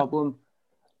 no problem.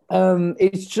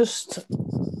 It's just,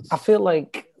 I feel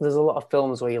like there's a lot of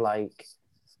films where you're like,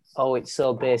 oh, it's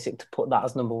so basic to put that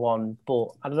as number 1.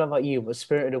 But I don't know about you, but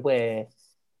Spirited Away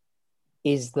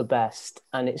is the best,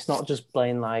 and it's not just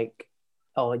plain like,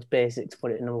 oh, it's basic to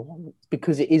put it in number 1,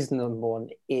 because it is number 1.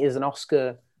 It is an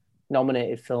Oscar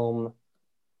nominated film.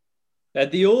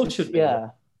 They all should be.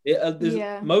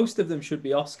 Yeah. Most of them should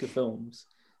be Oscar films.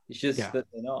 It's just that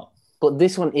they're not. But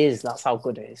this one is. That's how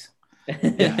good it is.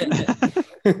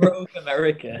 Broke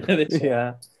America.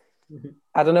 Yeah.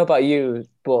 I don't know about you,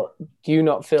 but do you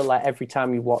not feel like every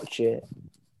time you watch it,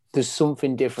 there's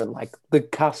something different? Like the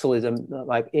castle is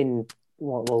like in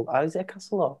is it a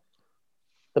castle or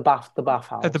the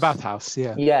bathhouse? At the bathhouse,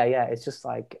 yeah. Yeah. It's just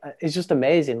like, it's just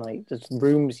amazing. Like just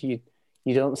rooms you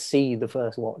don't see the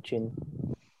first watching.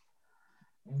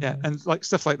 Yeah, and like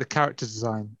stuff like the character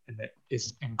design in it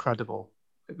is incredible.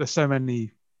 There's so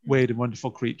many weird and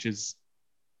wonderful creatures,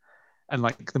 and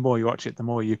like the more you watch it, the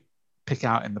more you pick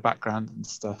out in the background and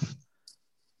stuff.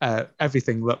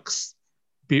 Everything looks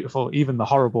beautiful. Even the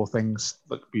horrible things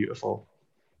look beautiful.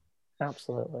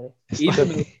 Absolutely.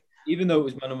 Even though it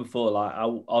was my number 4, like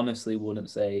I honestly wouldn't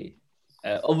say,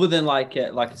 other than like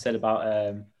I said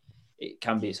about it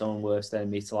can be its own worst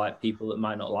enemy to like people that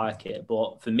might not like it.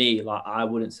 But for me, like I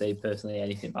wouldn't say personally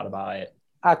anything bad about it.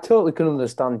 I totally can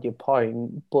understand your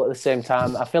point, but at the same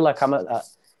time, I feel like I'm at that.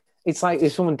 It's like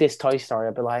if someone dissed Toy Story,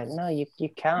 I'd be like, no, you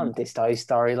can't diss Toy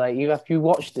Story. Like you have to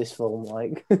watch this film.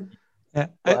 Like, yeah,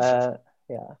 but,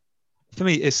 yeah. For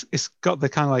me, it's got the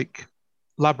kind of like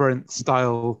labyrinth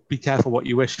style, be careful what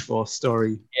you wish for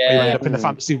story. Yeah, where you end up in a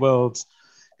fantasy world,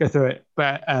 go through it.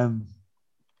 But I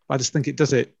just think it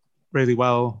does it really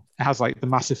well. It has like the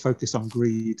massive focus on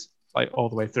greed, like all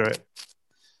the way through it.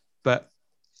 But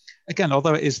again,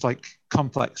 although it is like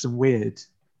complex and weird,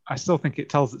 I still think it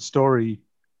tells its story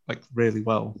like really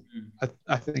well.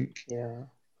 I think. Yeah.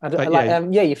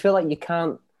 You feel like you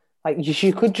can't, like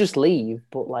she could just leave,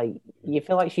 but like you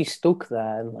feel like she's stuck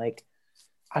there, and like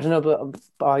I don't know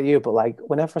about you, but like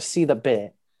whenever I see the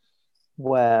bit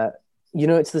where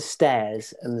it's the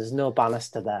stairs and there's no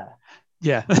banister there.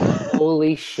 Yeah.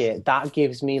 Holy shit, that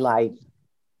gives me like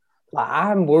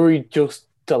I'm worried just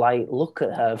to like look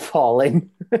at her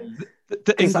falling.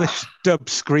 The English dub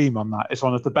scream on that is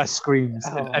one of the best screams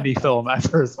in any film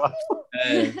ever as well.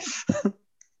 Do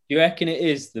you reckon it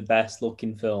is the best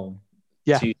looking film?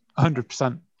 Yeah,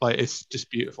 100%. Like, it's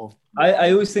just beautiful.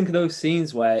 I always think of those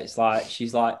scenes where it's like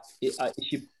she's like, is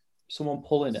she someone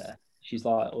pulling her? She's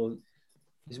like, or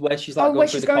is where she's like where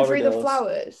she's going through the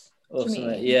flowers. Or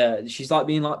something. Yeah, she's like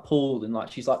being like pulled and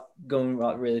like she's like going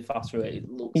like really fast through it. It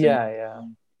looks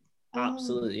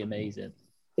absolutely amazing.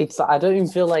 It's I don't even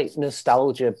feel like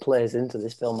nostalgia plays into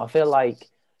this film. I feel like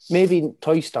maybe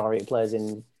Toy Story it plays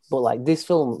in, but like this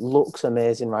film looks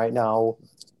amazing right now.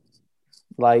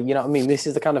 Like, you know what I mean? This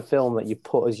is the kind of film that you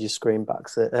put as your screen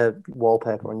backs,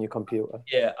 wallpaper on your computer.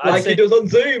 Yeah, like it does on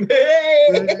Zoom.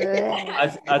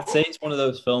 I'd say it's one of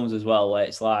those films as well where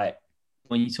it's like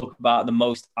when you talk about the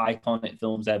most iconic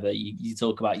films ever, you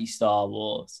talk about your Star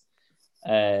Wars.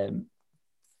 I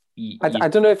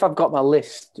don't know if I've got my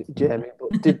list, Jamie,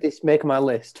 but did this make my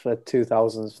list for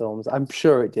 2000s films? I'm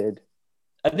sure it did.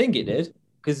 I think it did.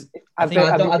 Because I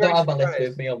don't have my list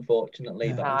with me,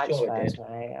 unfortunately, but I'm sure it did.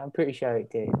 Right. I'm pretty sure it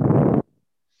did.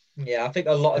 Yeah, I think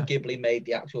a lot of Ghibli made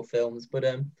the actual films, but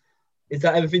is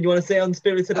that everything you want to say on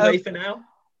Spirited Away for now?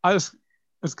 I was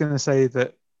going to say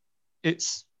that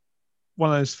it's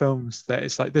one of those films that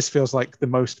it's like, this feels like the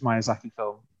most Miyazaki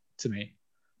film to me.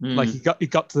 Like he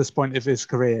got to this point of his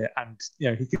career, and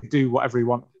he could do whatever he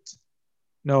wanted.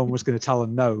 No one was going to tell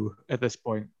him no at this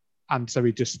point, and so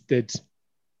he just did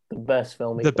the best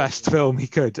film he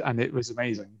could, and it was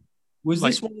amazing. Was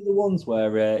this one of the ones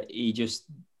where he just,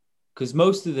 because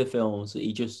most of the films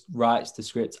he just writes the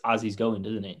script as he's going,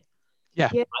 doesn't he? Yeah.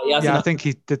 I think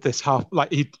he did this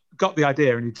he got the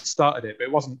idea and he started it, but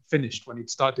it wasn't finished when he'd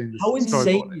started doing this. How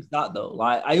insane is that though?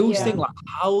 Like, I always think, like,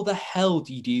 how the hell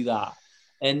do you do that?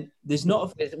 And there's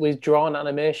not with drawn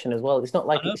animation as well. It's not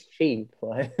like it's cheap.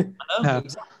 Like, I know,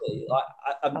 exactly. Like,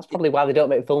 that's probably why they don't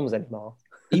make films anymore.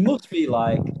 He must be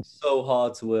like so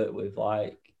hard to work with,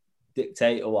 like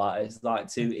dictator wise.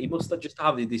 He must just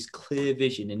have this clear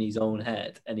vision in his own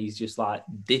head, and he's just like,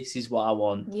 "This is what I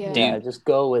want." Yeah, just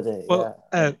go with it. Well,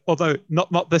 although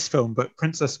not this film, but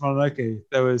Princess Mononoke,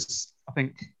 there was I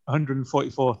think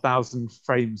 144,000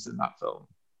 frames in that film,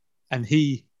 and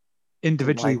he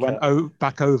individually went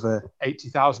back over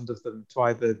 80,000 of them to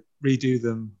either redo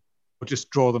them or just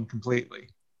draw them completely.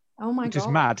 Oh my god! Which is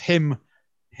mad.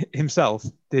 Himself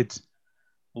did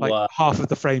half of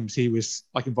the frames he was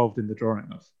like involved in the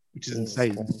drawing of, which is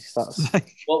insane.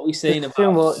 What we're saying about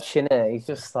too much in it. He's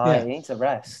just like, he needs a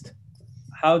rest.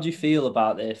 How do you feel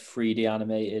about the 3D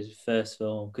animated first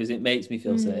film? Because it makes me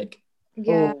feel sick.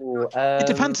 Yeah, it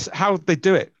depends how they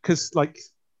do it. Because like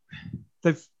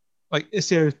they've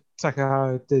Isao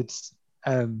Takahata did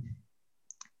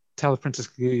Tale of Princess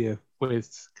Kaguya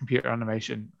with computer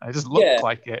animation. It doesn't look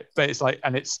like it, but it's like,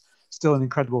 and it's still an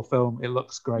incredible film. It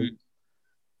looks great.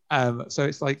 So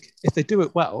it's like, if they do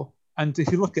it well, and if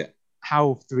you look at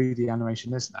how 3D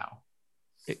animation is now,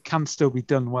 it can still be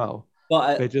done well.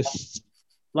 But they just,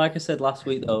 like I said last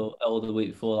week though, or the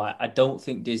week before, like, I don't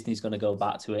think Disney's going to go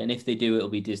back to it, and if they do, it'll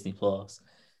be Disney Plus.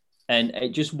 And it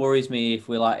just worries me if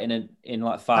we're like in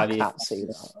like 5 years. I can't see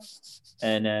that.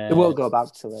 And they won't go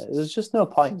back to it. There's just no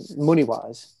point money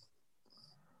wise.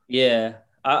 Yeah.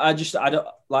 I don't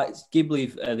like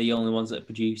Ghibli are the only ones that are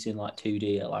producing like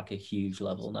 2D at like a huge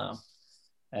level now,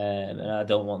 and I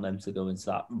don't want them to go into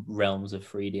that realms of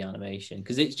 3D animation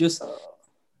because it's just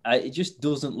it just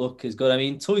doesn't look as good. I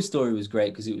mean, Toy Story was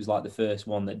great because it was like the first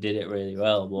one that did it really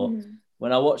well, but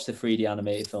when I watch the 3D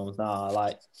animated films now,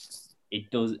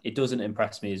 it doesn't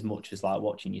impress me as much as like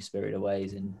watching your Spirited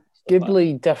Aways and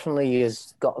Ghibli definitely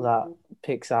has got that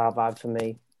Pixar vibe for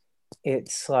me.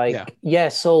 It's like,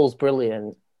 Soul's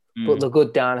brilliant, but The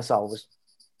Good Dinosaur was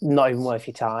not even worth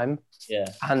your time. Yeah.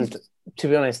 And to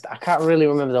be honest, I can't really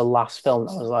remember the last film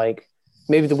that was like,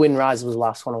 maybe The Wind Rises was the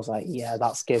last one. I was like, yeah,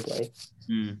 that's Ghibli.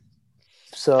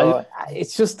 So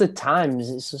it's just the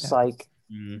times. It's just like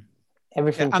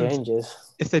everything changes.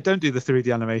 If they don't do the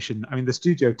 3D animation, I mean, the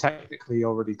studio technically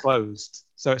already closed,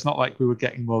 so it's not like we were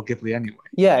getting more Ghibli anyway.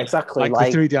 Yeah, exactly.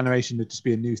 Like the 3D animation would just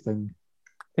be a new thing.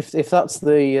 If that's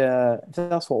if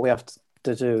that's what we have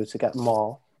to do to get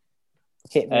more,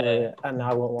 hit me with it, and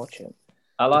I won't watch it.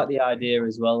 I like the idea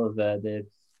as well of the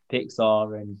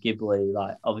Pixar and Ghibli,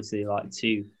 like obviously like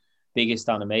two biggest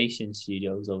animation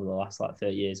studios over the last like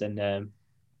 30 years, and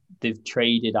they've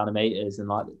traded animators and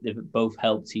like they've both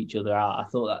helped each other out.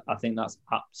 I think that's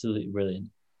absolutely brilliant.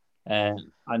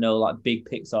 I know like big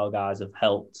Pixar guys have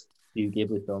helped do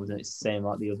Ghibli films, and it's the same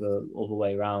like the other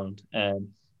way around.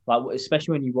 Like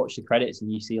especially when you watch the credits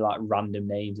and you see like random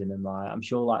names in them, like I'm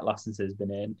sure like Lasseter's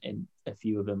been in a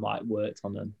few of them, like worked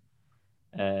on them.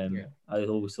 I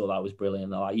always thought that was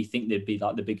brilliant. Like you think they'd be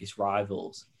like the biggest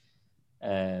rivals,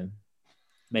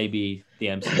 maybe the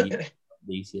MCU,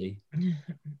 DC.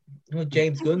 Well,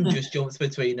 James Gunn just jumps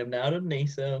between them now, doesn't he?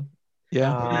 So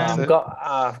Yeah, that's it.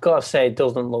 I've got to say, it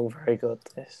doesn't look very good.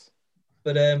 This,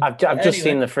 but I've just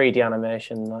seen the 3D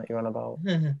animation that you're on about.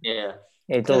 Yeah.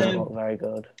 It doesn't look very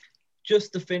good.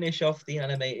 Just to finish off the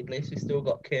animated list, we still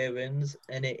got Kieran's,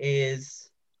 and it's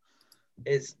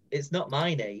not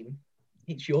my name,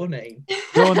 it's your name.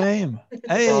 Your name.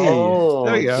 Hey,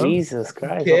 there we go. Jesus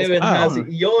Christ! Kieran has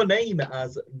fun. your name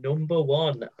as number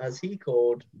 1, as he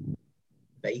called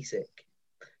Basic.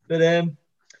 But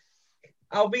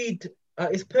I'll read.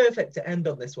 It's perfect to end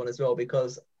on this one as well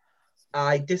because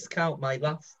I discount my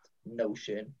last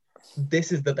notion.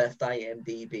 This is the best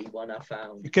IMDb one I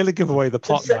found. You're gonna give away the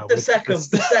plot now. The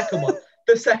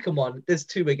second one. There's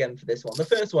 2 again for this one. The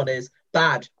first one is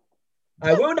bad.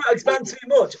 I will not expand too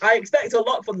much. I expect a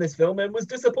lot from this film and was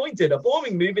disappointed. A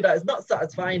boring movie that is not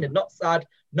satisfying and not sad,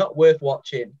 not worth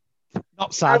watching.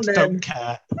 Not sad. Don't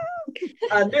care.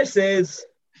 And this is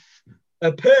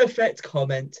a perfect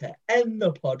comment to end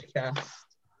the podcast.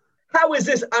 How is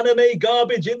this anime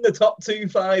garbage in the top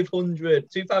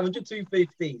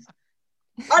 250s?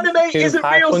 Anime isn't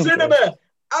real cinema.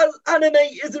 Anime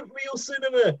isn't real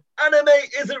cinema. Anime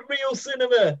isn't real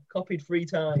cinema. Copied 3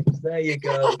 times. There you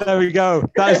go. There we go.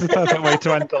 That is the perfect way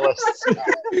to end the list.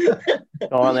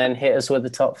 Go on then, hit us with the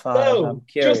top 5. So, I'm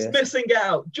curious.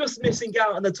 just missing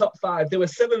out on the top 5. There were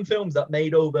 7 films that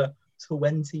made over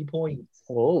 20 points.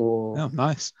 Oh,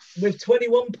 nice. With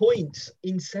 21 points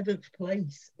in 7th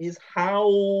place is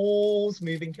Howl's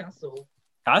Moving Castle.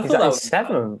 I is thought that that his was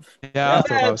 7th? Yeah, I thought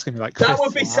that was gonna be like That fifth.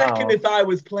 would be second if I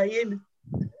was playing.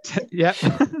 Yeah.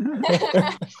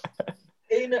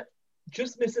 In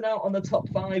just missing out on the top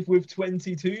 5 with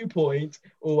 22 points.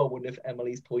 Oh, I wonder if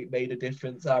Emily's point made a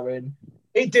difference, Aaron.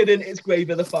 It didn't. It's Grave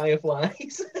of the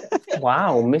Fireflies.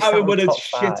 Wow, missed out Aaron on would have top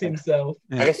shit 5. himself.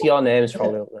 I guess your name's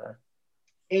probably up there.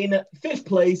 In 5th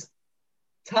place,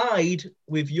 tied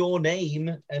with Your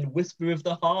Name and Whisper of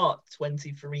the Heart,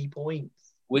 23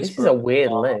 points. This is a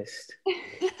weird list.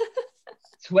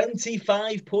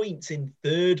 25 points in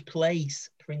 3rd place,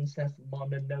 Princess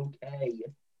Mononoke.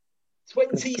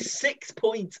 26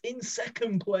 points in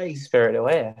 2nd place. Spirited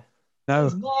Away. No.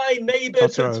 Is My Neighbor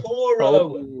Totoro.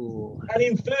 Totoro. Oh. And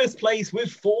in 1st place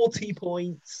with 40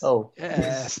 points. Oh.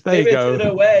 Yes, there you go. Spirited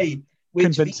Away, which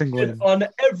Convincing featured win. on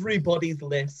everybody's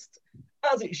list,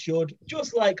 as it should,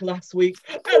 just like last week.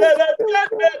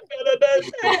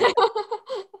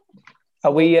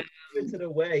 Are we Spirited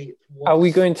Away. are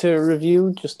we going to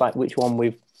review just like which one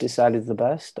we've decided is the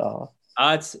best, or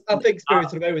I think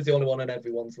Spirited Away was the only one on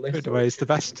everyone's list. Spirited Away is the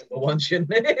best. Number 1, shouldn't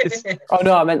it? oh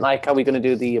no, I meant like are we going to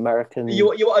do the American? You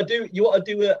want to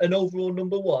do an overall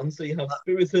number 1. So you have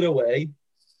Spirited Away,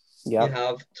 Yeah. you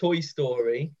have Toy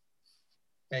Story,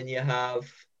 and you have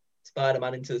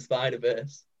Spider-Man Into the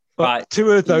Spider-Verse. But Right.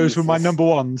 2 of those were my Jesus. number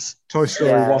 1s. Toy Story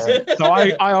Yeah. wasn't. So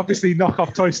I obviously knock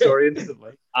off Toy Story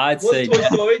instantly. I'd Was say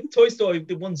Toy Story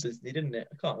the one Disney, didn't it?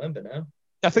 I can't remember now.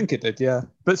 I think it did, yeah.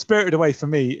 But Spirited Away for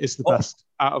me is the best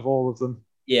out of all of them.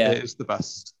 yeah. It is the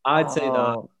best. I'd say that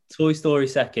Oh, Toy Story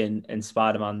 2nd and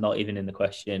Spider-Man not even in the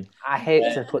question. I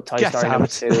hate to put Toy Get Story number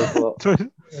out.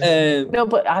 2, but no,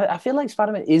 but I feel like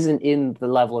Spider-Man isn't in the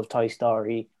level of Toy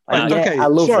Story. Like, yeah, Okay, I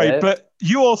love sorry, it. but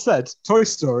you all said Toy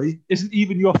Story isn't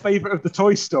even your favourite of the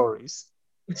Toy Stories.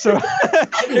 So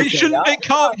you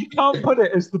can't put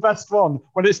it as the best one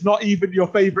when it's not even your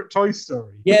favourite Toy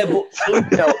Story. Yeah,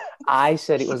 but No, I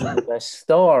said it wasn't the best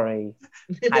story.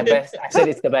 I said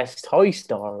it's the best Toy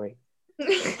Story.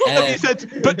 You said,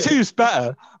 but 2's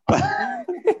better.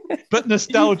 But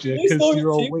nostalgia, Toy because Story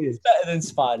you're all 2 weird. is better than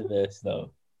Spider-Verse,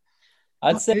 though.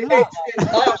 I'd say It's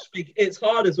harsh. It's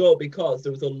hard as well because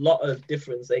there was a lot of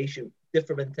differentiation. I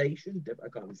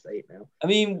can't even say it now. I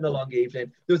mean, In the long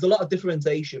evening, there was a lot of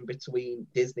differentiation between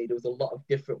Disney. There was a lot of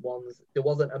different ones. There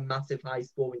wasn't a massive high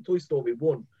scoring. Toy Story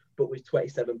won, but with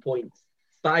 27 points.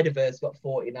 Spider-Verse got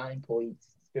 49 points.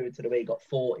 Spirited Away got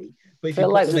 40. But if you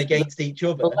put them against each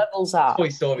other, The levels are Toy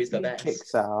Story's the best.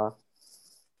 Pixar,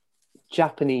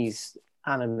 Japanese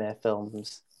anime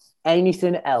films.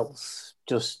 Anything else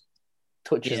just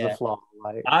touches the floor.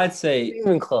 Like, I'd say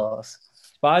even close.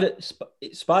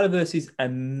 Spider-Verse is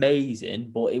amazing,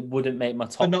 but it wouldn't make my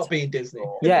top For not 10. being Disney.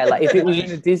 Yeah, like if it was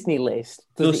in a Disney list,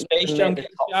 Does does it Space even Jam make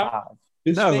get the top a shout? 5?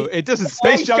 No, it doesn't.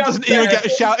 Space Jam doesn't even get a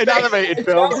shout in animated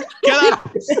films. Get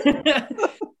out!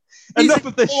 Enough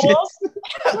of this shit.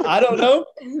 I don't know.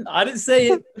 I didn't say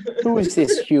it. Who is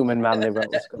this human man they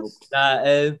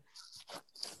rotoscope?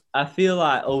 I feel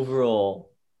like overall,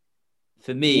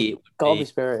 for me, Gotta be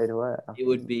Spirited Away. it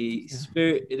would be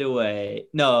Spirited Away.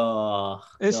 No,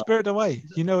 It's no. Spirited Away.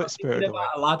 You know it's Spirited Thinking Away.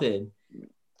 about Aladdin.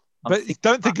 But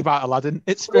don't think about Aladdin.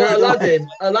 It's Well, Spirited Away.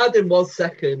 Aladdin was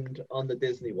second on the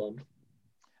Disney one.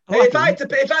 Hey, if I had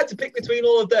to pick between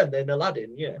all of them, then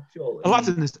Aladdin, yeah, surely.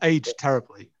 Aladdin has aged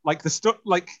terribly. Like the stuff,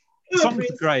 like the songs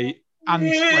are great, and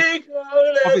like,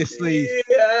 obviously,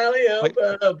 like,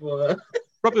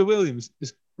 Robin Williams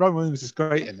is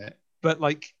great in it, but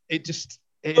like it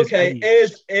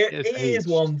is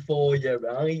one for you,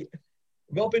 right?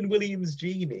 Robin Williams'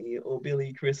 Genie or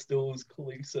Billy Crystal's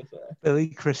Lucifer? Billy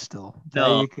Crystal. There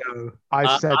No. you go.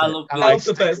 I've said I it. love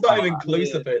Lucifer. It's not even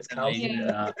Lucifer. It's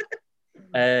Calcifer.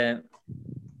 And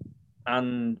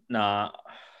nah,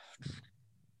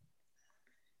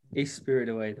 is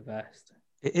Spirited Away the best?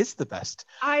 It is the best.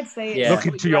 I'd say Yeah. Look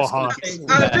into your heart.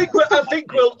 I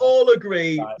think we'll all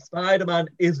agree Spider-Man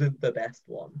isn't the best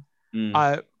one.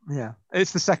 Yeah,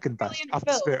 it's the second best Brilliant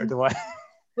after film. Spirited Away.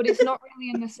 But it's not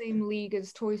really in the same league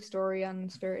as Toy Story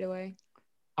and Spirited Away.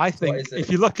 I think if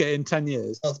you look at it in 10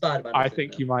 years, Spider-Man, I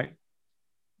think you might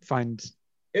find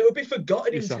it will be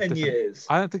forgotten in 10 years.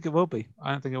 I don't think it will be.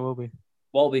 What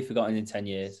will be forgotten in 10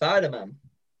 years? Spider-Man.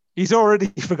 He's already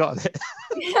forgotten it.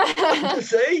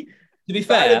 See? To be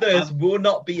fair, Spider-Verse will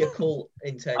not be a cult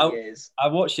in 10 years. I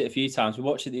watched it a few times. We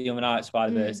watched it the other night,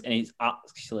 Spider-Verse, and it's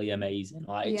actually amazing.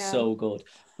 Like, it's so good.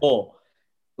 But,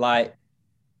 like,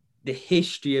 the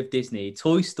history of Disney,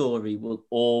 Toy Story will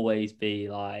always be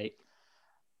like...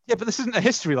 Yeah, but this isn't a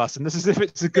history lesson. This is if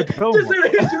it's a good film.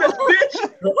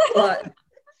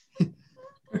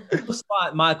 Just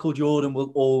like Michael Jordan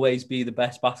will always be the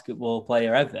best basketball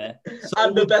player ever.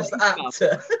 And the best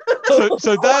actor.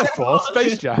 So therefore,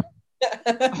 Space Jam.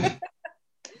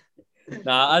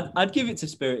 I'd give it to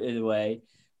Spirited Away.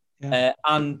 Yeah.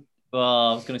 I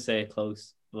was going to say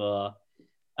close, but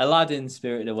Aladdin,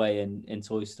 Spirited Away, and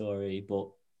Toy Story. But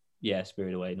yeah,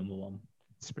 Spirited Away, number one.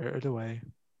 Spirited Away.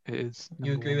 It is.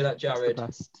 You agree with that,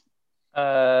 Jarad?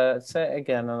 Say it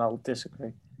again and I'll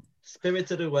disagree.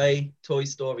 Spirited Away, Toy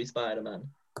Story, Spider-Man.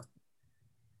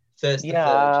 First to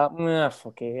third.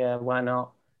 Fuck it. Yeah, why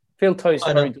not? Feel Toy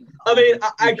Story. I mean,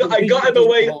 I got him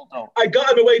away. I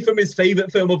got him away from his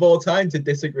favorite film of all time to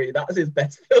disagree. That's his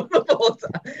best film of all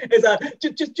time. Is that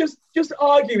just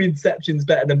argue Inception's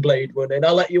better than Blade Runner? And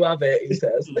I'll let you have it. He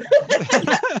says,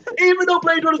 even though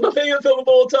Blade Runner's my favorite film of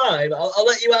all time, I'll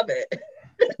let you have it.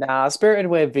 Nah, Spirited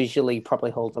Away visually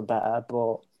probably holds up better,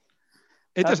 but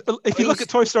it does. If you look at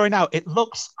Toy Story now, it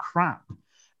looks crap.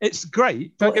 It's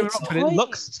great, don't get me wrong, but it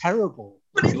looks terrible.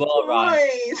 But you are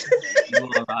right. You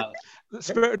are right.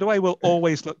 Spirited Away will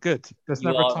always look good. There's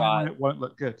never a time when it won't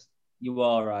look good. You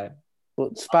are right.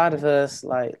 But Spider-Verse,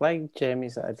 like Jamie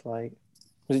said, was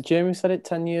it Jamie who said it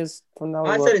 10 years from now?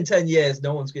 I said in 10 years,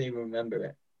 no one's going to even remember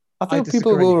it. I think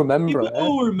people will remember it.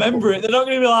 People will remember it. They're not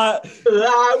going to be like,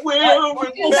 I will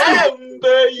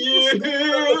remember you.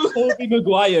 Tobey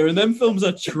Maguire, and them films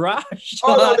are trash.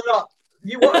 Oh, no, they're not.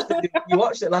 You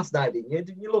watched it last night, didn't you?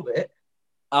 Didn't you love it?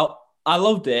 I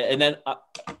loved it, and then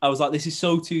I was like, "This is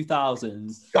so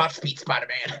 2000s." Godspeed,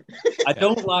 Spider-Man. I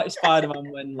don't like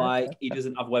Spider-Man when he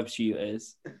doesn't have web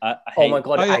shooters. I oh my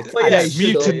god!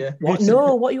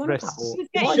 No, what are you on about?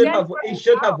 He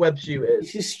should have web shooters.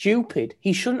 This is stupid.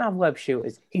 He shouldn't have web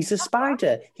shooters. He's a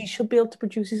spider. He should be able to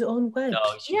produce his own webs.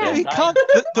 No, he can't.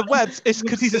 The webs. It's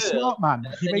because he's a smart man.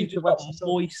 He made the webs.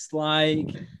 Voice like.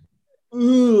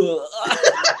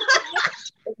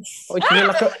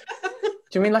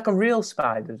 Do you mean like a real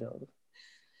spider, though?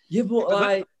 Yeah, but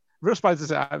like real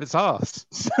spiders out of its arse.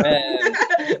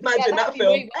 Imagine that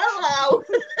film. Hello.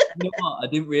 You know what? I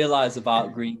didn't realize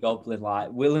about Green Goblin.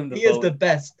 Like Willem Dafoe. He is the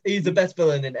best. He's the best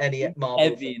villain in any Marvel.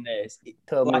 Heavy in this.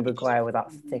 Tobey Maguire with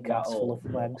that thick ass full of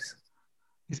webs.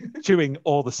 He's chewing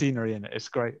all the scenery in it. It's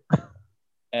great.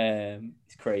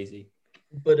 It's crazy.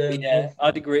 But yeah,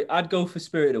 I'd agree. I'd go for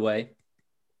Spirited Away.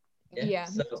 Yeah.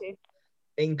 So,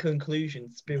 in conclusion,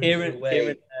 Spirited Away.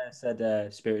 Kieran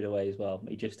said Spirited Away as well.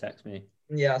 He just texted me.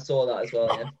 Yeah, I saw that as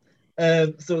well. Yeah.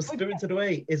 So Spirited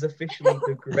Away is officially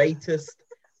the greatest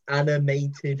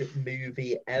animated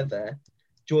movie ever.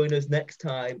 Join us next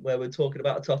time where we're talking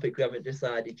about a topic we haven't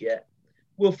decided yet.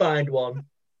 We'll find one.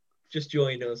 Just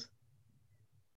join us.